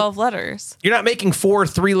 least 12 letters. You're not making 4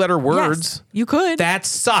 3-letter words. Yes, you could. That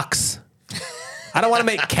sucks. I don't want to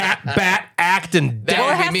make cat, bat, act, and That dog. Well,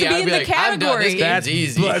 it would has be to me. be I'd in be the like, I'm done. This category. game's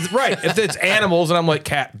easy. That's right. If it's animals and I'm like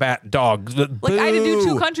cat, bat, dog. Like I had to do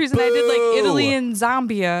 2 countries, and I did like Italy and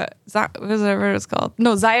Zambia. Whatever it's called.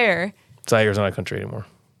 No, Zaire. Zaire's not a country anymore.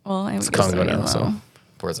 Well, it's Congo now, so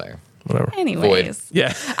Poor Zaire. whatever. Anyways,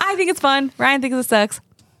 Yeah. I think it's fun. Ryan thinks it sucks.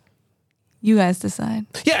 You guys decide.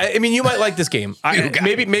 Yeah, I mean, you might like this game.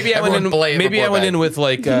 Maybe I went Everyone play it in before bed. with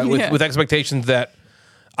like Yeah. with expectations that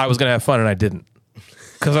I was gonna have fun and I didn't.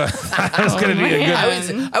 Because I was gonna be a good.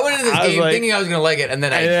 man. I went into this I was game like- thinking I was going to like it, and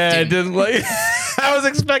then I I didn't. didn't like. I was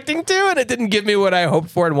expecting to, and it didn't give me what I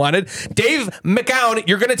hoped for and wanted. Dave McCown,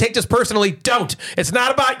 you're going to take this personally. Don't. It's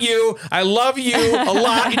not about you. I love you a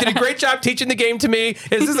lot. You did a great job teaching the game to me.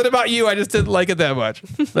 This isn't about you. I just didn't like it that much.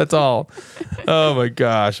 That's all. Oh my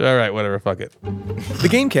gosh. All right, whatever. Fuck it. The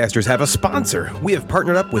Gamecasters have a sponsor. We have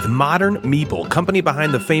partnered up with Modern Meeple, company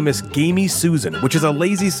behind the famous Gamey Susan, which is a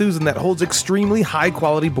lazy Susan that holds extremely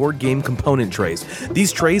high-quality board game component trays.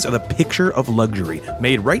 These trays are the picture of luxury.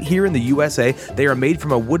 Made right here in the USA, they are made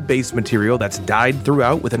from a wood-based material that's dyed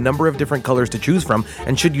throughout with a number of different colors to choose from,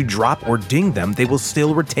 and should you drop or ding them, they will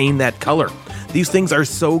still retain that color. These things are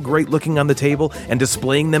so great looking on the table, and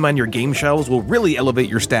displaying them on your game shelves will really elevate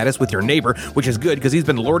your status with your neighbor, which is good because he's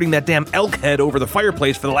been lording that damn elk head over the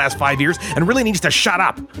fireplace for the last 5 years and really needs to shut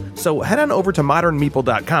up. So head on over to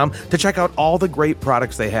modernmeeple.com to check out all the great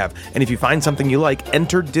products they have. And if you find something you like,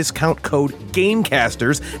 enter discount code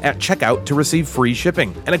Gamecasters at checkout to receive free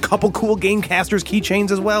shipping and a couple cool Gamecasters keychains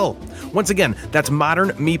as well. Once again, that's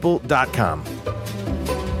modernmeeple.com.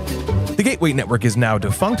 The Gateway Network is now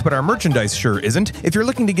defunct, but our merchandise sure isn't. If you're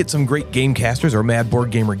looking to get some great Gamecasters or Mad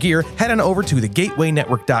Board Gamer gear, head on over to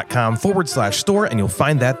thegatewaynetwork.com/store and you'll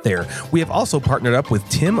find that there. We have also partnered up with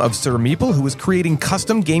Tim of Sir Meeple, who is creating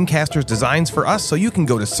custom Gamecasters designs for us, so you can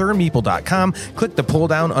go to sirmeeple.com, click the pull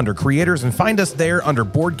down under creators, and find us there under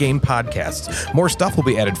Board Game Podcasts. More stuff will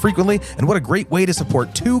be added frequently, and what a great way to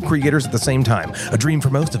support 2 creators at the same time. A dream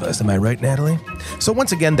for most of us, am I right, Natalie? So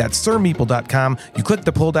once again, that's sirmeeple.com. You click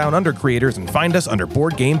the pull down under creators and find us under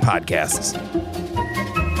Board Game Podcasts.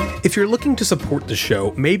 If you're looking to support the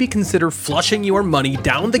show, maybe consider flushing your money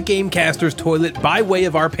down the Gamecasters toilet by way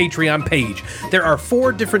of our Patreon page. There are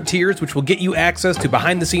 4 different tiers which will get you access to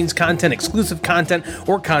behind-the-scenes content, exclusive content,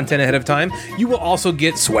 or content ahead of time. You will also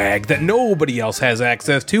get swag that nobody else has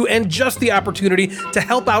access to, and just the opportunity to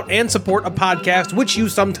help out and support a podcast which you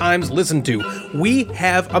sometimes listen to. We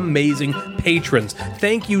have amazing patrons.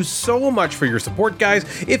 Thank you so much for your support, guys.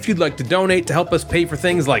 If you'd like to donate to help us pay for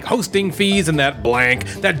things like hosting fees and that blank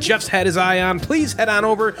that Jeff's had his eye on, please head on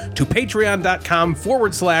over to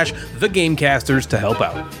patreon.com/thegamecasters to help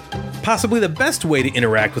out. Possibly the best way to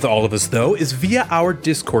interact with all of us, though, is via our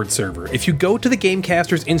Discord server. If you go to the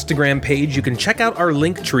Gamecasters Instagram page, you can check out our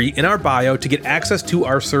link tree in our bio to get access to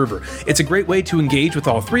our server. It's a great way to engage with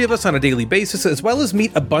all 3 of us on a daily basis, as well as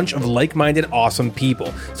meet a bunch of like-minded, awesome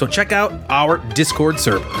people. So check out our Discord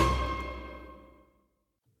server.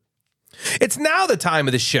 It's now the time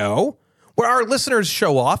of the show where our listeners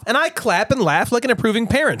show off, and I clap and laugh like an approving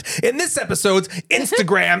parent. In this episode's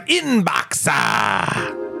Instagram Inbox.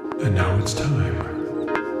 And now it's time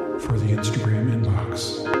for the Instagram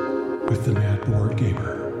Inbox with the Mad Board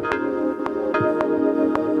Gamer.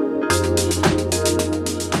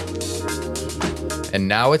 And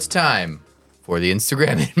now it's time for the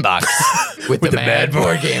Instagram inbox with the Mad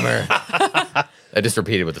Board Gamer. I just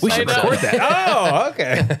repeated what the song said. Oh,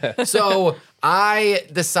 okay. So I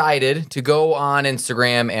decided to go on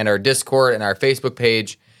Instagram and our Discord and our Facebook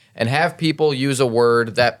page and have people use a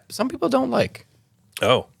word that some people don't like.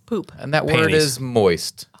 Oh. Poop. And that word Panties. is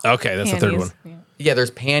moist. Okay, that's the third one. Yeah,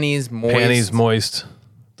 there's panties, moist. Panties, moist.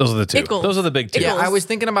 Those are the two. Ickles. Those are the big two. Yeah, I was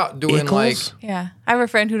thinking about doing like Ickles? Yeah. I have a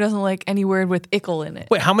friend who doesn't like any word with ickle in it.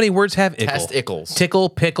 Wait, how many words have ickle? testicles. Tickle,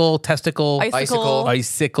 pickle, testicle, Icicle.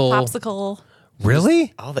 icicle. Popsicle.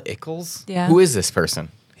 Really? All the ickles? Yeah. Who is this person?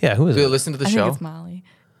 Yeah, who is Do they it? listen to the I show? think it's Molly.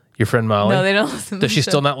 Your friend Molly? No, they don't listen to Does she the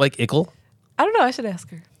still show. not like ickle? I don't know. I should ask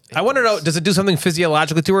her. I want to know, does it do something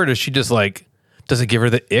physiologically to her, or does she just like, does it give her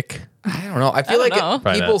the ick? I don't know. I feel like know.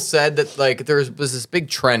 Probably people not. said that like there was this big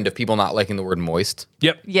trend of people not liking the word moist.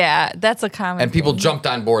 Yep. Yeah, that's a common And people thing. jumped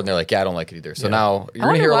on board and they're like, yeah, I don't like it either. So now you're going to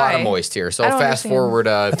wonder hear a lot of why. moist here. So I don't fast understand. forward.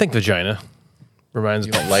 I think vagina reminds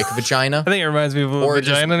me. You don't like vagina? I think it reminds me of a Or just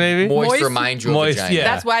vagina, maybe. Moist, Moist? reminds you Moist, of vagina. yeah.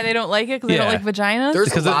 That's why they don't like it, because they Yeah. don't like vaginas? There's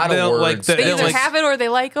Because a lot they of don't like words. the- they don't either like- have it or they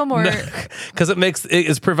like them, or Because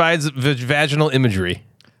it provides vaginal imagery,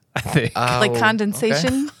 I think. like Oh,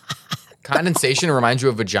 condensation. okay. Condensation reminds you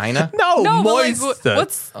of vagina? no, No, moist. but like,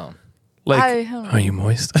 what's... like, I don't know. are you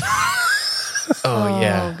moist? Oh,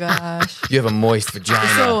 yeah. Oh, gosh. You have a moist vagina.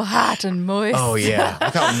 So hot and moist. Oh, yeah.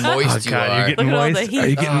 Look how moist you God, are. you're getting Look at all the moist. heat. Are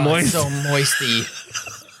you getting Oh, moist? So moisty.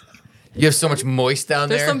 You have so much moist down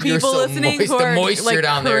There's there. some people You're so listening moist. who The are moisture like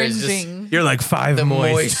down there is just cringing. You're like 5 the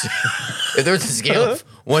moist. moist. If there was a scale of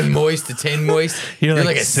 1 moist to 10 moist, You're like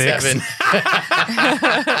like a 6. 7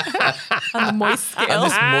 On the moist scale. on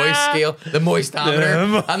this moist scale. The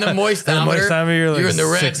moistometer. On the moistometer, You're in the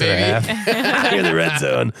red, baby. You're in the red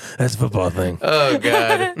zone. That's a football thing. Oh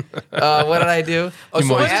god. What did I do? Oh, so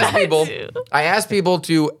moist I asked people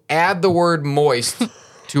to add the word moist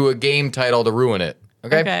to a game title to ruin it.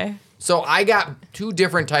 Okay. Okay. So I got 2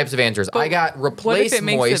 different types of answers. I got What replace if it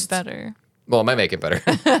makes moist. it better? Well, it might make it better.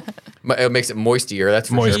 It makes it moistier. That's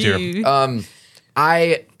for Moistier. sure. You-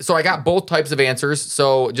 I got both types of answers,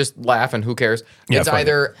 so just laugh and who cares? Yeah, It's fuck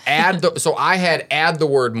either add the so I had add the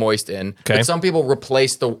word moist in, Okay. but some people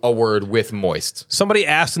replaced a word with moist. Somebody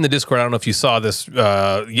asked in the Discord, I don't know if you saw this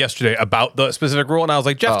yesterday, about the specific rule, and I was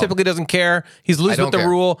like, Jeff typically doesn't care. He's loose don't with the care.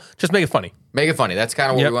 rule. Just make it funny. Make it funny. That's kind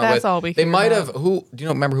of what Yep. we went That's with. all we They care might about. have who do you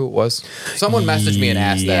remember who it was? Someone messaged me and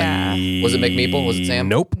asked that. Was it McMeeple? Was it Sam?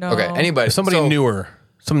 Nope. No. Okay. Anybody. Somebody so, newer.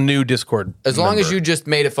 Some new Discord. As long as member. you just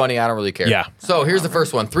made it funny, I don't really care. Yeah. So here's the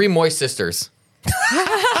first one: 3 moist sisters.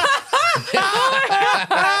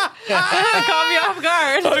 Caught me off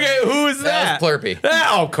guard. Okay, who is that? That was Plurpy.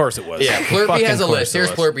 Oh, of course it was. Yeah, Plurpy Fucking has a course list. it Here's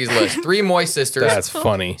was. Plurpy's list: 3 moist sisters. That's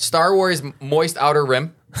funny. Star Wars Moist Outer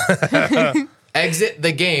Rim. Exit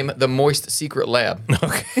the game, the Moist Secret Lab.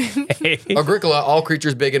 Okay. Agricola, all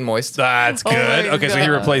creatures big and moist. That's good. my Okay, so he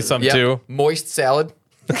God. replaced some Yep. too. Moist Salad.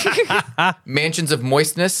 Mansions of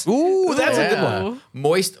Moistness. Ooh, that's a good Yeah. one.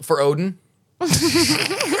 Moist for Odin.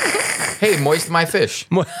 Hey, moist my fish.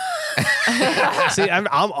 See,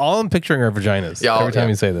 I'm picturing our vaginas Yeah, every time yeah.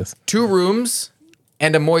 you say this. 2 rooms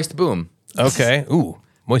and a moist boom. Okay. Ooh,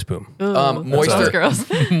 moist boom. Sounds Moister, gross.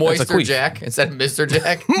 Moister queef. Jack instead of Mr.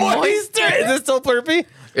 Jack. Moister. Is this still Plurpy?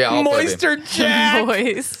 Yeah, all Plurpy. Moister Jack.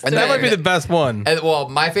 Moist. And That might be the best one. And, well,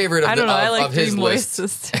 my favorite of, I don't know. I of like 3 his moist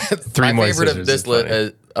list. sisters. 3 my moist favorite sisters of this is funny.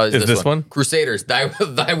 list Is this one? Crusaders,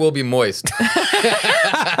 thy will be moist.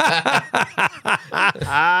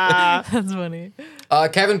 That's funny.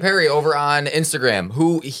 Kevin Perry over on Instagram,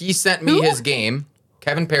 who he sent me his game.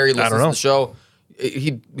 Kevin Perry listens to know. the show.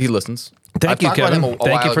 He listens. Thank I've you, talked about Kevin. him a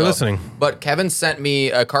Thank while you for ago. listening. But Kevin sent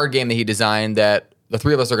me a card game that he designed that the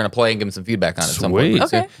 3 of us are going to play and give him some feedback on at some point. Sweet. pretty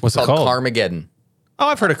soon. Okay. What's it It's called? Carmageddon. Oh,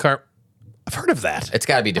 I've heard of that. It's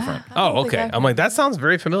got to be different. Oh, think okay. I've I'm like, that sounds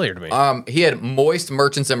very familiar to me. He had moist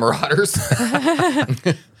merchants and marauders.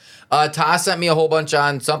 Toss sent me a whole bunch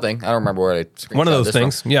on something. I don't remember what I screenshot One of those this from.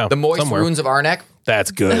 things. Yeah, The moist somewhere. runes of Arnak.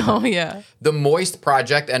 That's good. Oh, yeah. The Moist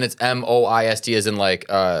Project, and it's MOIST, as in like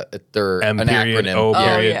they're M an period, acronym. O Oh,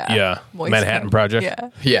 period. yeah. Yeah. Moist Manhattan Project. Yeah.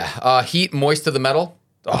 Yeah. Heat Moist to the Metal.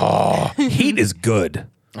 Heat is good.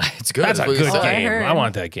 It's good. That's a what you good said. I game. heard. I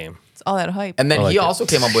want that game. It's all that hype. And then I like he it. also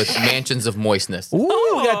came up with Mansions of Moistness. Ooh,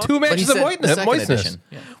 we got 2 But he matches of said moistness. second moistness. edition.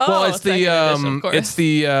 Yeah. Well, Oh, it's the second edition, of course. it's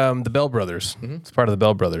the Bell Brothers. It's part of the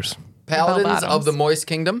Bell Brothers. Paladins bottoms. of the Moist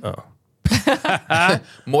Kingdom. Oh.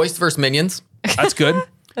 Moist versus Minions. That's good.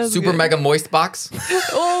 Super good. Mega Moist Box.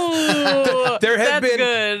 Oh, There have that's been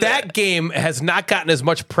good. that game has not gotten as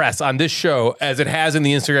much press on this show as it has in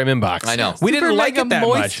the Instagram inbox. I know. We didn't Super like Mega it that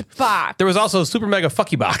Moist much. Box. There was also Super Mega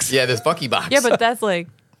Fucky Box. Yeah, this Bucky Box. Yeah, but that's like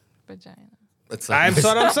vagina. It's That's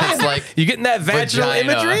what I'm saying. It's like you getting that vaginal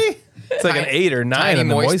vagina. imagery? It's like an 8 or 9 Tiny in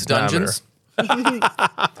the Moist moist Dungeons.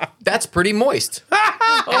 That's pretty moist.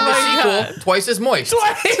 Oh my Sequel, twice as moist.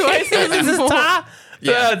 Twice as more.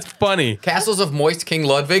 Yeah. That's funny. Castles of Moist King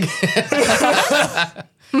Ludwig.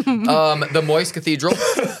 The Moist Cathedral.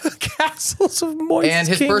 Castles of moist. And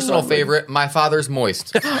his King personal Ludwig. favorite, My Father's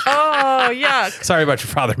Moist. Oh, yuck. Sorry about your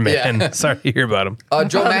father, man. Yeah. Sorry to hear about him.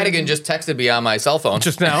 Joe Madigan just texted me on my cell phone.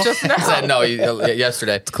 Just now? He said no,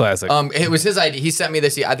 yesterday. It's classic. It was his idea. He sent me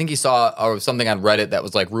this. I think he saw something on Reddit that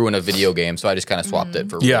was like ruin a video game, so I just kind of swapped it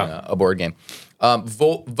for a board game.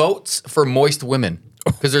 Votes for moist women.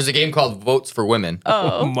 Because there's a game called Votes for Women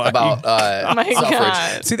my about My suffrage.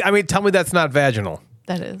 God. See, I mean, tell me that's not vaginal.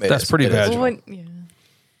 That is. That's pretty It is. vaginal. Yeah.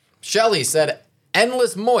 Shelley said,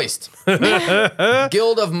 "Endless Moist."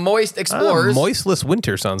 Guild of Moist Explorers. Moistless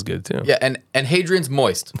winter sounds good too. Yeah, and Hadrian's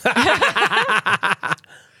Moist.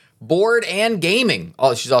 Board and gaming.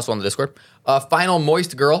 Oh, she's also on the Discord. Final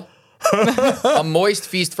Moist Girl. A Moist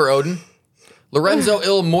Feast for Odin. Lorenzo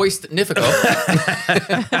Il Moist Nifico.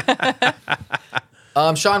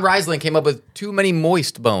 Sean Reisling came up with Too Many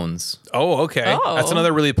Moist Bones. Oh, okay. Oh. That's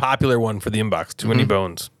another really popular one for the inbox. Too many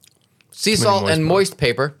bones. Sea salt moist and bones. moist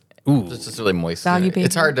paper. Ooh. It's just really moist. Soggy It's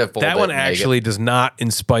paper. hard to fold That it one and make actually it. does not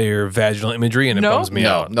inspire vaginal imagery, and it No? bums me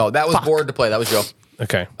out. No, that was board to play. That was Joe.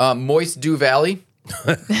 Okay. Moist Dew Valley.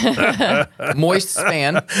 Moist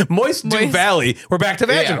Span. Moist Dew Valley. We're back to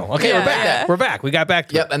vaginal. Yeah. Okay, Yeah, we're back. yeah. We're back. We got back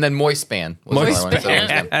to Yep, it. and then Moist Span. was Moist another one.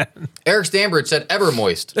 Span. Eric Stambridge said Ever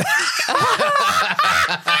Moist.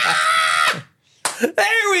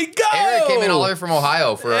 There we go. Eric came in all the way from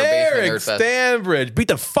Ohio for our Eric Basement Nerdfest. Stanbridge beat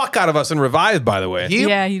the fuck out of us in Revive, by the way.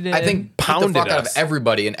 Yeah, he did. I think Pounded pounded the fuck out of us.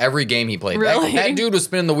 everybody in every game he played. Really? That dude was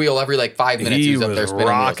spinning the wheel every like 5 minutes. He was up there was spinning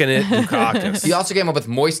rocking wheels. it, Dukakis. He also came up with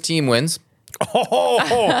Moist Team Wins.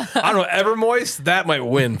 I don't know, Ever Moist, that might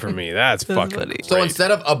win for me. That's fucking funny. great. So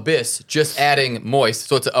instead of Abyss, just adding Moist,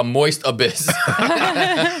 so it's a Moist Abyss.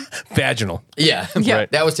 Vaginal. Yeah. Yeah.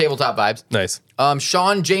 Right. That was tabletop vibes. Nice.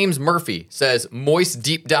 Sean James Murphy says Moist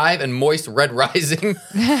Deep Dive and Moist Red Rising.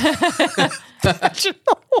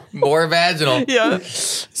 More vaginal. Yeah.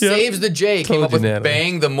 Saves the J came Told up you, with Natalie.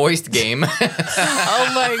 Bang the Moist Game.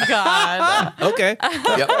 Oh my God. Okay.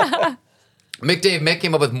 Yep. Mick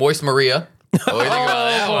came up with Moist Maria. What do you think about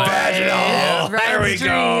that one? Vaginal. There we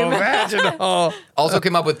go. Vaginal. Also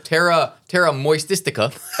came up with Terra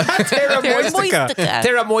Moististica. Terra Moistica. Moistica.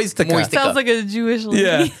 Terra Moistica. Moistica. Sounds like a Jewish lady.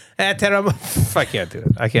 Yeah. Terra. I can't do it.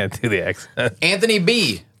 I can't do the accent. Anthony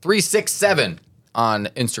B 367 on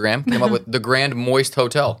Instagram came up with the Grand Moist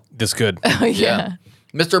Hotel. This good. Oh, yeah.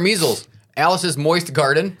 Mr. Measles, Alice's Moist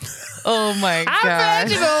Garden, Oh my God.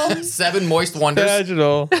 7 Moist Wonders,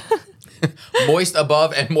 Vaginal. Moist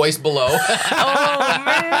Above and Moist Below. Oh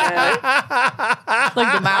man.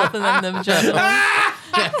 Like the mouth and then the genitals.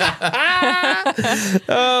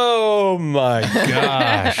 Oh my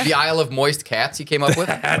gosh. The Isle of Moist Cats he came up with.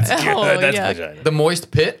 That's good. Oh, That's yeah. vagina. The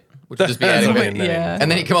Moist Pit, which would just be That's adding a bit. good name. Yeah.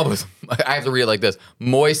 And then he came up with, I have to read it like this,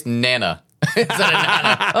 Moist Nana. Instead of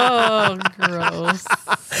Nana. Oh, gross.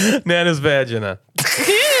 Nana's vagina.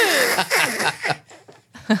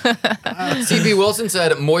 CB Wilson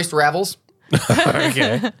said Moist Ravels.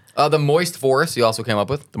 Okay. The Moist Forest he also came up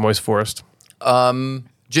with. The moist forest.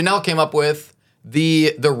 Janelle came up with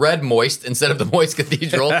the Red Moist instead of the Moist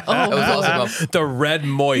Cathedral. That was also come up. The red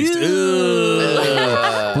moist.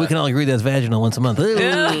 We can all agree that's vaginal once a month.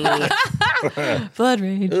 Blood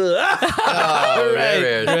rage. Oh,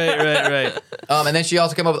 Right. And then she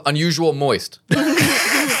also came up with Unusual Moist.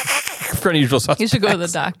 For unusual You suspect. should go to the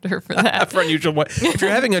doctor for that. For unusual moist. If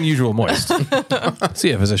you're having unusual moist,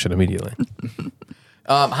 see a physician immediately.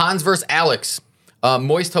 Hans versus Alex.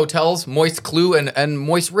 Moist Hotels, Moist Clue, and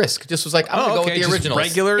Moist Risk. Just was like, I'm going to go with the just originals.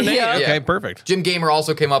 regular name. Yeah. Okay, Yeah. perfect. Jim Gamer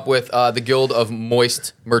also came up with the Guild of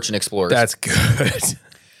Moist Merchant Explorers. That's good.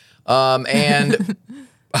 And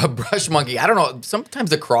Brush Monkey. I don't know. Sometimes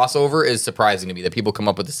the crossover is surprising to me that people come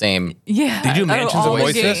up with the same. Yeah. Did you out Mansions all of the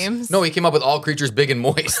Moistness? games. No, he came up with all creatures big and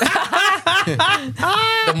moist.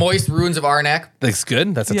 The Moist Ruins of Arnak. That's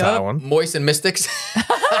good. That's a Yep. top one. Moist and Mystics.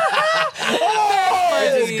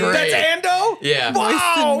 This is great. That's Ando? Yeah.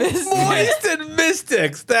 Wow. Moist and Mystics. Moist and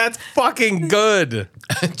Mystics. That's fucking good.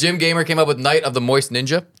 Jim Gamer came up with Knight of the Moist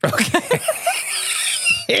Ninja. Okay.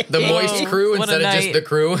 The Moist Crew What a instead of just night. the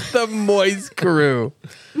crew. The Moist Crew.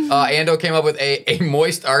 Ando came up with a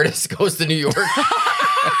Moist Artist Goes to New York.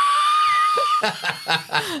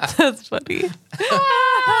 That's funny.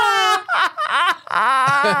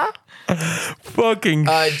 Fucking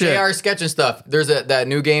shit. JR Sketch and Stuff. There's that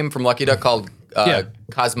new game from Lucky Duck called Yeah.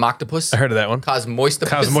 Cosmoctopus. I heard of that one. Cosmoistopus.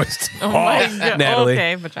 Cosmoist. Oh my God. Natalie.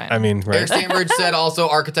 Okay, vagina. I mean, right. Eric Sandbridge said also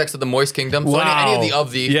architects of the Moist Kingdom. So Wow. any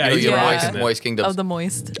of the Yeah, he's moist kingdoms. Of the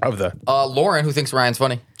moist. Of the. Lauren, who thinks Ryan's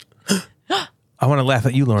funny, I want to laugh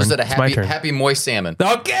at you, Lauren. said a It's my turn. happy moist salmon.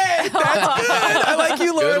 Okay, that's good. I like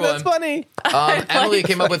you, Lauren. Good That's one. funny. Emily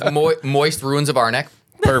came up with moist ruins of Arnak.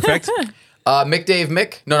 Perfect.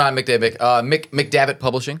 McDavitt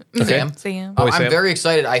Publishing. Sam. Sam. Boy, I'm Sam. very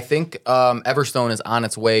excited. I think Everstone is on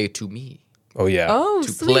its way to me. Oh yeah. Oh,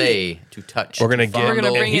 To sweet. play, to touch. We're gonna to get. We're gonna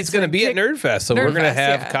fondle. bring He's it gonna to be at Nerdfest, so we're gonna Nerdfest,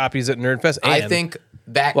 have yeah. copies at Nerdfest. And I think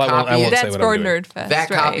that Well, I won't copy, say That's what for I'm doing. Nerdfest. that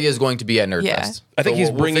right? copy is going to be at Nerdfest. Yeah. I think So he's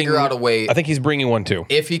we'll bringing. figure out a way. I think he's bringing one too.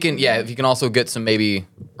 if he can, if he can also get some maybe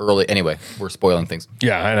early. Anyway, we're spoiling things.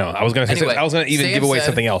 Yeah, I know. I was gonna say. Anyway, I was gonna even Sam give away said-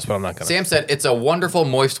 something else, but I'm not gonna. Sam said it's a wonderful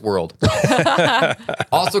moist world.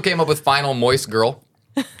 Also came up with final moist girl.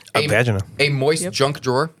 A vagina. A moist junk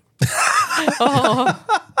drawer.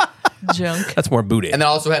 Junk. That's more booty. And then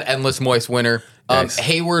also had endless moist winter. Nice.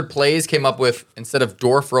 Hayward Plays came up with, instead of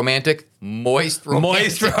dwarf romantic, moist romantic.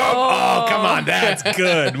 Moist oh, come on, that's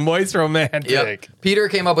good. Moist romantic. Yep. Peter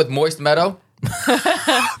came up with moist meadow.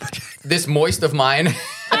 This moist of mine.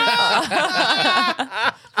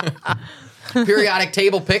 Periodic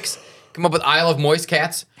table picks. Come up with Isle of Moist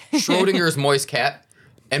Cats. Schrodinger's moist cat.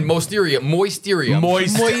 And Moisterium. Moist.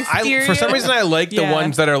 Moisterium? For some reason, I like the Yeah.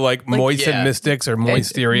 ones that are like moist yeah. and mystics or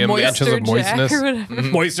moisterium, Moister inches of Jack moistness. or whatever.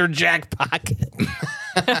 Moister Jack pocket.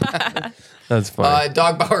 That's funny.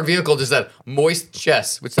 Dog Power Vehicle just said moist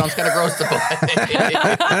chest, which sounds kind of gross to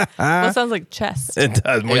play. Well, sounds like chest. It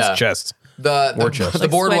does. Moist yeah. chest. The Like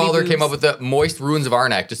board sweaty welder came boobs. up with the moist ruins of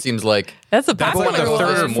Arnak. Just seems like That's a That's popular like the one.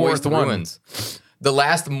 third or moist fourth one. ruins. The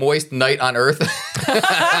last moist night on Earth.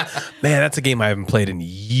 Man, that's a game I haven't played in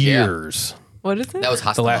years. What is it? That was The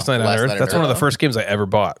hostile. Last Night on Earth. That's one of the first games I ever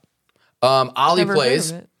bought. Ollie Never heard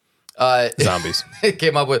plays. of it. Zombies.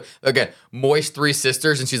 Came up with again moist three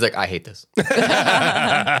sisters, and she's like, I hate this.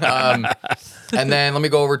 And then let me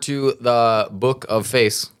go over to the Book of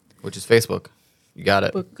Face, which is Facebook. You got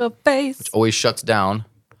it. Book of Face. Always shuts down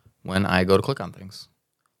when I go to click on things.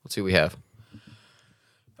 Let's see what we have.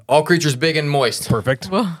 All creatures big and moist. Perfect.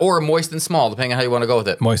 Or moist and small, depending on how you want to go with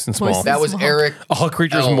it. Moist and small. Moist That was Small. Eric. All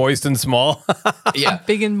creatures L. moist and small. Yeah.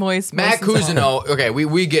 Big and moist. Matt moist and small. Cousineau. Okay,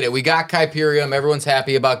 we get it. We got Kyperium. Everyone's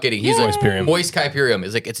happy about getting. He's like Moistperium. moist Kyperium.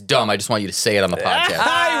 He's like, it's dumb. I just want you to say it on the podcast.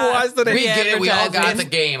 I was today. We get it. We all got the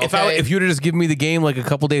game. Okay. If you'd have just given me the game like a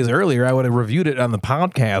couple days earlier, I would have reviewed it on the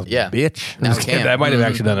podcast. Yeah. Bitch. Now I'm we just kidding. can. I might have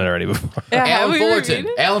actually done it already before. Yeah, Alan we Fullerton.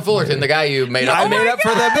 reviewed it. Alan Fullerton, the guy you made up. I made up for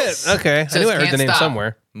that bit. Okay. I Says, knew I heard "Can't the name stop.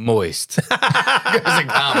 somewhere. Moist. There's a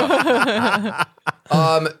comma.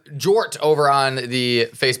 Jort over on the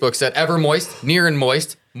Facebook said, ever moist, near and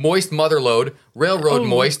moist motherload, railroad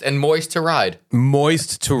moist, and moist to ride.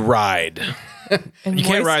 Moist to ride. And You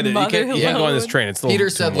can't moist ride it. You can't go on this motherload. train. It's a little Peter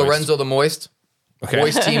too said moist. Lorenzo the Moist. Okay.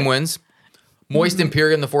 Moist team wins. Moist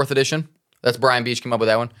Imperium, the 4th edition. That's Brian Beach came up with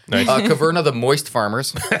that one. Nice. Caverna, the Moist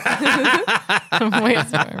Farmers.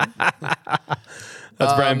 Moist.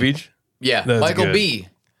 That's Brian Beach. Yeah. That's Michael good. B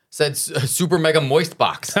said Super Mega Moist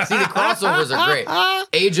Box. See, the crossovers are great.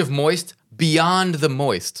 Age of Moist, Beyond the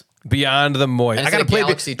Moist. Beyond the Moist. And I gotta instead of play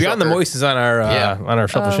Galaxy Beyond the Trucker. Moist is on our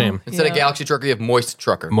Shuffle Shame. Instead of Yeah. Galaxy Trucker, you have Moist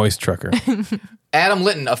Trucker. Moist Trucker. Adam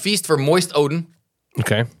Litton, A Feast for Moist Odin.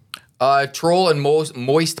 Okay. Troll and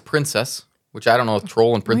Moist Princess, which I don't know if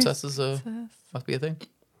Troll and Princess is must be a thing.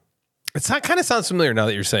 It kind of sounds familiar now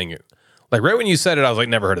that you're saying it. Like right when you said it, I was like,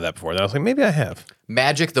 never heard of that before. Then I was like, maybe I have.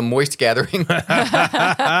 Magic, the Moist Gathering.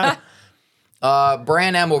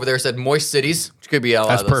 Brian M over there said Moist Cities, which could be a lot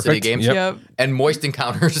That's of the city perfect. games. Yep. Yep. And Moist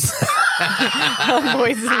Encounters.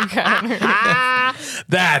 Moist encounter.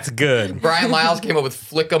 That's good. Brian Lyles came up with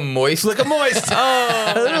Flicka Moist. Flick a moist.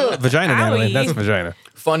 Vagina, Natalie. Owie. That's vagina.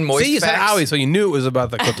 Fun Moist See, you said Facts. owie, so you knew it was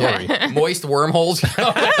about the Kotori. Moist Wormholes. Just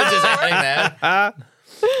adding that.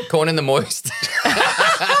 Conan the Moist.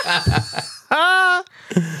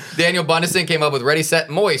 Daniel Bundesen came up with Ready, Set,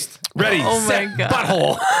 Moist. Ready, Oh my set, God.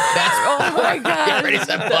 butthole. That's Oh my god. Ready,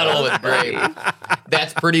 Set, Butthole was great.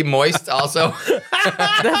 That's pretty moist also.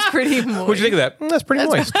 That's pretty moist. What'd you think of that? That's pretty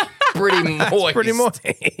moist. Pretty moist. Pretty moist.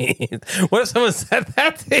 What if someone said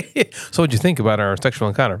that to you? So what'd you think about our sexual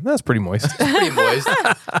encounter? That's pretty moist. Pretty moist.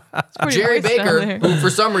 Pretty Jerry moist down Baker, there. who for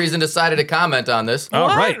some reason decided to comment on this. All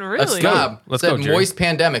What? right. Really? Let's go. Snob Let's said go, Jerry. Moist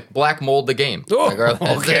Pandemic, Black Mold the Game. Like,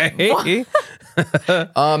 that's it. Okay.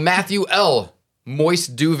 Matthew L.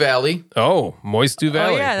 Moist Dew Valley. Oh, Moist Dew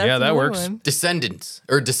Valley. Oh, yeah, that's that another works. one. Descendants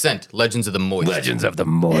Legends of the Moist. Legends of the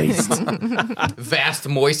Moist. Vast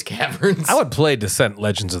Moist Caverns. I would play Descent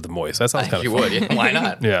Legends of the Moist. That sounds kind you of fun. would. Yeah. Why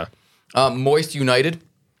not? Yeah. Moist United.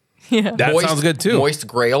 Yeah. That Moist, sounds good too. Moist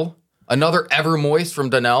Grail. Another Ever Moist from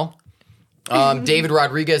Donnell. David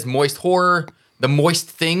Rodriguez, Moist Horror. The Moist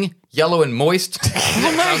Thing, Yellow and Moist.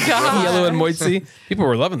 Oh my god. Yellow and moisty. People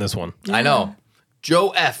were loving this one. I know. Joe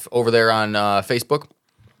F. over there on Facebook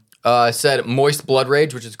said Moist Blood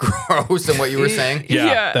Rage, which is gross in what you were saying.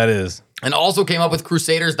 Yeah, that is. And also came up with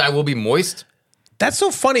Crusaders That Will Be Moist. That's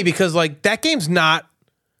so funny because like that game's not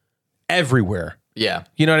everywhere. Yeah.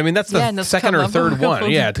 You know what I mean? That's the and it's second come or up third a couple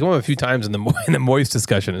one. Yeah, it's come up a few times in the moist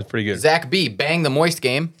discussion. It's pretty good. Zach B. Bang the Moist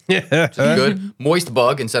Game. Yeah. Which is good. Moist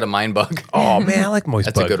Bug instead of Mind Bug. Oh man, I like moist.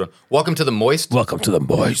 That's a good one. Welcome to the Moist. Welcome to the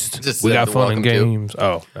moist. Just We said got the fun and welcome to. games.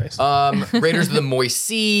 Oh, nice. Raiders of the Moist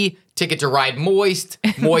Sea. Ticket to Ride Moist.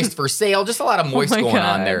 Moist for Sale. Just a lot of moist my going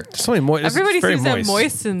on God. there. so many moist. Everybody very seems to have moist.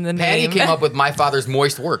 moist in the Patty name. came up with My Father's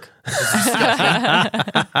Moist Work. Which is disgusting.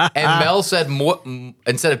 And Mel said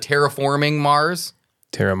instead of terraforming Mars,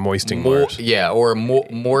 Terra moisting Mars. yeah, or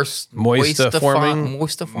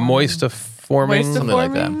moistiforming, something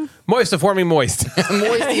like that. Moistiforming moist.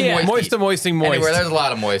 Moisty, Yeah. moisty. Moisting moist. Anyway, there's a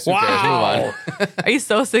lot of moist. Who cares? Wow. Move on. Are you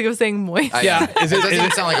so sick of saying moist? Yeah. It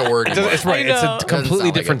doesn't sound like a word anymore. It's right. I It's know. a Doesn't completely sound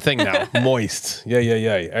like different it. thing now. Moist. Yeah.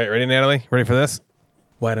 All right, ready, Natalie? Ready for this?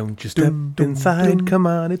 Why don't you step inside? Come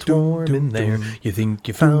on, it's warm in there. You think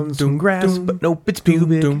you found some grass, but nope, it's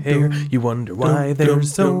pubic hair. You wonder why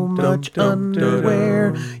there's so much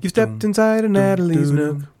underwear. You stepped inside of Natalie's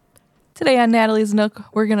Nook. Today on Natalie's Nook,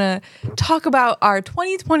 we're going to talk about our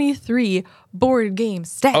 2023 board game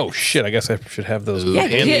stats. Oh shit! I guess I should have those. yeah,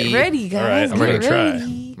 handy. get ready, guys. All right, I'm Get gonna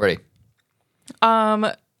try. Ready?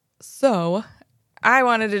 So, I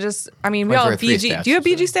wanted to just, we all have 23 BG. stats, Do you have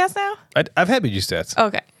you BG stats now? I've had BG stats.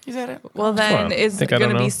 Okay. Is that it? Well, then on. it's Think I going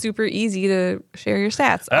to don't be know. super easy to share your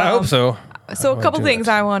stats. I hope so. So, a couple do things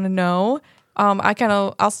that. I want to know.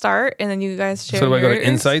 I'll start, and then you guys share So do I go to yours.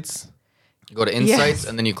 Insights? You go to Insights Yes.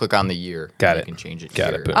 and then you click on the year. Got and it. You can change it.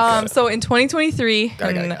 Got here. it. Boom. Got it. So in 2023,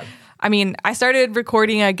 Got it. I started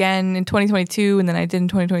recording again in 2022, and then I did in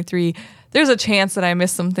 2023. There's a chance that I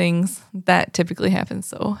missed some things that typically happens,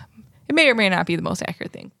 so it may or may not be the most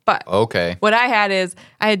accurate thing. But Okay. what I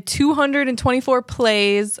had 224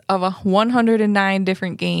 plays of 109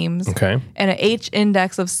 different games, Okay. and an H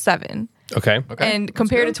index of 7. Okay. And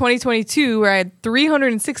compared to 2022, where I had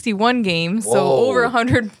 361 games, so Whoa. over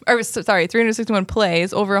 361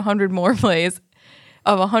 plays, over 100 more plays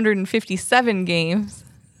of 157 games.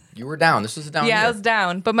 You were down. This was a down Yeah, year. I was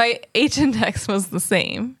down, but my H index was the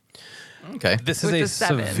same. Okay. This With is a the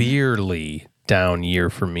 7. severely down year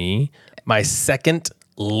for me. My second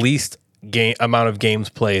least amount of games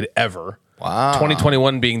played ever. Wow.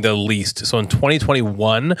 2021 being the least. So in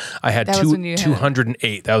 2021, I had That was when you had-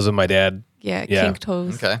 208. That was with my dad. Yeah, Yeah. kink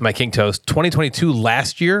toes. Okay. My King Toast. 2022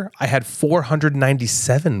 last year, I had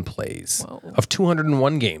 497 plays of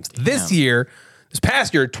 201 games. This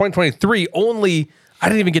past year, 2023, I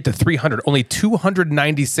didn't even get to 300. Only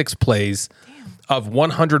 296 plays of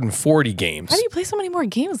 140 games. How do you play so many more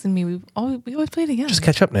games than me? We always play together. Just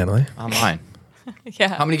catch up, Natalie. Online.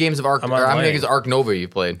 yeah. How many games of Arc? I'm Or how many online. games of Arc Nova you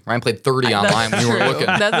played? Ryan played 30 online when you were True. looking.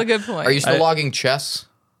 That's a good point. Are you still logging chess?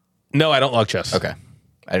 No, I don't log chess. Okay.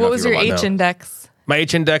 I didn't know What if was you your were logged. H index? My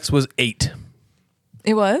H index was 8.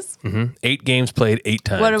 It was? 8 games played 8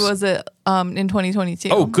 times. What was it in 2022?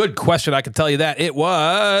 Oh, good question. I can tell you that. It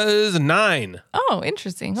was 9. Oh,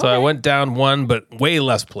 interesting. So I went down 1, but way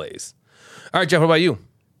less plays. All right, Jeff, what about you?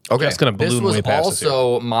 Okay. That's gonna balloon This was way past us here.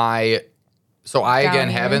 also my. So I Down again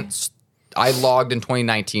year. haven't. I logged in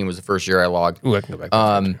 2019 was the first year I logged. Ooh, I can go back.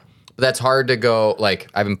 But that's hard to go. Like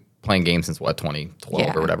I've been playing games since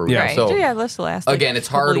 2012 or whatever. Yeah. Right. So yeah, that's the last. like, again, it's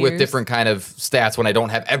couple hard with years. different kind of stats when I don't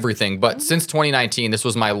have everything. But since 2019, this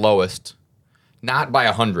was my lowest, not by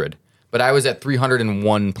 100, but I was at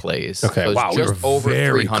 301 plays. Okay, So it was wow, just we were over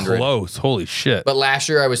very 300. close. Holy shit. But last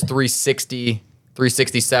year I was 360,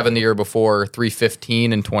 367 the year before,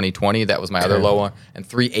 315 in 2020. That was my other low one, and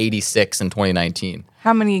 386 in 2019.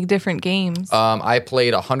 How many different games I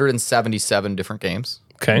played 177 different games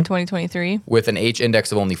okay. in 2023? with an H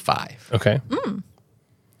index of only 5. Okay.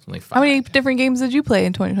 Only 5. How many different games did you play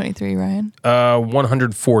in 2023, Ryan?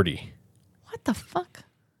 140. What the fuck?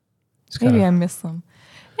 It's Maybe kinda- I missed them.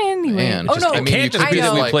 Anyway. Man, oh just- no, I mean, Can't you just could be that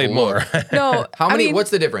just, we like, played more. look. no. How I many? mean, What's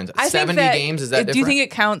the difference? I think 70 that- games? Is that different? Do you think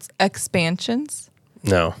it counts expansions?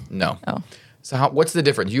 No. No. Oh, So what's the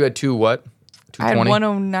difference? You had two what? I had 220?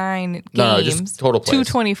 109 games. No, just total plays.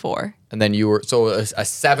 224. And then you were so a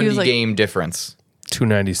 70 He was like- game difference.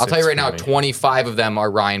 296. I'll tell you right now, for me. 25 of them are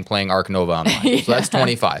Ryan playing Arc Nova online. So that's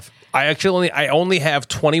 25. I only have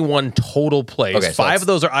 21 total plays. Okay, so 5 that's of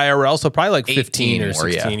those are IRL, so probably like 15 or 18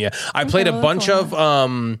 more, 16. yeah. I played a that's bunch a of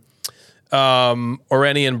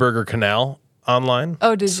Oranienburger Canal online.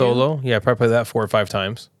 Oh, did you? Solo. Yeah, I probably played that 4 or 5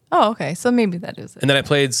 times. Oh, okay. So maybe that is it. And then I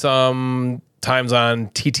played some times on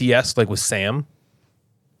TTS, like with Sam.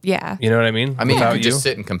 Yeah. You know what I mean? I mean, you Without could just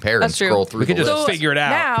sit and compare That's and true. scroll through. We could the just list. figure it out.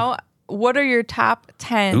 Now, what are your top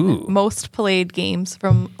 10 Ooh. most played games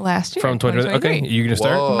from last year? From 2023. Okay, you gonna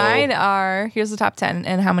start? Whoa. Mine are, here's the top 10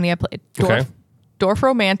 and how many I played. Okay. Dwarf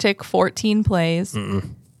Romantic, 14 plays.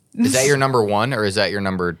 Is that your number 1 or is that your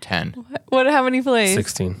number 10? How many plays?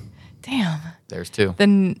 16. Damn. There's 2. The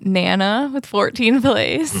Nana with 14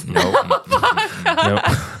 plays. Nope. Nope.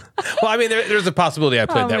 Well, I mean, there's a possibility I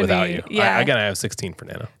played How that without many? you. Yeah. Again, I have 16 for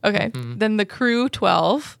Nana. Okay. Then The Crew,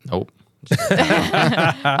 12. Nope.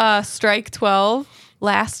 Strike, 12.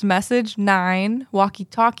 Last Message, 9. Walkie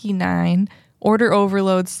Talkie, 9. Order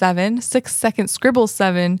Overload, 7. 6 Second Scribble,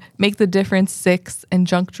 7. Make the Difference, 6. And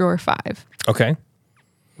Junk Drawer, 5. Okay.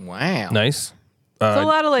 Wow. Nice. So a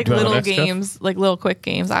lot of like do you want little the next, Jeff? games, like little quick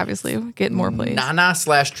games, obviously, get more plays.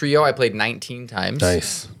 Nana/Trio, I played 19 times.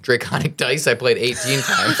 Nice. Draconic Dice, I played 18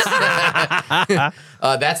 times.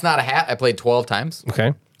 That's Not a Hat, I played 12 times.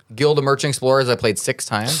 Okay. Guild of Merchant Explorers, I played 6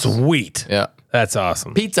 times. Sweet. Yeah. That's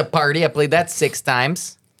awesome. Pizza Party, I played that 6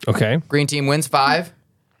 times. Okay. Green Team wins 5.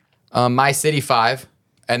 My City 5.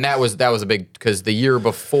 And that was a big, because the year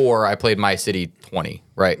before I played My City 20,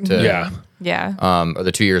 right? Yeah. Yeah. Or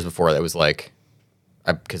the 2 years before, that was like,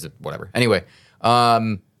 because whatever. Anyway,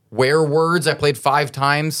 Where Words, I played 5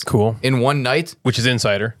 times. Cool. In one night, Which is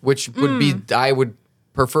Insider. which would be, I would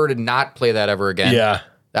prefer to not play that ever again. Yeah.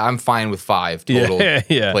 I'm fine with 5 total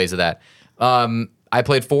Yeah. plays of that. I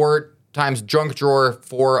played 4 times Junk Drawer,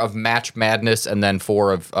 4 of Match Madness, and then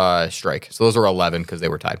 4 of Strike. So those were 11 because they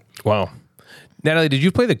were tied. Wow. Natalie, did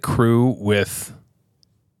you play The Crew without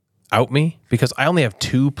me? Because I only have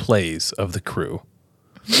 2 plays of The Crew.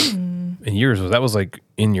 And yours was like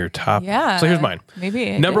in your top. Yeah. So here's mine.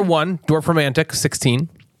 Maybe. Number 1, Dwarf Romantic, 16.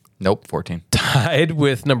 Nope, 14. Tied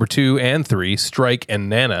with number 2 and 3, Strike and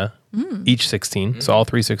Nana, each 16. So all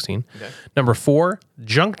 3 16. Okay. Number 4,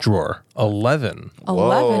 Junk Drawer, 11.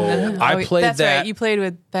 11. I played that's that right. You played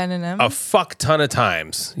with Ben and him. a fuck ton of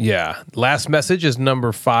times. Yeah. Last Message is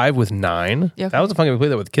number 5 with 9. Yep. That was a fun game. We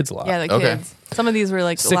played that with kids a lot. Yeah, the Okay. kids. Some of these were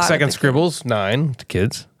like 6 Second Scribbles, 9 to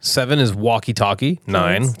kids. 7 is Walkie Talkie,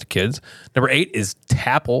 9 to kids. Number 8 is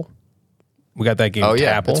Tapple. We got that game. Oh,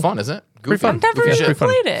 yeah. Tapple. It's fun, isn't it? Pretty fun. I've never Goofy shit. really Pretty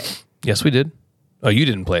fun. played it. Yes, we did. Oh, you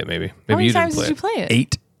didn't play it, maybe. Maybe many you didn't times play did you play it?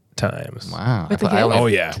 8 times. Wow. With the I only kids? have Oh,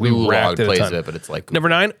 yeah. We two racked log it a plays ton. of it, but it's like Number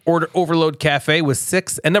 9, Order Overload Cafe with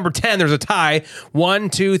 6. And number 10, there's a tie. 1,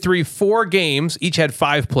 2, 3, 4 games. Each had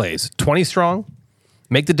 5 plays. 20 strong.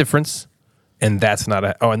 Make the Difference. And That's Not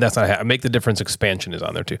a... Oh, and That's Not a Hat. Make the Difference expansion is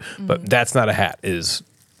on there, too. But That's Not a Hat is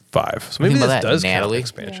 5. So maybe Think this about that, does count Natalie.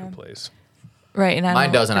 expansion plays. Right. And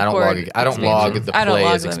mine doesn't. I don't log the I don't play log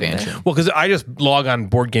as them either. expansion. Well, because I just log on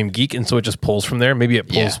Board Game Geek, and so it just pulls from there. Maybe it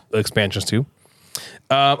pulls Yeah. expansions, too.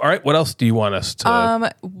 All right. What else do you want us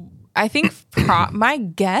to... I think my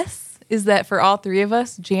guess is that for all 3 of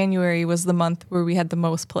us, January was the month where we had the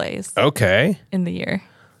most plays Okay. in the year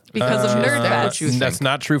because of what Nerdfest. you think? That's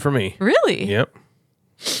not true for me. Really? Yep.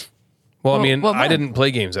 Well, I mean, what I month? didn't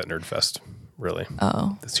play games at Nerdfest, really,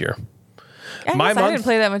 this year. I My guess I month, didn't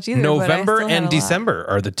play that much either. but I November still had and a lot. December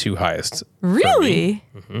are the 2 highest. Really?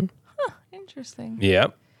 Huh, interesting.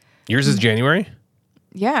 Yep. Yours is January?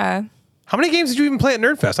 Yeah. How many games did you even play at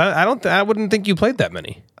Nerdfest? I wouldn't think you played that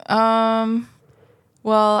many.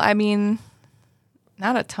 Well, I mean,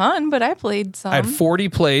 not a ton, but I played some. I had 40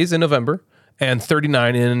 plays in November and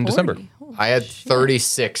 39 in December. Holy I had shit.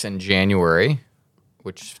 36 in January,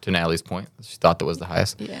 which to Natalie's point, she thought that was the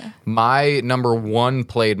highest. Yeah. My number 1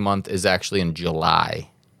 played month is actually in July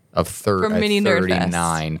of From Mini Nerdfest.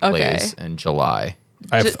 39 Okay. plays in July.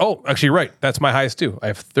 I have, actually, right. That's my highest, too. I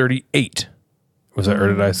have 38. Was that, or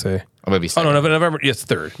did I say? Or maybe Oh, no, November. Yes,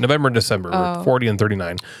 3rd. November and December were 40 and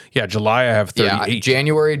 39. Yeah, July, I have 38. Yeah,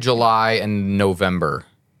 January, July, and November.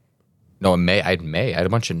 No, in May. I had a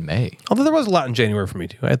bunch in May. Although there was a lot in January for me,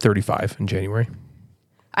 too. I had 35 in January.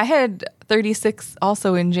 I had 36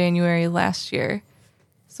 also in January last year.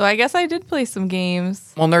 So I guess I did play some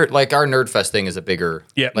games. Well, our Nerdfest thing is a bigger.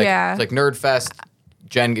 Yep. Like, Yeah. It's like Nerdfest.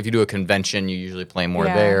 Jen, if you do a convention, you usually play more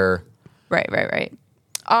Yeah. there. Right.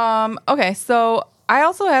 Okay, so I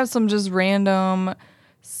also have some just random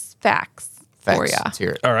facts for you. Let's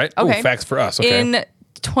hear it. All right. Okay. Ooh, facts for us. Okay. In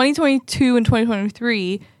 2022 and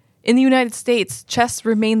 2023, in the United States, chess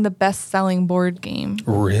remained the best-selling board game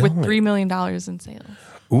Really? with $3 million in sales.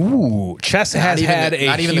 Ooh, chess has had not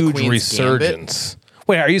a even the huge Queen's resurgence.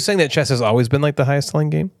 Wait, are you saying that chess has always been like the highest selling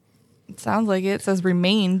game? It sounds like it says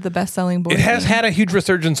remained the best-selling board It has game. had a huge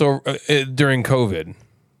resurgence during COVID,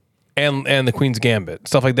 and the Queen's Gambit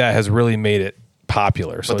stuff like that has really made it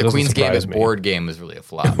popular. So But it the doesn't Queen's surprise Gambit me. board game was really a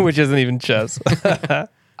flop. which isn't even chess.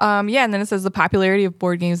 Yeah, and then it says the popularity of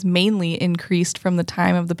board games mainly increased from the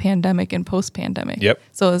time of the pandemic and post-pandemic. Yep.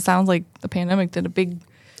 So it sounds like the pandemic did a big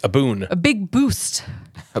A boon. boost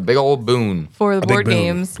A big old boon. for the A big board boon.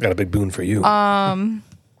 games. Got a big boon for you.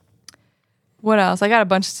 What else? I got a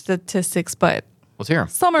bunch of statistics, but Let's hear 'em.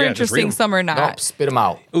 some are Yeah, just read interesting, 'em. some are Nope, not. spit them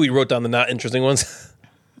out. Ooh, you wrote down the not interesting ones.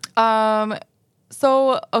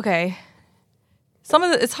 So, okay.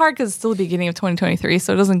 It's hard because it's still the beginning of 2023,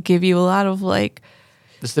 so it doesn't give you a lot of like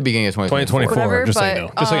This is the beginning of 2024. 2024. whatever, just so you but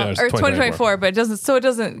know. Just so you know, it's or 2024. 2024, but it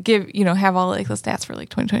doesn't give, have all like the stats for like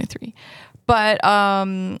 2023. But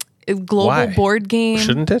global Why? board game.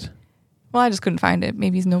 Shouldn't it? Well, I just couldn't find it.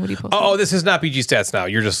 Maybe nobody posted. Oh, this is not BG Stats now.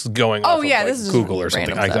 You're just going off of, yeah, like, this is just Google or something.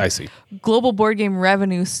 random stuff. I see. Global board game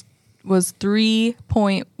revenue was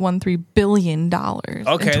 $3.13 billion Okay, in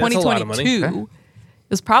that's a 2022. lot of money. Okay. It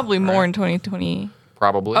was probably more in 2020.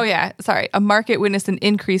 Probably. Oh yeah, sorry. A market witnessed an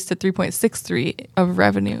increase to 3.63 of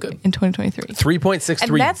revenue in 2023. And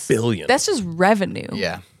 3.63 billion. That's just revenue.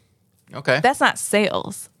 Yeah. Okay. That's not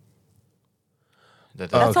sales.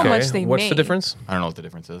 That's how Okay. much they What's the made. difference? I don't know what the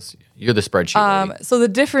difference is. You're the spreadsheet lady. So the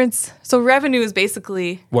difference. So revenue is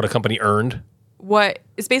basically What a company earned?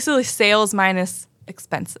 it's basically sales minus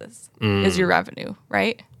expenses is your revenue,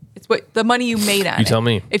 right? It's what the money you made on it. You tell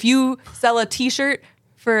me. If you sell a T-shirt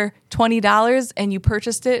for $20 and you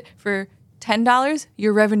purchased it for $10,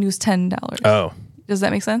 your revenue's $10. Oh, Does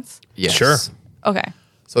that make sense? Yes. sure. Okay.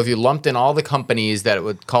 So if you lumped in all the companies that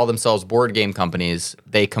would call themselves board game companies,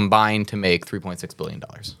 they combined to make $3.6 billion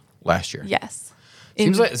last year. Yes.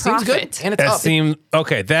 Seems In like seems good. profit. And it's That up. seems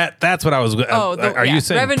okay. That's what I was. Are you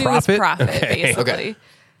saying revenue profit? is profit, Okay. basically. Okay.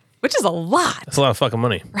 Which is a lot, That's a lot of fucking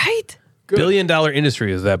money. right? $1 billion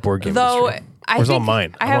industry is that board game Though industry. I Where's all think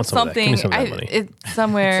mine? I want have some of that. Give me something. some of that money. It's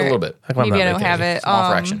somewhere. Just a little bit. How come I'm Maybe not I don't making have any? it. Small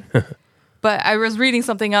fraction. But I was reading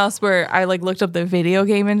something else where I like looked up the video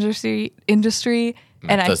game industry,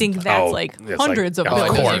 and I doesn't- think that's oh, like it's hundreds like- of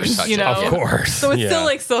of billions. course. You know, Of course. So it's Yeah. still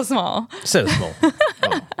like so small. So small.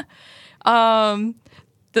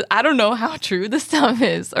 I don't know how true this stuff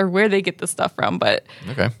is or where they get this stuff from, but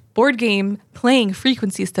Okay. board game playing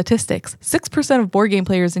frequency statistics: 6% of board game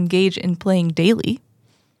players engage in playing daily.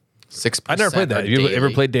 6%. I never played that. Have you ever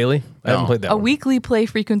played daily? I haven't No. played that. A one. weekly play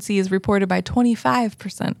frequency is reported by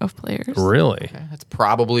 25% of players. Really? That's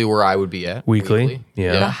probably where I would be at. Weekly?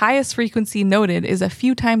 Yeah. The highest frequency noted is a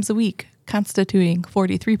few times a week, constituting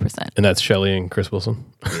 43%. And that's Shelley and Chris Wilson.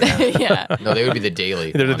 Yeah. No, they would be the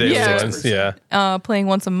daily. They're the daily Yeah. ones. Yeah. Playing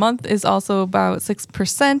once a month is also about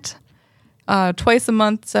 6%. Twice a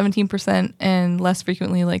month, 17%, and less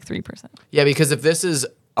frequently, like 3%. Yeah, because if this is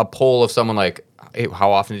a poll of someone like, hey,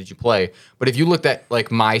 how often did you play? But if you looked at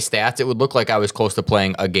like my stats, it would look like I was close to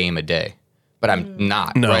playing a game a day. But I'm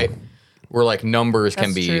not, No. right? Where like numbers can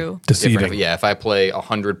That's be true. Deceiving. different. Yeah, if I play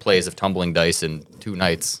 100 plays of tumbling dice in 2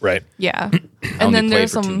 nights, Right. Yeah. I And only then played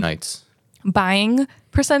there's for 2 some nights. buying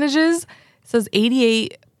percentages. It says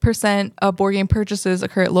 88% of board game purchases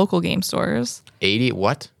occur at local game stores. 80,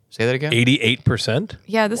 what? Say that again? 88%?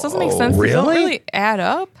 Yeah, this doesn't make sense. These Really? don't really add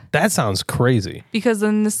up That sounds crazy. because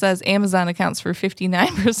then this says Amazon accounts for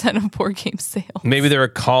 59% of board game sales. Maybe they're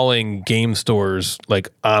calling game stores like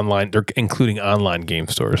online. They're including online game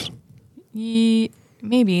stores.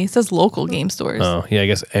 Maybe. It says local game stores. Oh, yeah. I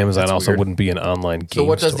guess Amazon That's also weird. wouldn't be an online game So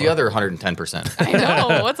what does store. the other 110%? I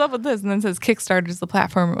know. What's up with this? And then it says Kickstarter is the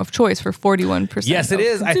platform of choice for 41%. Yes, it of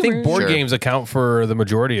is. I think consumers. board Sure. games account for the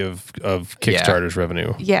majority of Kickstarter's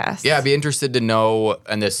revenue. Yes. Yeah, I'd be interested to know,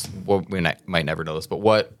 and this, well, might never know this, but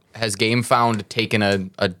what has GameFound taken a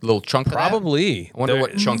little chunk of that? Probably. I wonder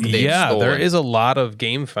what chunk they've Yeah, there stolen. is a lot of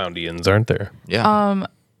game foundians, aren't there? Yeah.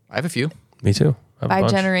 I have a few. Me too. I have a By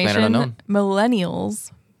bunch. generation, Unknown.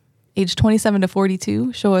 millennials age 27 to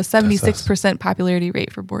 42 show a 76% popularity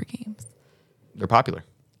rate for board games. They're popular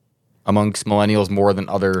amongst millennials more than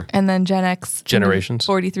other. And then Gen X Generations.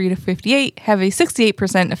 43 to 58 have a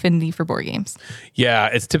 68% affinity for board games. Yeah,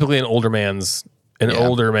 it's typically an older man's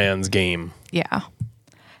game. Yeah.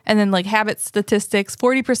 And then like habit statistics,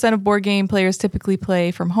 40% of board game players typically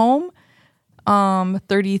play from home.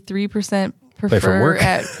 33% prefer from work.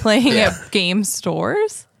 at playing at game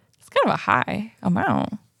stores. It's kind of a high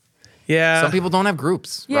amount. Yeah. Some people don't have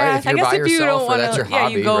groups, Yeah, right? If I you're guess by if you yourself don't or wanna- that's your yeah,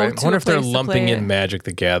 you hobby, go right? I wonder if they're place to lumping play in it. Magic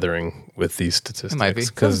the Gathering with these statistics. might be.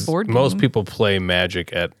 Because board most game. people play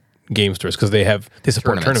Magic at game stores because they support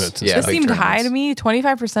Tournaments. tournaments. And Yeah. This stuff. big seemed high tournaments. to me.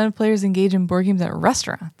 25% of players engage in board games at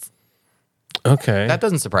restaurants. Okay. That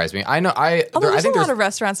doesn't surprise me. I know. Although there's I think a lot of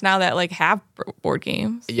restaurants now that like have board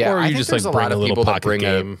games. Yeah, Or you I think just, there's like, a lot bring a of little people that pocket bring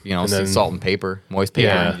game, a and then- salt and paper, moist paper.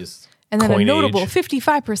 Yeah. And you just, And then a Coinage. notable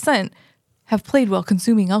 55% have played while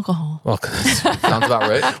consuming alcohol. Well, sounds about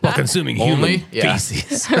right. while consuming Only? human Yeah.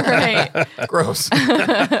 feces. Right. Gross. Hope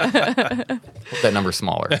that number's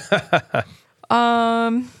smaller.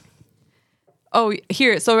 Oh,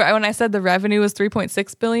 here. So when I said the revenue was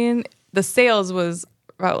 3.6 billion, the sales was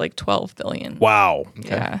about like 12 billion. Wow.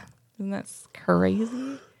 Yeah. Isn't that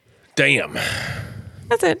crazy? Damn.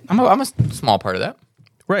 That's it. I'm a small part of that.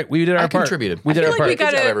 Right. We did our I part. contributed. We did I our feel part. like we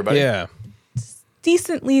Good got job, it. everybody. Yeah.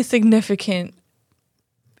 Decently significant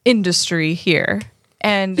industry here.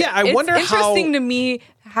 And Yeah, I it's wonder how- interesting to me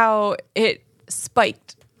how it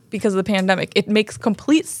spiked because of the pandemic. It makes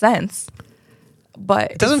complete sense.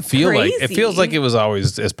 But It doesn't feel like it feels like it. it was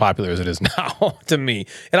always as popular as it is now to me.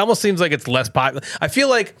 It almost seems like it's less popular. I feel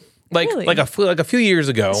like Really? like a few years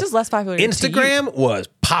ago, It's just less popular to you. Instagram was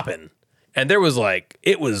popping. And there was like,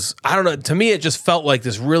 it was, I don't know, to me, it just felt like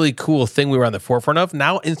this really cool thing we were on the forefront of.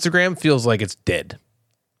 Now Instagram feels like it's dead.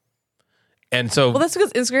 And so, Well, that's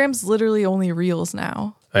because Instagram's literally only reels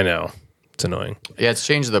now. I know, it's annoying. Yeah, it's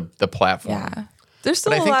changed the platform. Yeah. There's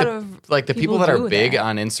still But I a think lot the, of like the people that are do big that.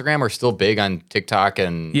 on Instagram are still big on TikTok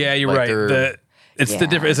and Yeah, you're like, right. they're- It's the Yeah.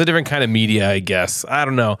 different. It's a different kind of media, I guess. I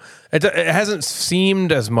don't know. It hasn't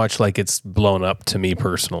seemed as much like it's blown up to me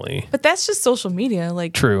personally. But that's just social media.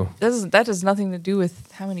 Like True. that has nothing to do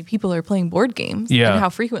with how many people are playing board games Yeah. and how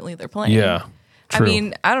frequently they're playing. Yeah. True. I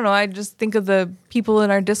mean, I don't know. I just think of the people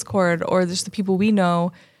in our Discord or just the people we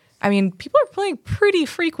know. I mean, people are playing pretty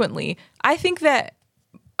frequently. I think that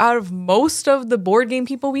out of most of the board game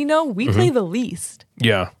people we know, we play the least.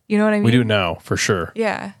 Yeah. You know what I mean? We do now for sure.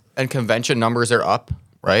 Yeah. and convention numbers are up,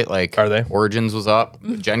 right? Like, Are they? Origins was up.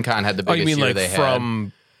 Gen Con had the Oh, biggest you mean year like they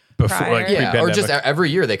from before, Prior. like Yeah, had. Yeah, or pre-pandemic? just every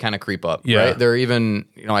year they kind of creep up, Yeah. right? They're even,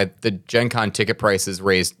 the Gen Con ticket prices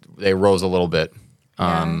rose a little bit,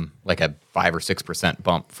 like a 5 or 6%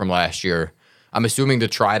 bump from last year. I'm assuming to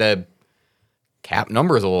try to cap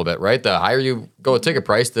numbers a little bit, right? The higher you go with ticket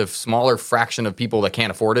price, the smaller fraction of people that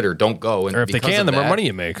can't afford it or don't go. And or if they because can, of the more that- money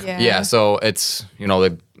you make. Yeah. Yeah, so it's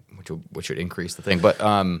which would increase the thing, but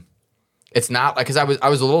it's not like because I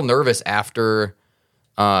was a little nervous after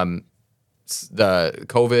the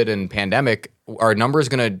COVID and pandemic. Our number is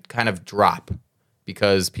going to kind of drop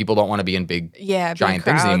because people don't want to be in big Yeah, big giant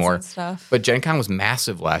things crowds anymore. and stuff. But Gen Con was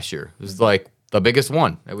massive last year. It was like the biggest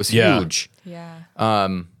one. It was Yeah. huge. Yeah.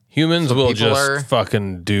 Humans will people just are-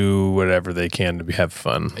 fucking do whatever they can to have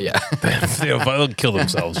fun. Yeah. They'll kill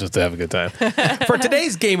themselves just to have a good time. For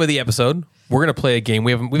today's game of the episode, we're gonna play a game.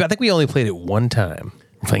 I think we only played it one time.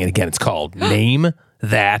 We're playing it again. It's called Name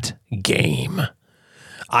That Game.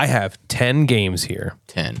 I have 10 games here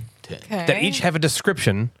 10. Okay. that each have a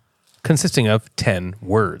description consisting of 10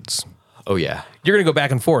 words. Oh, yeah. You're going to go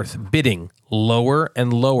back and forth, bidding lower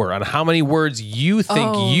and lower on how many words you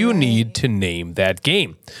think you need to name that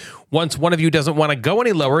game. Once one of you doesn't want to go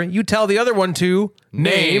any lower, you tell the other one to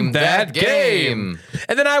name that game.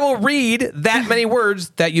 And then I will read that many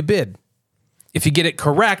words that you bid. If you get it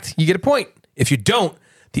correct, you get a point. If you don't,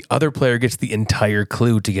 the other player gets the entire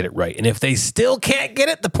clue to get it right. And if they still can't get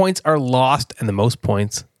it, the points are lost, and the most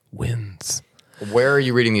points wins. Where are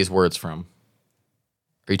you reading these words from?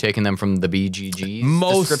 Are you taking them from the BGG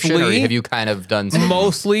Mostly. description, or have you kind of done some?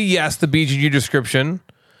 Mostly, yes, the BGG description,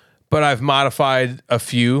 but I've modified a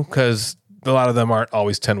few because a lot of them aren't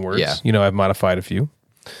always 10 words. Yeah. I've modified a few.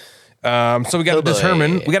 So we got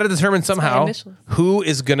to determine somehow initials. who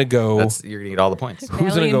is going to go. You're going to get all the points. What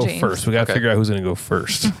Who's going Natalie to and go James. first? We got to figure out who's going to go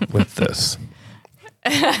first with this.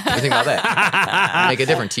 do you think about that? Make a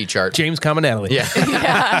different T-chart. James, Natalie. Yeah.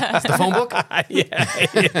 It's the phone book?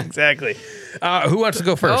 yeah, exactly. Who wants to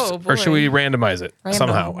go first? Oh, boy. Or should we randomize it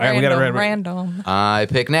somehow? We got to Random. I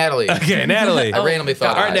pick Natalie. Okay, Natalie. I randomly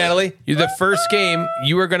thought All right, about it. Natalie. You're the first game.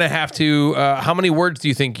 You are going to have to. How many words do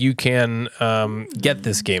you think you can get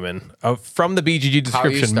this game in? From the BGG How you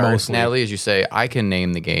description, start, mostly. Natalie, is you say, I can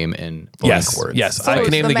name the game in blank Yes, words. yes. So I can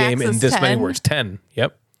name the the game max in is this many 10? words. 10.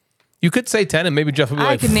 Yep. You could say 10, and maybe Jeff would be I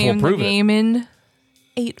like, can name "We'll the prove it." game in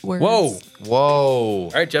 8 words. Whoa. Whoa. All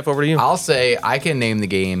right, Jeff, over to you. I'll say I can name the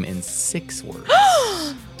game in 6 words.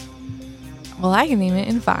 Well, I can name it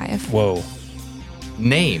in 5. Whoa.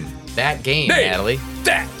 Name that game, Name Natalie.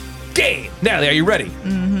 that game. Natalie, are you ready?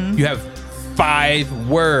 Mm-hmm. You have 5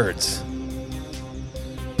 words.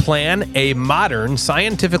 Plan a modern,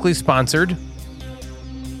 scientifically sponsored.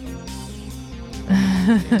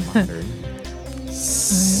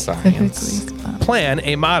 Science. Plan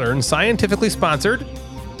a modern, scientifically sponsored.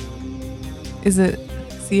 Is it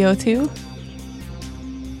CO2?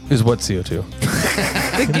 Is what CO2?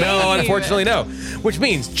 No, unfortunately, no. Which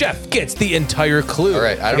means Jeff gets the entire clue. All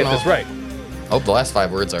right, I don't get know. this right. Oh, the last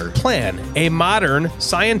 5 words are... Plan a modern,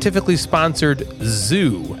 scientifically sponsored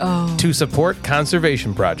zoo to support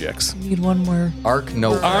conservation projects. Need one more. Arc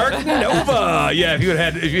Nova. Arc Nova. Yeah, if you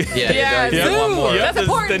had had... Yeah, you had zoo. one more. That's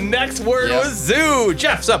important. The next word Yep. was zoo.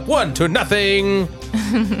 Jeff's up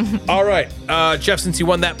 1-0. All right. Jeff, since you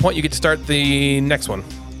won that point, you get to start the next one.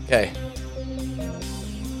 Okay.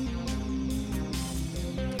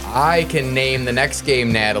 I can name the next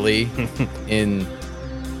game, Natalie, in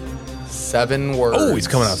 7 words. Oh, he's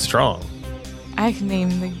coming out strong. I can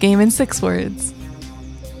name the game in 6 words.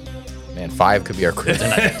 Man, 5 could be our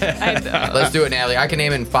kryptonite. I know. Let's do it, Natalie. I can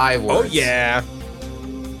name it in 5 words. Oh, yeah.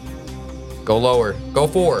 Go lower. Go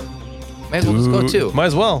 4. May as well just go 2. Might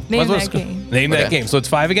as well. Name Might as that well game. Name that Okay. game. So it's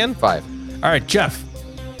 5 again? 5. All right, Jeff.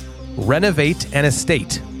 Renovate an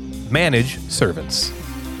estate. Manage servants.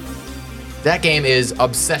 That game is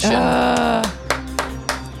Obsession.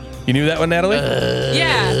 You knew that one, Natalie?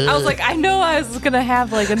 Yeah, I was like, I know I was gonna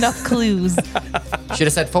have like enough clues. Should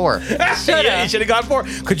have said 4. Yeah, you should have gone 4.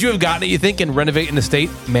 Could you have gotten it, you think, in renovate an estate?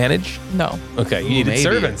 Manage? No, Okay, you needed maybe.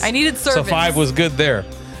 servants. I needed servants. So 5 was good there.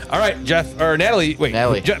 All right, Jeff, or Natalie. Wait,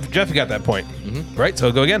 Natalie. Jeff, you got that point. Right,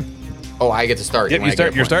 so go again. Oh, I get to start. Yep, when I get a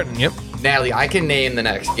you're point. starting. Yep. Natalie, I can name the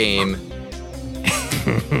next game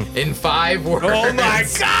in 5 words. Oh my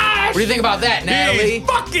gosh! What do you think about that, Natalie? He's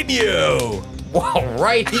fucking you! Wow,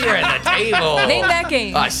 right here at the table. Name that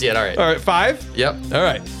game. Ah, shit, all right. All right, 5? Yep. All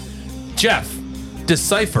right. Jeff,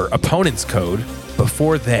 decipher opponent's code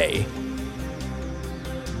before they.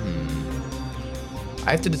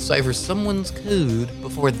 I have to decipher someone's code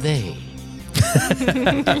before they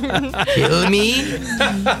kill me.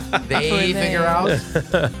 They figure out.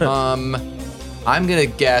 I'm gonna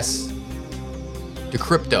guess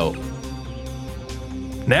decrypto.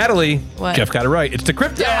 Natalie, What? Jeff got it right. It's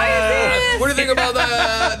decrypto. What do you think about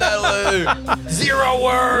that, Natalie? 0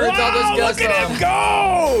 words. I'll Wow, just look guess at him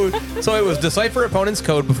go! So it was decipher opponent's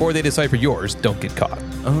code before they decipher yours. Don't get caught.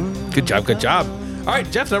 Good job, good job. All right,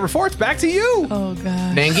 Jeff, number 4, it's back to you. Oh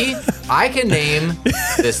god. Nangi, I can name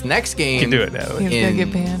this next game. You can do it, Natalie. He's gonna in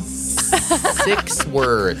get banned. 6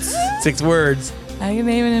 words. 6 words. I can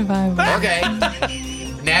name it in 5 words. Okay.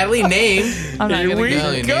 Natalie, name. I'm not Here gonna we get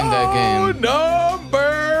Natalie, it. go. name that game.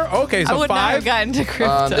 Number. Okay, I so would not have 5. gotten to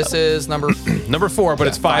crypto. This is number. Number 4, but Yeah,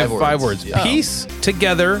 it's 5 5 words. words. Yeah. Piece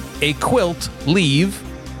together a quilt, leave.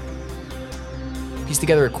 Piece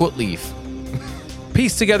together a quilt leaf.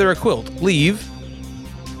 Piece together a quilt, leave.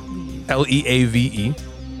 Leave.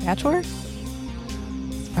 Patchwork?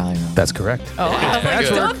 It's probably wrong. That's correct. Oh, I'm like,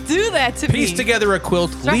 Patchwork. don't do that to me. Piece together a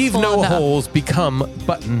quilt, leave Stressful no enough. holes, become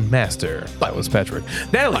button master. That was Patchwork.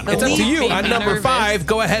 Natalie, it's up to Leave you me on number nervous. 5.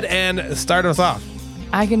 Go ahead and start us off.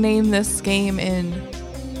 I can name this game in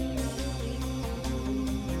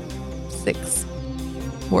 6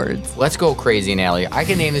 words. Let's go crazy, Natalie. I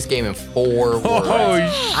can name this game in 4 words.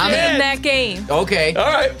 Oh, I'm In in. that game. Okay.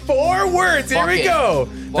 All right, 4 words. Here Fuck we it. go.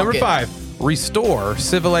 Fuck Number it. 5. Restore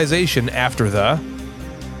civilization after the.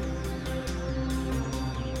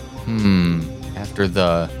 After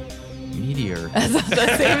the meteor. That's not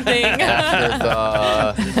the same thing.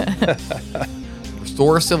 After the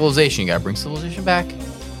restore civilization. You gotta bring civilization back.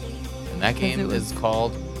 And that game it was- is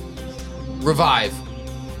called Revive.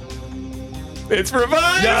 It's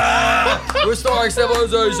revived. Restore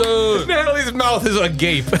civilization. Natalie's mouth is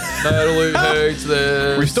agape. Natalie hates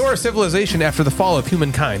this. Restore civilization after the fall of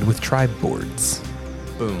humankind with tribe boards.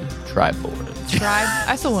 Boom. Triboard. Tribe.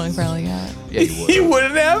 I still wouldn't probably got it. Yeah, you would. You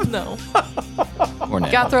wouldn't have? No. Or not.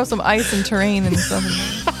 Gotta throw some ice and terrain and stuff in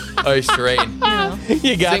there. Ice terrain. You know.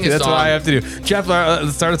 You got Sing to. a That's song. what I have to do. Jeff,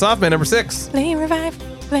 let's start us off, man. Number 6. Playin Revive.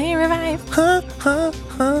 Playin Revive.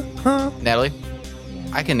 Natalie,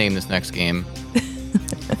 I can name this next game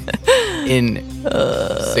in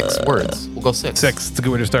 6 words. We'll go 6. 6. It's a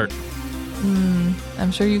good way to start.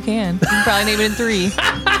 I'm sure you can. You can probably name it in 3.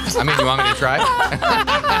 I mean, you want me to try?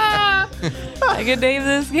 I could name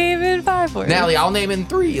this game in 5 words. Natalie, I'll name in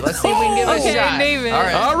 3. Let's see if we can give it Okay, a shot. name it. All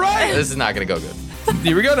right. All right. This is not going to go good.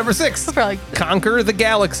 Here we go. Number 6. I'll probably, Conquer the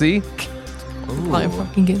galaxy. probably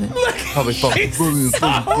fucking get it. Probably fucking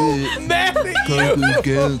Mad at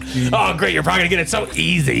you. Oh, great. You're probably going to get it so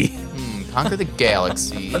easy. Conquer the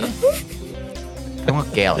galaxy. I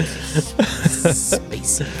want galaxies.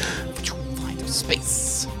 Space. Find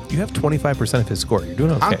space. You have 25% of his score. You're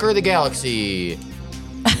doing okay. Conquer the galaxy.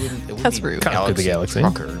 It wouldn't That's be rude. Conquer the galaxy.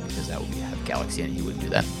 Trucker, because that would be have galaxy and he wouldn't do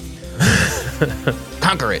that.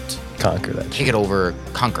 Conquer it. Conquer that Take shit. it over.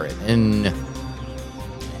 Conquer it. And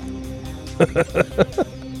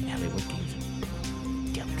Natalie, what games?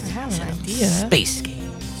 Galaxy. Yeah. Space game.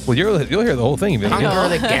 Well, you'll hear the whole thing. Conquer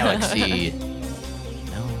the galaxy.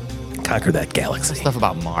 Conquer that galaxy. Stuff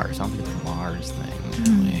about Mars. I don't think it's a Mars thing.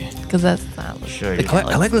 Because that's not Sure.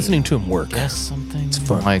 I like listening to him work. Guess something. It's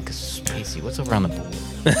fun. Like spacey. What's over on the board?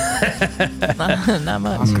 not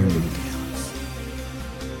much. Conquer the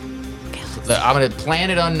galaxy. I'm gonna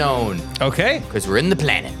Planet Unknown Okay. because we're in the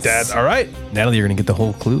planets. That's all right. Natalie, you're going to get the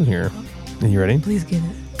whole clue here. Are you ready? Please get it.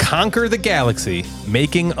 Conquer the galaxy,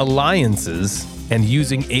 making alliances and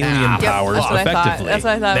using alien powers That's what I thought. effectively. That's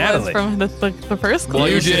what I thought it Natalie. was from the first clue. Well,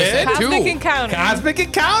 you should have said Cosmic two. Encounter. Cosmic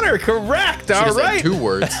Encounter, correct. Should've All said right. 2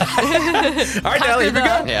 words. All right, Natalie, here we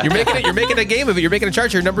go. Yeah. You're making a game of it. You're making a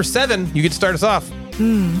chart here. Number 7. You get to start us off.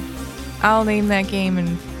 I'll name that game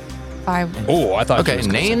in 5. Oh, I thought. Okay,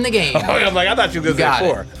 name the game. Oh, I'm like, I thought you were going to Got say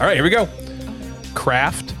it. 4. All right, here we go.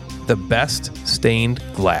 Craft the best stained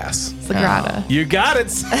glass. Sagrada. You got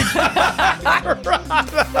it.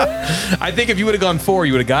 I think if you would have gone 4,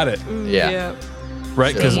 you would have got it. Yeah.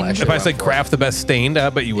 Right? Because Should've if I gone said 4. craft the best stained, I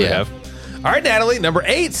bet you would Yeah. have. All right, Natalie, number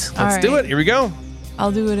 8. Let's All do right. it. Here we go.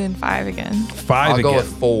 I'll do it in 5 again. 5 I'll again. go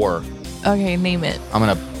with 4. Okay, name it. I'm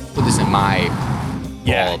gonna put this in my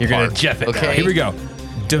Yeah, you're going to ballpark. Jeff it now. Okay. Here we go.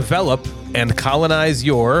 Develop and colonize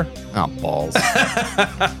your... Oh, balls.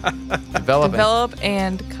 Develop. Develop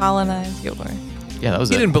and colonize your. Yeah, that was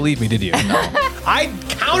You it. didn't believe me, did you? No. I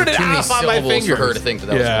counted it Too many off on my syllables fingers. for her to think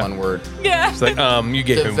that Yeah. was one word. Yeah. It's like, you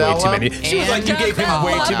gave him way too many. Develop She was like, you and gave him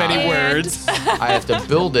way too many colonize. words. I have to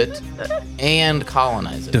build it and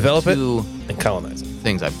colonize it. Develop it 2 and colonize it.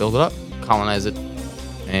 things. I build it up, colonize it,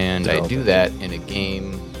 and I Develop do it. that in a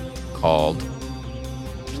game called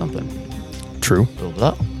something. True. Build it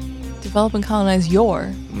up. Develop and colonize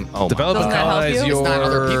your. Oh, Develop my and Doesn't that help colonize you? your... It's not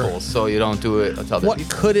other people's, so you don't do it to other What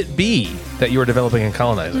people. could it be that you are developing and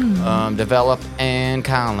colonizing? Develop and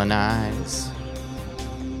colonize.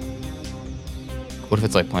 What if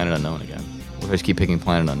it's like Planet Unknown again? What if I just keep picking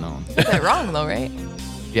Planet Unknown? Is that wrong though, right?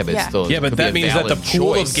 Yeah, but Yeah. it's still Yeah, but could be that a means that the valid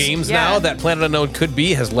pool choice. of games Yeah. now that Planet Unknown could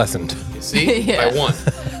be has lessened. See, Yeah. by 1.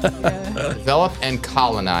 Develop and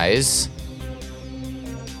colonize.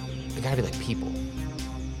 They gotta be like people.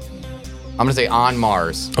 I'm gonna say on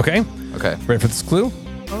Mars. Okay. Okay. Ready for this clue?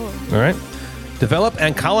 Oh. All right. Develop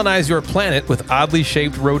and colonize your planet with oddly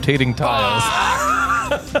shaped rotating tiles.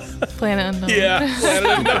 Planet Unknown. Yeah.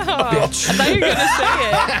 Planet Unknown. I thought you were gonna say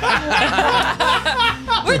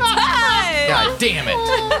it. We're tied. God damn it.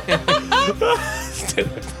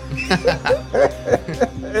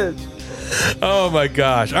 Oh my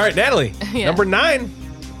gosh. All right, Natalie. Yeah. Number 9.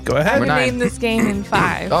 Go I'm ahead. Number gonna 9. name this game in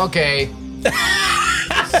 5. Okay.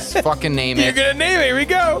 Just fucking name You're it. gonna name it. Here we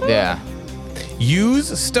go. Yeah.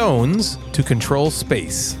 Use stones to control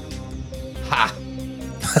space. Ha.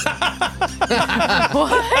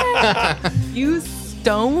 Use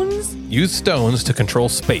stones Use stones to control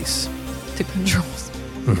space. to control.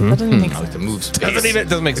 That doesn't even make I like sense. to move space.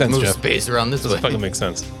 Doesn't make sense, Move Jeff. space around this way. Fucking makes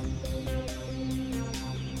sense.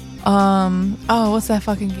 Oh, what's that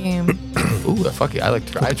fucking game? Ooh, the fucking. I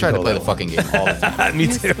try to play the fucking game all the time. Me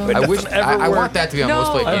too. I It I wish. doesn't ever I work. want that to be on No.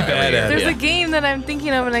 most played game I'm every bad year. at it. There's Yeah. a game that I'm thinking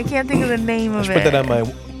of and I can't think of the name of Just it. put that on my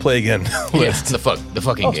play again Yeah, list. the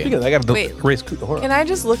fucking Oh, game. speaking of that, I got to Wait. race Hora. Can I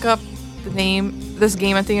just look up the name, this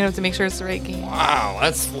game I'm thinking of to make sure it's the right game? Wow,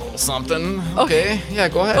 that's a little something. Okay. Yeah,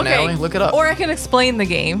 go ahead, Okay. Natalie. Look it up. Or I can explain the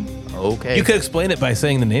game. Okay. You could explain it by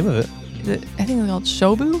saying the name of it. I think it's called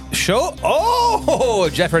Shobu. Show. Oh,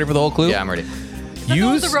 Jeff, ready for the whole clue? Yeah, I'm ready.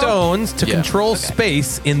 Use the rope. stones to Yeah, control okay.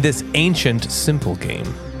 space in this ancient simple game.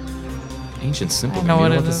 Ancient simple I game. know You what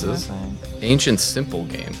know it what this is. is? Ancient simple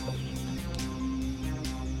game.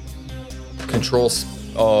 Control.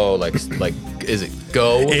 Oh, like is it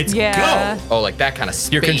Go? It's Yeah. go. Oh, like that kind of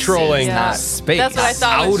space. You're controlling Yeah. space. That's what I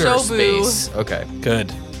thought was Outer Shobu. space. Okay.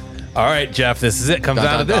 Good. All right, Jeff. This is it. Comes Dun,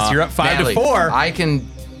 down to dun, this. dun. You're up 5 Natalie, to 4. I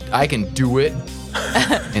can do it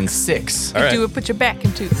in 6. All right. Do it, put your back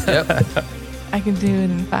into it. Yep. I can do it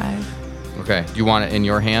in 5. Okay. Do you want it in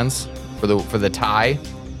your hands for the tie?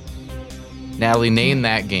 Natalie, name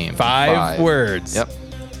that game. 5 words. Yep.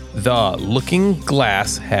 The looking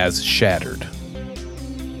glass has shattered.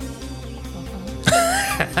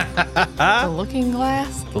 The looking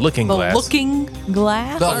glass? The looking The glass. looking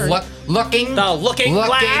glass? The looking.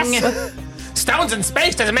 glass. Stones in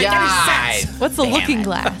space doesn't make God. What's the Damn looking it.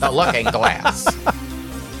 glass? The looking glass.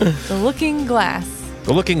 The looking glass.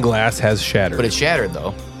 The looking glass has shattered. But it's shattered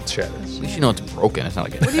though. It's shattered. At least you know it's broken. It's not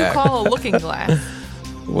like What do you call a looking glass?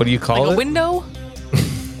 What do you call Like it? a window?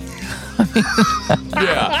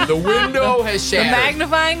 Yeah. The window has The shattered.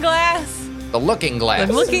 magnifying glass? The looking glass.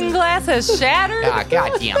 The looking glass has shattered? Ah,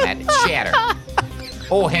 God damn it. It's shattered.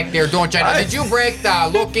 Oh, heck there, don't you know? Did you break the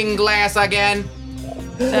looking glass again?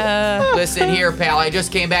 Listen here, pal. I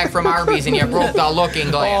just came back from Arby's and you broke the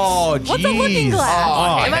looking glass. Oh, jeez. What's a looking glass?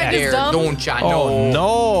 Oh, Am I heck just there, dumb? don't you know? Oh,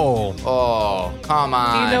 no. Oh, come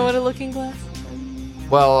on. Do you know what a looking glass?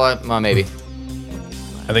 Well, maybe.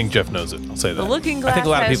 I think Jeff knows it. I'll say that. The looking glass I think a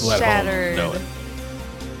lot of has people shattered. at home know it.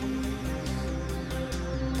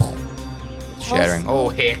 Shattering. Oh,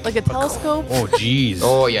 heck. Like a telescope? Oh, jeez.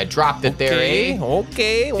 Oh, you dropped it there, eh?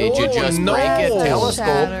 Okay. Did you just no. break it? Glass Tell has us,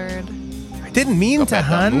 shattered. I didn't mean Up to, at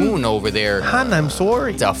the hon. moon over there. Hon, I'm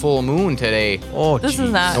sorry. It's a full moon today. Oh, This jeez.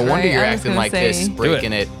 is not No wonder right. you're I was acting gonna like say. this,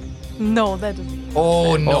 breaking it. No, that doesn't.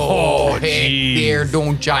 Oh, no. Oh, heck jeez. there,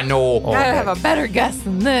 don't ya know? Gotta have a better guess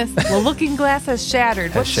than this. The looking glass has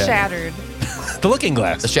shattered. What's shattered. shattered? The looking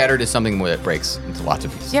glass. The shattered is something that breaks into lots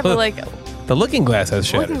of pieces. Yeah, but like, The looking glass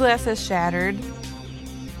has looking shattered. glass has shattered.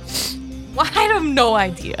 Well, I have no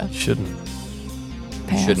idea. Shouldn't.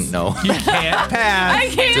 Pass. Shouldn't know. You can't pass. I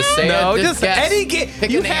can't. Just say No, it. just guess. any game.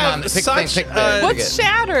 Pick You a name have on. Pick such pick a- What's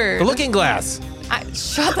shattered? The looking glass.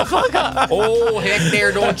 Shut the fuck up. Oh, heck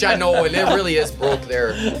there, don't ya know? It really is broke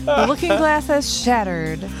there. The looking glass has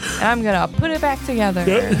shattered. And I'm gonna put it back together.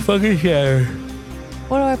 Fucking shattered.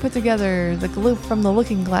 What do I put together? The glue from the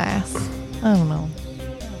looking glass. I don't know.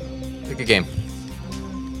 Pick a game.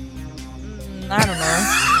 I don't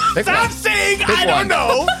know. Pick Stop one. saying Pick I one. don't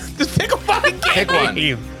know. Just pick a fucking game. Pick one.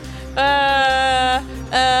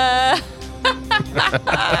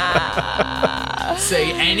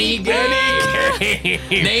 Say any game.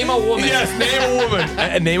 Name a woman. Yes, name a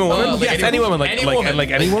woman. Name a woman? like yes, any any woman. Like, any like, woman.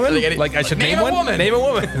 like any woman? Like any- Like I should name name a one? woman. Name a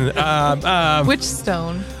woman. Which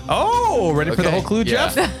stone? Oh, ready for the Okay, whole clue, yeah.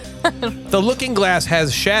 Jeff? The looking glass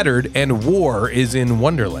has shattered and war is in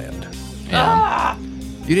Wonderland.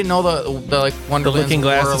 You didn't know the like The Wonderland's looking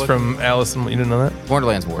glass War? is from Alice. You didn't know that?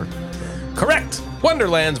 Wonderland's War. Correct.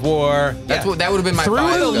 Wonderland's War. That's what that would have been my Through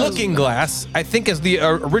five. the Looking Glass, I think is the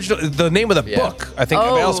original, the name of the Yeah. book. I think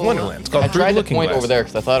of Alice in Wonderland. It's called I Through tried the to Looking point Glass. over there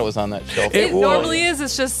because I thought it was on that shelf. It was- normally is.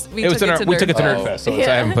 It's just we took it to we took it to Nerd. Nerdfest, so I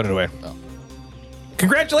Yeah. haven't put it away.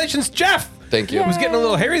 Congratulations, Jeff. Thank you. It was getting a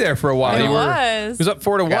little hairy there for a while. It You were- was. It was up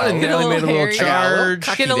 4-1, Got a and little Natalie made a little hairy. I got a little charge.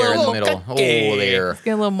 cocky Getting a there in the little middle. Oh, cocky. there.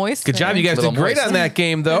 Get a little moist. Good job. You guys Little did great moist. on that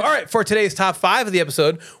game, though. All right, for today's top 5 of the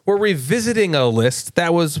episode, we're revisiting a list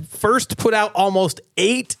that was first put out almost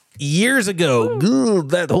 8 years ago. Ooh,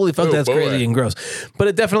 holy fuck, that's boy. crazy and gross. But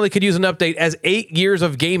it definitely could use an update, as 8 years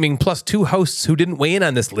of gaming plus 2 hosts who didn't weigh in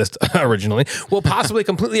on this list originally will possibly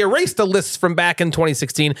completely erase the lists from back in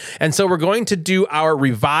 2016. And so we're going to do our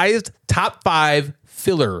revised top 5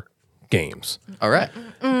 filler games. All right.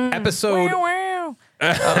 Episode. Wow.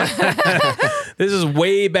 This is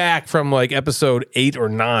way back from like episode 8 or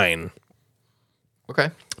 9 Okay.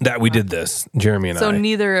 that we did this, Jeremy and So I.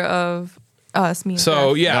 neither of us, me and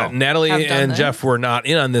So Jeff, yeah, No. Natalie have done and this. Jeff were not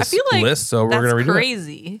in on I this feel like list, so we're that's going to redo it.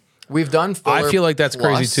 crazy. We've done filler I feel like that's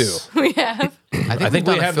crazy plus. too. We have. I think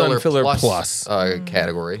we have done filler plus.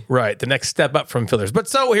 Category. Right, the next step up from fillers. But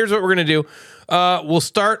so here's what we're going to do. We'll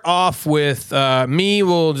start off with me.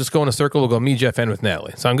 We'll just go in a circle. We'll go me, Jeff, and with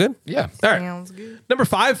Natalie. Sound good? Yeah. All right. Sounds good. Number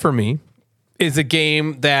 5 for me is a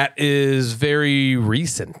game that is very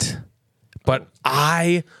recent, but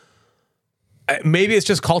maybe it's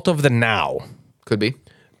just Cult of the Now, Could be.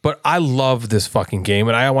 but I love this fucking game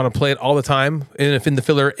and I want to play it all the time in the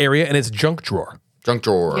filler area, and it's Junk Drawer. Junk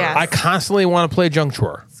drawer. Yeah. I constantly want to play Junk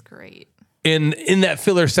Drawer It's great. in that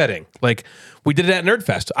filler setting. Like we did it at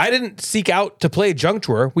Nerdfest. I didn't seek out to play Junk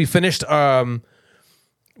Drawer. We finished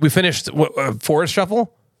Forest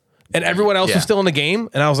Shuffle, and everyone else Yeah. was still in the game.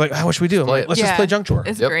 And I was like, what should we do? I'm play like, it. let's just play Junk Drawer.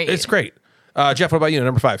 It's Yep. great. It's great. Jeff, what about you?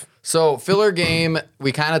 Number 5. So filler game,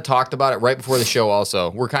 we kind of talked about it right before the show.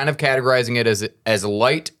 Also, we're kind of categorizing it as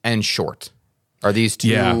light and short. Are these two?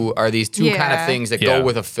 Yeah. Are these two kind of Yeah. things that Yeah. go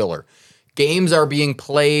with a filler? Games are being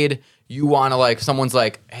played. You want to someone's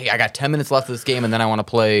like, hey, I got 10 minutes left of this game, and then I want to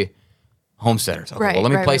play Homesteaders. Okay, Right, well,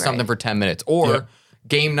 let me right, play right, something right. for 10 minutes. Or Yeah.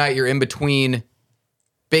 game night, you're in between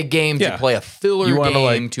big games. Yeah. You play a filler You wanna, game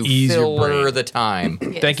like, to ease your filler brain. the time.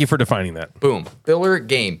 Thank you for defining that. Boom. Filler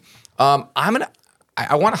game. I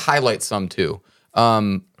want to highlight some too.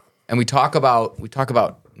 And we talk about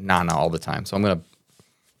Nana all the time. So I'm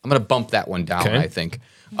gonna bump that one down, Okay. I think.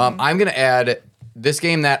 I'm gonna add this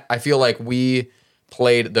game that I feel like we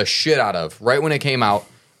played the shit out of right when it came out.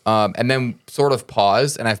 And then sort of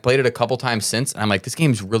paused, and I've played it a couple times since, and I'm like, this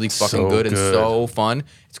game's really fucking So good and good. so fun.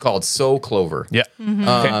 It's called So Clover. Yeah.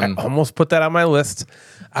 Okay, I almost put that on my list.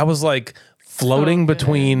 I was like, floating good.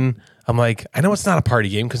 between. I'm like, I know it's not a party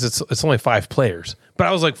game because it's only 5 players, but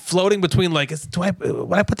I was like floating between like,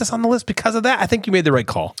 would I put this on the list because of that? I think you made the right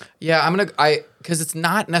call. Yeah, because it's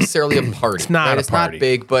not necessarily a party. It's not right? a It's party. not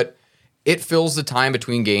big, but it fills the time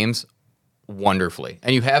between games wonderfully,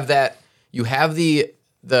 and you have the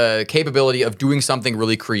capability of doing something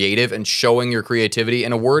really creative and showing your creativity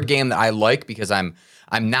in a word game that I like because I'm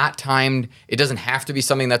not timed. It doesn't have to be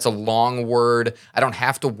something that's a long word. I don't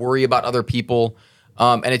have to worry about other people.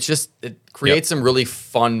 And it creates some really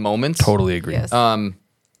fun moments. Totally agree. Yes. So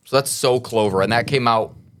that's so Clover, and that came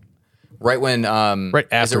out right when right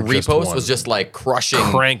after Repost was just like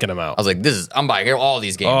cranking them out. I was like, I'm buying all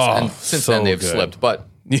these games, Oh, and since so then they've good. slipped. But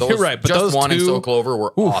You're right, but Just those One and two- So Clover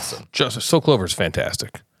were awesome. So Clover is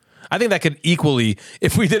fantastic. I think that could equally,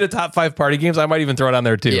 if we did a top 5 party games, I might even throw it on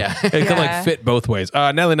there too. Yeah. It could like Yeah. fit both ways.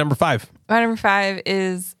 Natalie, number 5. My number 5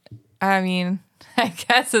 is, I mean, I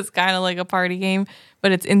guess it's kind of like a party game,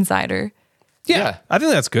 but it's Insider. Yeah. I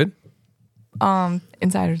think that's good.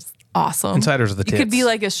 Insider's awesome. Insiders are the You could be tits.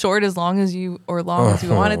 like as short as long as you want it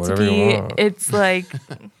to whatever you be. want. It's like,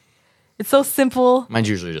 it's so simple. Mine's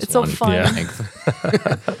usually just It's so one. fun. Yeah.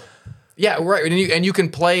 length. Yeah, right. And you can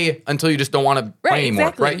play until you just don't want to play Right, anymore.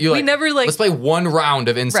 exactly. Right? You We never, like- let's play one round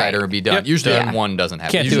of Insider Right. and be done. Yep. Usually Yeah. one doesn't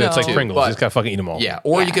happen. Can't do Usually it. It's like two. Pringles. But- You just gotta fucking eat them all. yeah,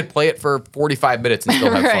 or you Yeah. could play it for 45 minutes and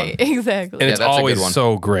still have Right, fun. exactly. And it's that's a good always one.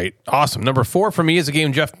 so great. Awesome. Number 4 for me is a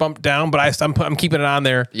game Jeff bumped down, but I'm keeping it on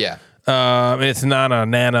there. Yeah. It's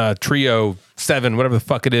Nana Trio 7, whatever the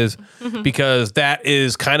fuck it is, because that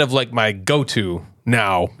is kind of like my go-to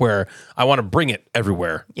now, where I want to bring it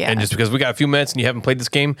everywhere. Yeah. And just because we got a few minutes and you haven't played this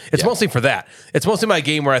game, it's mostly for that. It's mostly my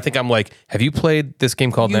game where I think I'm like, have you played this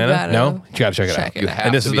game called You Nana? gotta No? You gotta check it check out. it You out. have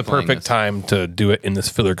And this to is be the playing perfect this. time to do it in this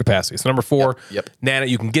filler capacity. So number 4, Yep. Nana,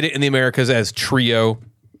 you can get it in the Americas as Trio.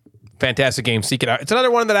 Fantastic game. Seek it out. It's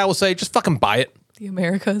another one that I will say, just fucking buy it. The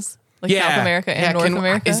Americas. Like Yeah. South America and Yeah, North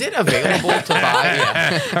America. Is it available to buy?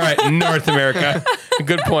 Yeah. All right, North America.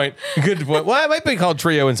 Good point. Good point. Well, it might be called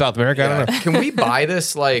Trio in South America. I don't know. Can we buy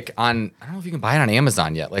this like on? I don't know if you can buy it on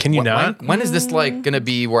Amazon yet. Like, Can you not? When is this like going to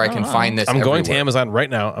be where I can find this? I'm going to everywhere? Amazon right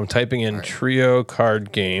now. I'm typing in Trio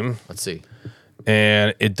card game, Let's see.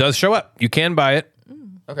 and it does show up. You can buy it.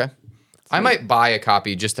 Okay. I might buy a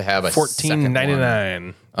copy just to have a second one.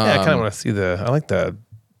 $14.99. Yeah, I kind of want to see the.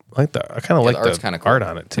 I kind of like the art's the kinda cool. art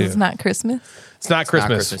on it too. It's not Christmas. It's not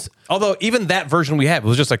Christmas. Christmas. Although even that version we had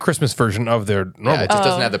was just a Christmas version of their Yeah, normal. it just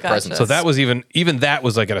doesn't Oh, have the gotcha. presents. So that was even that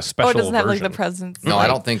was like at a Oh, special it doesn't have like version. the presents. No, I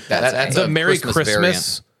don't think that's the a Merry Christmas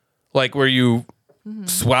Christmas, like where you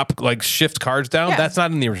swap, like shift cards down. Yeah. That's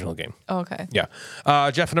not in the original game. Oh, okay. Yeah.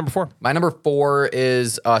 Jeff, number 4. My number 4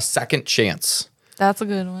 is Second Chance, That's a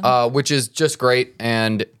good one. which is just great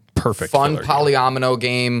and Perfect fun filler game. polyomino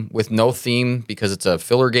game with no theme because it's a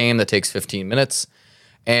filler game that takes 15 minutes,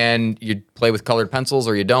 and you play with colored pencils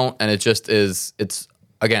or you don't, and it just is. It's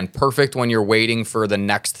again perfect when you're waiting for the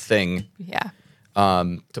next thing Yeah.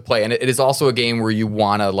 to play, and it is also a game where you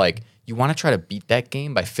want to try to beat that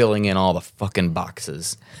game by filling in all the fucking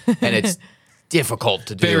boxes, and it's difficult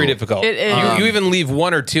to do. Very difficult. It is. You even leave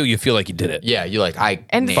 1 or 2, you feel like you did it. Yeah, you like I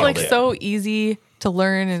And it's nailed like it. so easy to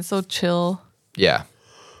learn and so chill. Yeah.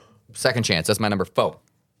 Second Chance. That's my number 4.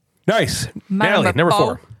 Nice. My Natalie, number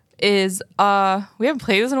 4. is we haven't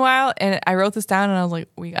played this in a while, and I wrote this down and I was like,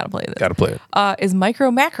 we gotta play this. Got to play it. Is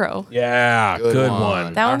Micro Macro. Yeah, good one.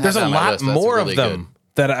 one. That one- There's That's a on my lot list. That's more really of them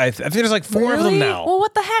that I think there's like 4 of them Really? now. Well,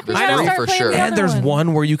 what the heck? We There's gotta 3 start for playing sure. the And other there's one.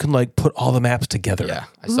 one where you can like put all the maps together. Yeah,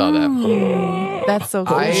 I saw that. That's so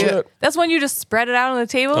cool. I- That's when you just spread it out on the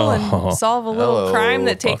table and solve a little Hello. crime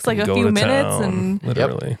that takes like a Fucking few go to minutes town, and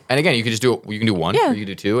literally. And again, you can just do it. You can do 1, Yeah. or you can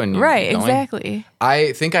do 2, and you right, keep going. exactly.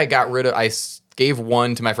 I think I got rid of. Gave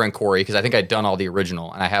 1 to my friend Corey because I think I'd done all the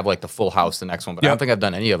original, and I have like the full house, the next one, but I Yep. don't think I've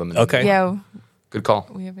done any of them. Okay. Yeah, Good call.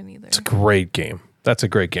 we haven't either. Great game. That's a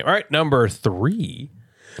great game. All right, number 3.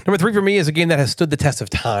 Number 3 for me is a game that has stood the test of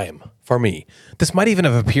time for me. This might even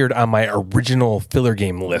have appeared on my original filler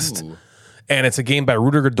game list. Ooh. And it's a game by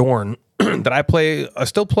Rudiger Dorn that I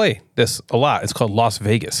still play this a lot. It's called Las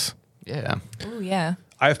Vegas. Yeah. Oh yeah.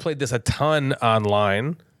 I've played this a ton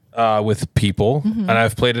online with people, and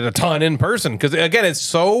I've played it a ton in person because, again, it's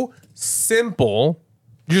so simple.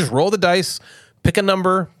 You just roll the dice, pick a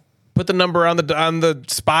number, put the number on the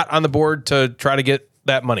spot on the board to try to get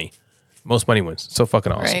that money. Most money wins. So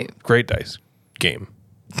fucking awesome. Right. Great dice game.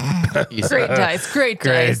 Easy. Great dice. Great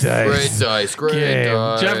dice. Great dice. Great Game.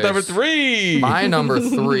 dice. Jeff, number 3. My number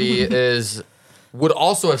 3 would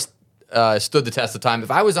also have stood the test of time.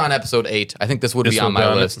 If I was on episode 8, I think this would This be on would my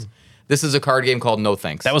done it. list. This is a card game called No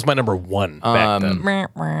Thanks. That was my number one back then.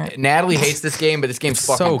 Natalie hates this game, but this game's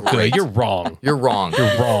fucking So great. good. You're wrong. You're wrong.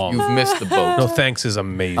 You're wrong. You've missed the boat. No Thanks is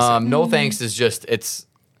amazing. No Thanks is just it's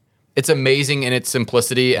amazing in its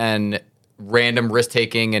simplicity and random risk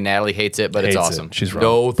taking, and Natalie hates it, but Hates it's it. awesome. She's wrong.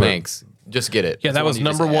 No But- Thanks. Just get it. Yeah, It's that the was one you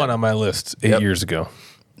just number one add. on my list 8 Yep. years ago.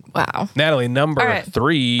 Wow. Natalie, number All right.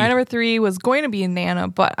 3. My number 3 was going to be Nana,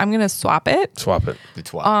 but I'm gonna swap it. Swap it.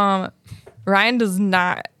 It's wild. Ryan does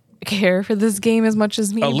not care for this game as much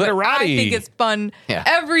as me. but Illiterati. I think it's fun Yeah.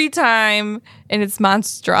 every time, and it's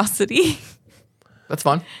monstrosity. That's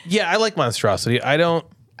fun. Yeah, I like Monstrosity. I don't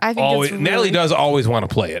I think always. it's really, Natalie does always want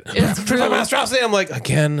to play it. It's For really- Monstrosity, I'm like,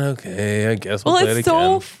 again, okay, I guess we'll Well, play it it's again.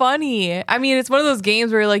 so funny. I mean, it's one of those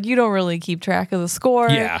games where like you don't really keep track of the score.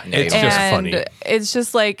 Yeah, it's And just funny. It's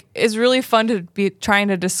just like it's really fun to be trying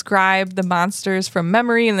to describe the monsters from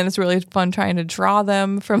memory, and then it's really fun trying to draw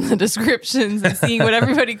them from the descriptions and seeing what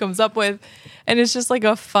everybody comes up with. And it's just like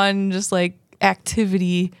a fun, just like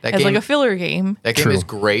activity That as like game- a filler game. That game True. is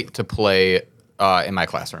great to play in my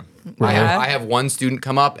classroom. I Yeah. have one student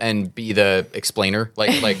come up and be the explainer. Like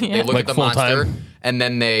they look Like at the full monster time? and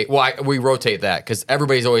then we rotate that because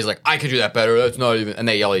everybody's always like, I could do that better. That's not even, and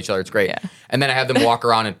they yell at each other. It's great. Yeah. And then I have them walk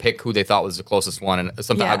around and pick who they thought was the closest one. And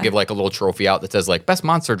sometimes Yeah. I'll give like a little trophy out that says like best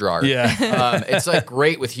monster drawer. Yeah. It's like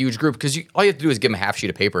great with huge group because all you have to do is give them a half sheet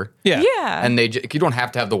of paper. Yeah. Yeah. And you don't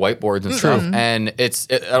have to have the whiteboards and stuff. And it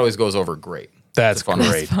always goes over great. That's It's fun.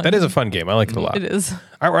 great. That is a fun game. I like it a lot. It is. All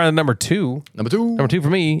right, we're on to number 2. Number 2. Number 2 for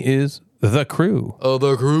me is The Crew.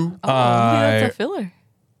 The Crew. That's a filler.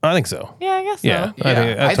 I think so. Yeah, I guess so. Yeah.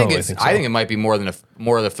 Yeah, I totally think so. it might be more of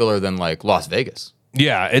the filler than like Las Vegas.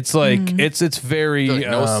 Yeah, it's like it's very Like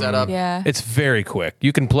no setup. Yeah. It's very quick.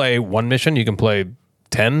 You can play one mission. You can play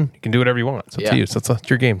 10. You can do whatever you want. It's up Yeah. to you. So that's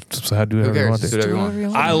your game. So how do Who whatever you cares? want Just to. do whatever you whatever you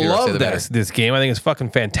want. want. I The fewer say love the better. this game. I think it's fucking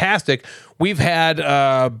fantastic. We've had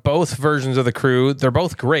both versions of The Crew. They're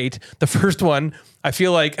both great. The first one, I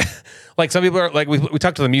feel like some people are like, we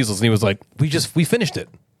talked to the Measles and he was like, we finished it.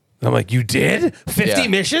 And I'm like, you did 50 Yeah.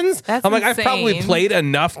 missions? That's I'm like, I've probably insane. played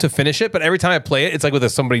enough to finish it, but every time I play it, it's like with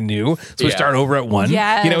somebody new. So we Yeah. start over at 1.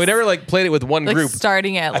 Yes. You know, we never like played it with one Like group.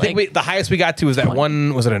 starting at I think the highest we got to was that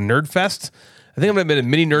one. Was it a Nerdfest? I think it might have been a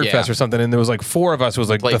mini Nerdfest Yeah. or something, and there was like 4 of us. It was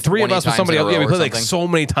like Played the 3 of 20 us with times somebody in a else. Yeah, we row or played like something. so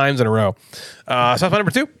many times in a row. So that's my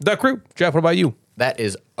number 2, The Crew. Jeff, what about you? That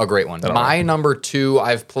is a great one. My number 2,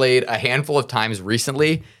 I've played a handful of times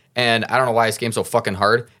recently, and I don't know why this game's so fucking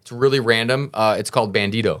hard. It's really random. It's called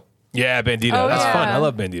Bandito. Yeah, Bandito. Oh, That's yeah. fun. I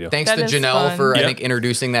love Bandito. Thanks That to is Janelle fun. for I Yep. think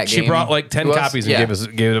introducing that game. She brought like 10 to us. copies and Yeah.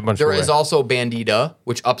 gave it a bunch. There away. is also Bandita,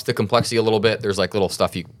 which ups the complexity a little bit. There's like little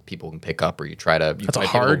stuff people can pick up, or you try to. That's a might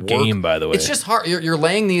be able to hard work. game, by the way. It's just hard. You're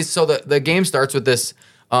laying these. So the game starts with this,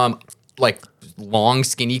 like long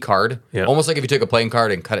skinny card, Yeah. almost like if you took a playing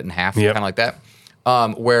card and cut it in half, Yep. kind of like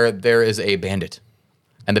that. Where there is a bandit,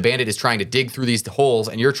 and the bandit is trying to dig through these holes,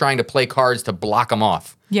 and you're trying to play cards to block them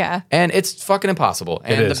off. Yeah. And it's fucking impossible.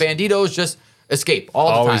 And is. the banditos just escape all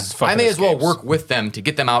the Always time. fucking I may as well escapes. work with them to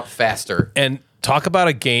get them out faster. And talk about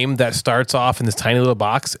a game that starts off in this tiny little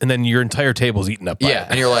box, and then your entire table's eaten up by Yeah, it.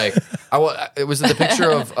 and you're like, was it the picture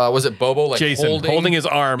of was it Bobo like Jason holding his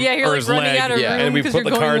arm Yeah, you're or like his running leg, out of Yeah. room and we 'cause put you're the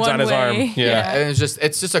going cards one on his arm. way. Yeah. And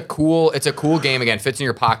it's just a cool game again. Fits in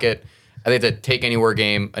your pocket. I think the take anywhere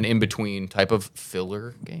game, an in between type of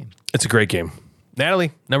filler game. It's a great game.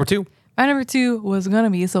 Natalie, number 2. My number 2 was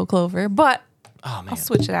gonna be So Clover, but Oh man, I'll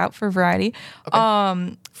switch it out for variety. for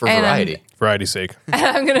and variety. Variety's sake.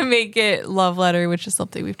 I'm gonna make it Love Letter, which is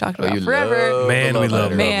something we've talked about you forever. love Man, the we love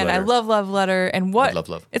letter. Man, I Letter. love Love Letter, and what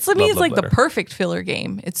Love. it's to me, it's Love like Letter. the perfect filler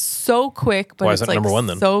game. It's so quick, but Why it's is that like number 1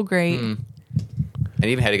 then? so great. And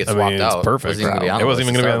even had to get I swapped mean, out. it's perfect. Wasn't even gonna be on It wasn't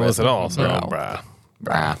even going to be on the to list at start all. So, No. brah, with.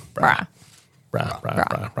 Brah.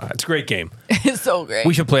 brah. It's a great game. It's so great.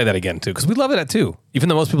 We should play that again too, because we love it too. Even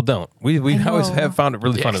though most people don't, we always know. have found it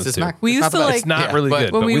really Yeah, fun 'cause as it's too. not- We it's used not to the best. It's not Yeah, really but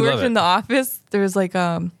good, when but we we worked love in it. the office, there was like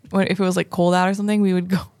if it was like cold out or something, we would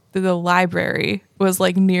go to the library. Was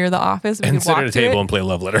like near the office. We And could sit walk at a to it. table and play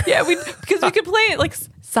Love Letter. Yeah, because we could play it like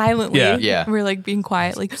silently. Yeah. Yeah. We were like being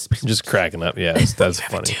quiet, like Just cracking up. Yeah, that's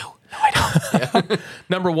funny.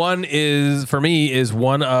 Number 1 is for me is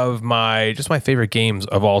one of my favorite games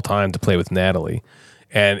of all time to play with Natalie,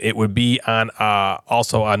 and it would be on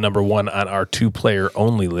also on number 1 on our 2-player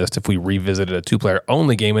only list if we revisited a 2-player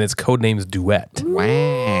only game, and it's Codenames Duet.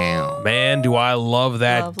 Wow. Man, do I love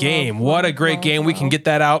that Love, game. love, What a love, great love, game. We can love. get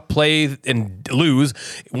that out, play, and lose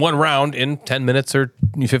one round in 10 minutes or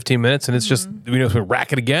 15 minutes, and it's just, we know if we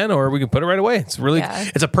rack it again or we can put it right away. It's really, Yeah.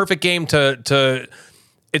 it's a perfect game to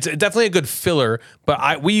it's definitely a good filler,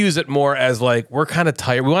 but we use it more as like we're kind of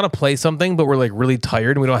tired. We want to play something, but we're like really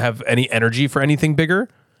tired and we don't have any energy for anything bigger.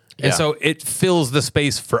 Yeah. And so it fills the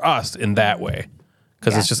space for us in that way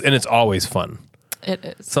because it's always fun.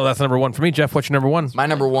 It is. So that's number one for me. Jeff, what's your number one? My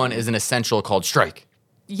number one is an essential called Strike.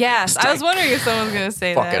 Yes, I was wondering if someone was going to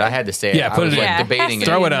say Fuck that. it, I had to say it. Yeah, put it in. Like, Yeah, debating it it.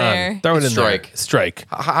 Throw it there. on. Throw it in Strike. there. Strike.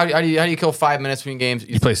 How do you kill 5 minutes between games?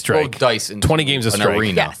 You play Strike. Throw dice in 20 games of an Strike.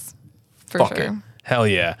 arena. Yes, for Fuck sure. it. Hell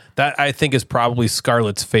yeah. That I think is probably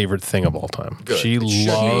Scarlett's favorite thing of all time. Good. She She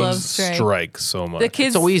loves Strike. Strike so much. The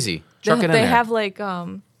kids, It's so easy. Chuck it in they there. have like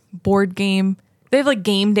board game. They have like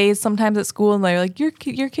game days sometimes at school, and they're like, your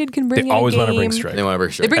kid can bring. They in always a game. want to bring Strike. They want to bring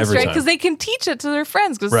They Strike. bring Every Strike time. because they can teach it to their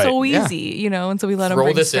friends because Right. it's so Yeah. easy, and so we let them Throw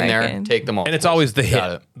bring this Strike in there, in. take them all. And it's always the hit.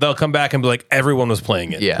 Got it. They'll come back and be like, everyone was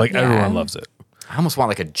playing it. Yeah. Like, Yeah. everyone loves it. I almost want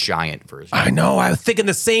like a giant version. I know. I was thinking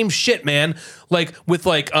the same shit, man. Like, with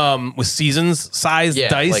seasons sized Yeah,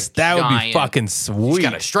 dice, like that would be giant. fucking You sweet.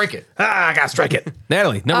 gotta strike it. I gotta strike it.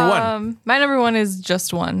 Natalie, number one. My number one is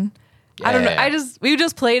just one. I don't know. Yeah. We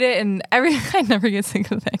just played it, and I never get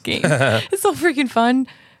sick of that game. It's so freaking fun.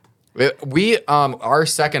 We our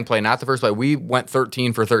second play, not the first play. We went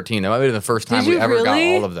 13 for 13. That might be the first time we you ever got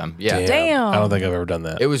really? all of them. Yeah, Damn. I don't think I've ever done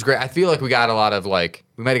that. it was great. I feel like we got a lot of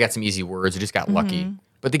we might have got some easy words. We just got lucky.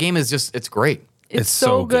 But the game is it's great. It's It's so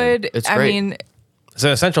so good. good. It's I great. mean, It's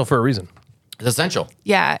essential for a reason. It's essential.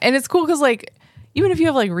 yeah, and it's cool because even if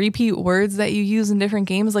you have repeat words that you use in different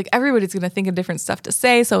games, everybody's gonna think of different stuff to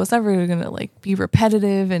say, so it's never gonna be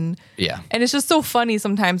repetitive and Yeah. and it's just so funny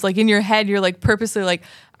sometimes. In your head, you're purposely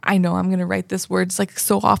I know I'm gonna write this word. It's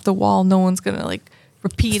so off the wall, no one's gonna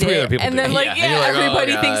repeat Three other it, people and do. then Yeah. And you're like, oh,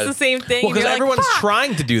 everybody God. thinks the same thing. Well, and because you're everyone's "Fuck."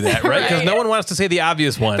 trying to do that, right? Because Right. no one wants to say the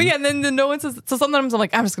obvious one. But yeah, and then no one says. So sometimes I'm like,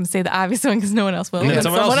 I'm just gonna say the obvious one because no one else will. And then And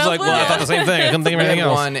someone else is like, well, I thought the same thing. I couldn't think of We anything had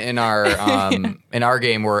else. one in our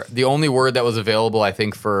game where the only word that was available, I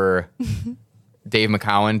think, for Dave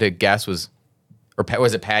McCowan to guess was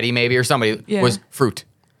it Patty maybe or somebody Yeah. was fruit.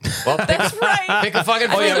 Well, That's right. pick a fucking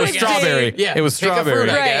Oh, fruit. yeah, it was I guess. strawberry. Yeah, It was pick a fruit, strawberry.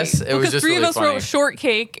 I guess. It was because just three really of us funny. wrote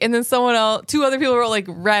shortcake, and then two other people wrote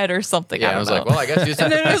red or something. Yeah, I I was don't like, know. well, I guess you just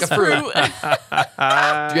have and to then it pick was a fruit. fruit.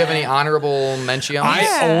 Do you have any honorable mentions?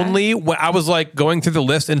 I was going through the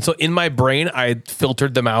list, and so in my brain I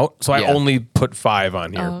filtered them out. So I Yeah. only put 5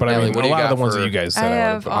 on here. But I Natalie, mean, what do a you lot of got the ones for- that you guys I said, I would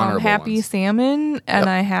have put. honorable happy ones. salmon, and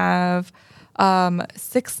I have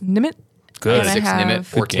 6 Nimit. Good. And I 6 have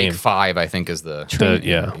Nimit or Good game. Take 5, I think is the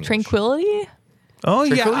Yeah. Tranquility. Oh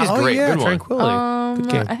yeah, Tranquility's great. Good one. Tranquility.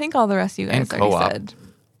 Good game. I think all the rest of you guys And already co-op. said.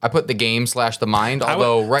 I put the game / the mind,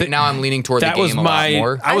 although now I'm leaning toward the That game was a lot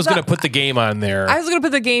more. I was I gonna thought- put the game on there. I was gonna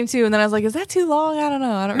put the game too, and then I was like, "Is that too long? I don't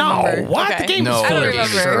know. I don't No, remember." what? Okay. The game No, was I don't filler.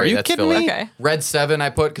 remember. Are you That's kidding filler. me? Okay. Red 7 I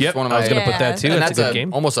put because Yep, it's one of I my. was gonna put that too. And That's a good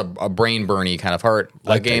game. almost a brain burny kind of heart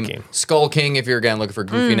Like that game. game. Skull King, if you're again looking for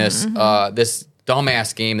goofiness. This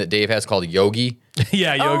dumbass game that Dave has called Yogi.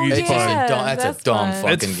 Yeah, Yogi's It's just fun. a dumb, that's a dumb fun.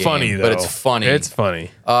 fucking It's game. funny though. But it's funny. It's funny.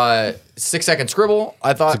 6 Second Scribble,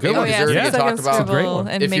 I thought good maybe one. deserved to Yeah. get 6 talked Second about. great Scribble one.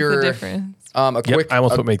 and If make you're- the difference. A Yep, quick, I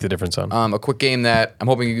almost put Make the Difference on. a quick game that I'm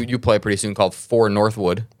hoping you play pretty soon called For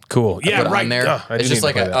Northwood. Cool. Yeah, Put it right. on there. Ugh, I It's do just need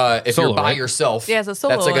like to play that. if Solo, you're by right? yourself. Yeah, it's a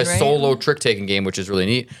solo That's like a one, right? solo trick taking game, which is really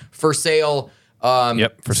neat. For Sale.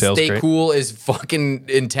 Yep, For Sale's Stay great. Cool is fucking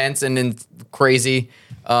intense and crazy.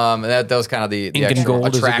 That was kind of the Ink and actual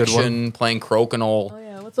Gold is a good attraction. Playing Crokinole. Oh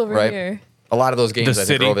yeah, what's over Right. here? A lot of those games. The I think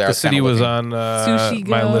city. are over there. I The was kinda city was looking. on Sushi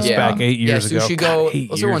my Go. list back 8 years yeah, ago. Sushi God, Go. 8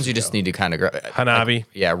 Those are years ones you just ago. need to kind of grab. Hanabi.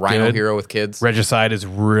 Yeah, Rhino Good. Hero with kids. Regicide is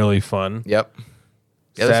really fun. Yep.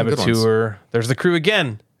 Yeah, there's some good ones. Saboteur. There's the crew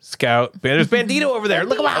again. Scout. There's Bandito over there.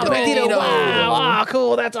 Look at Bandito. Wow. Wow,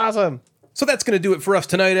 cool. That's awesome. So that's going to do it for us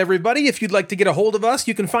tonight, everybody. If you'd like to get a hold of us,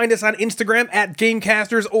 you can find us on Instagram at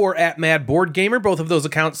Gamecasters or at Mad Board Gamer. Both of those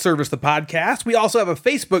accounts service the podcast. We also have a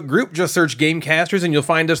Facebook group. Just search Gamecasters and you'll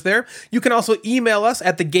find us there. You can also email us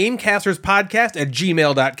at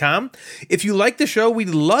thegamecasterspodcast@gmail.com. If you like the show, we'd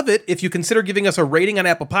love it if you consider giving us a rating on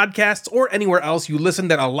Apple Podcasts or anywhere else you listen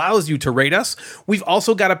that allows you to rate us. We've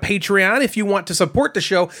also got a Patreon. If you want to support the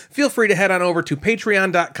show, feel free to head on over to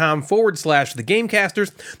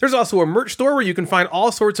patreon.com/thegamecasters. There's also a merch store where you can find all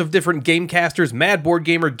sorts of different Gamecasters, Mad Board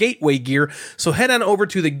Gamer, Gateway gear. So head on over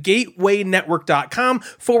to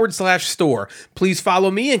thegatewaynetwork.com/store. Please follow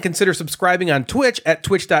me and consider subscribing on Twitch at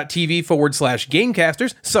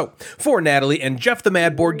twitch.tv/Gamecasters. So for Natalie and Jeff the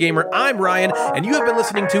Mad Board Gamer, I'm Ryan, and you have been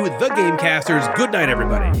listening to The Gamecasters. Good night,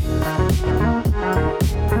 everybody.